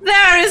now.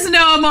 There is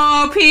no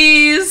more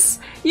peace.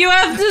 You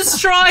have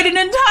destroyed an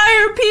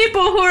entire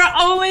people who are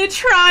only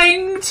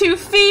trying to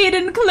feed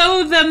and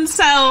clothe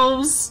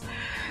themselves.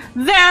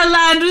 Their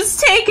land was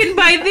taken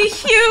by the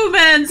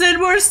humans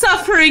and were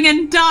suffering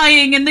and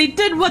dying, and they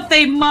did what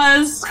they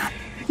must.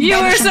 You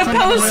were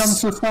supposed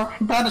to...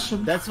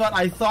 That's what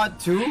I thought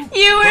too.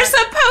 You were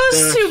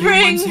supposed to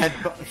bring... The humans had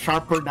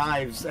sharper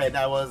knives and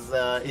I was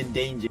in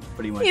danger,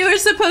 pretty much. You were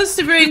supposed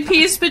to bring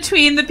peace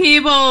between the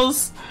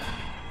peoples.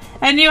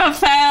 And you have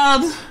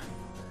failed.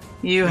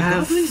 You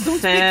have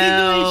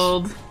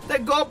failed. The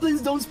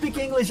goblins don't speak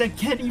English. I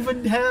can't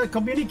even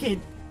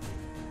communicate.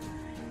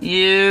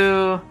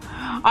 You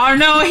are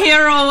no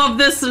hero of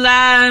this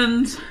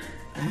land.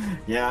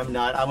 Yeah, I'm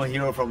not. I'm a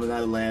hero from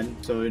another land,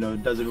 so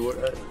it doesn't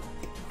work.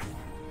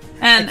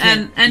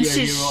 And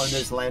she hero on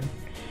this land.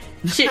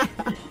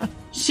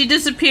 She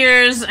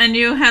disappears, and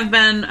you have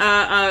been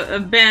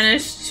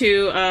banished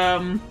to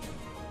a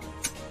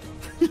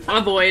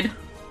void.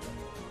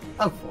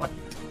 A void.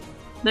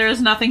 There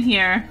is nothing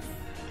here.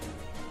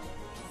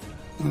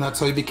 And that's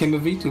how you became a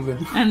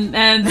VTuber.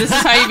 And this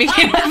is how you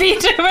became a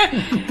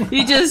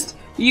VTuber.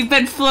 You've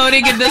been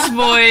floating in this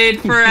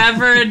void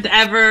forever and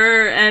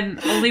ever, and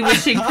only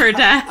wishing for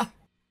death.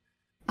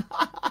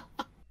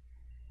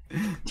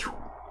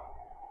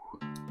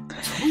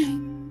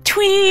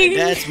 Twing!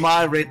 That's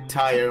my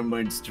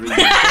retirement stream.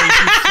 Thank you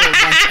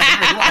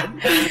so much,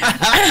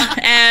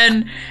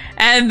 everyone.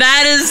 And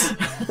that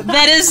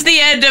is the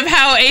end of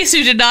how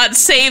Asu did not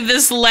save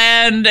this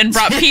land and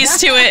brought peace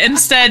to it.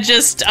 Instead,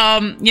 just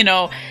you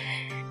know,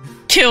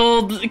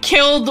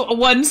 killed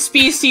one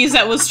species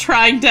that was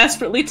trying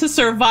desperately to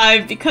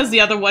survive because the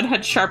other one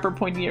had sharper,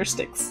 pointier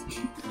sticks.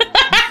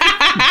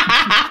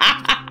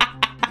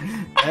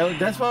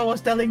 That's what I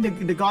was telling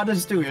the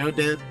goddess too. You know,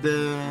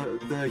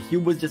 the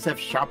humans just have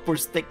sharper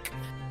stick.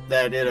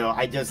 That, you know,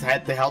 I just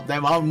had to help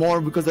them out more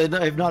because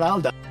if not,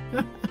 I'll die.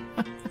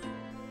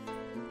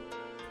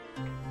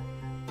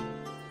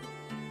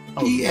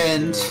 The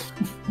end.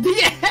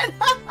 The end.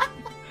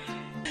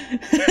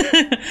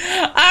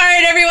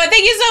 Alright, everyone,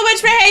 thank you so much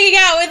for hanging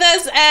out with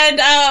us,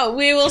 and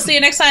we will see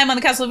you next time on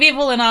the Castle of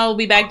Evil, and I'll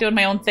be back doing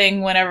my own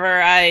thing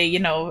whenever I, you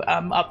know,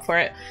 I'm up for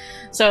it.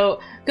 So,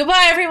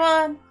 goodbye,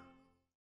 everyone!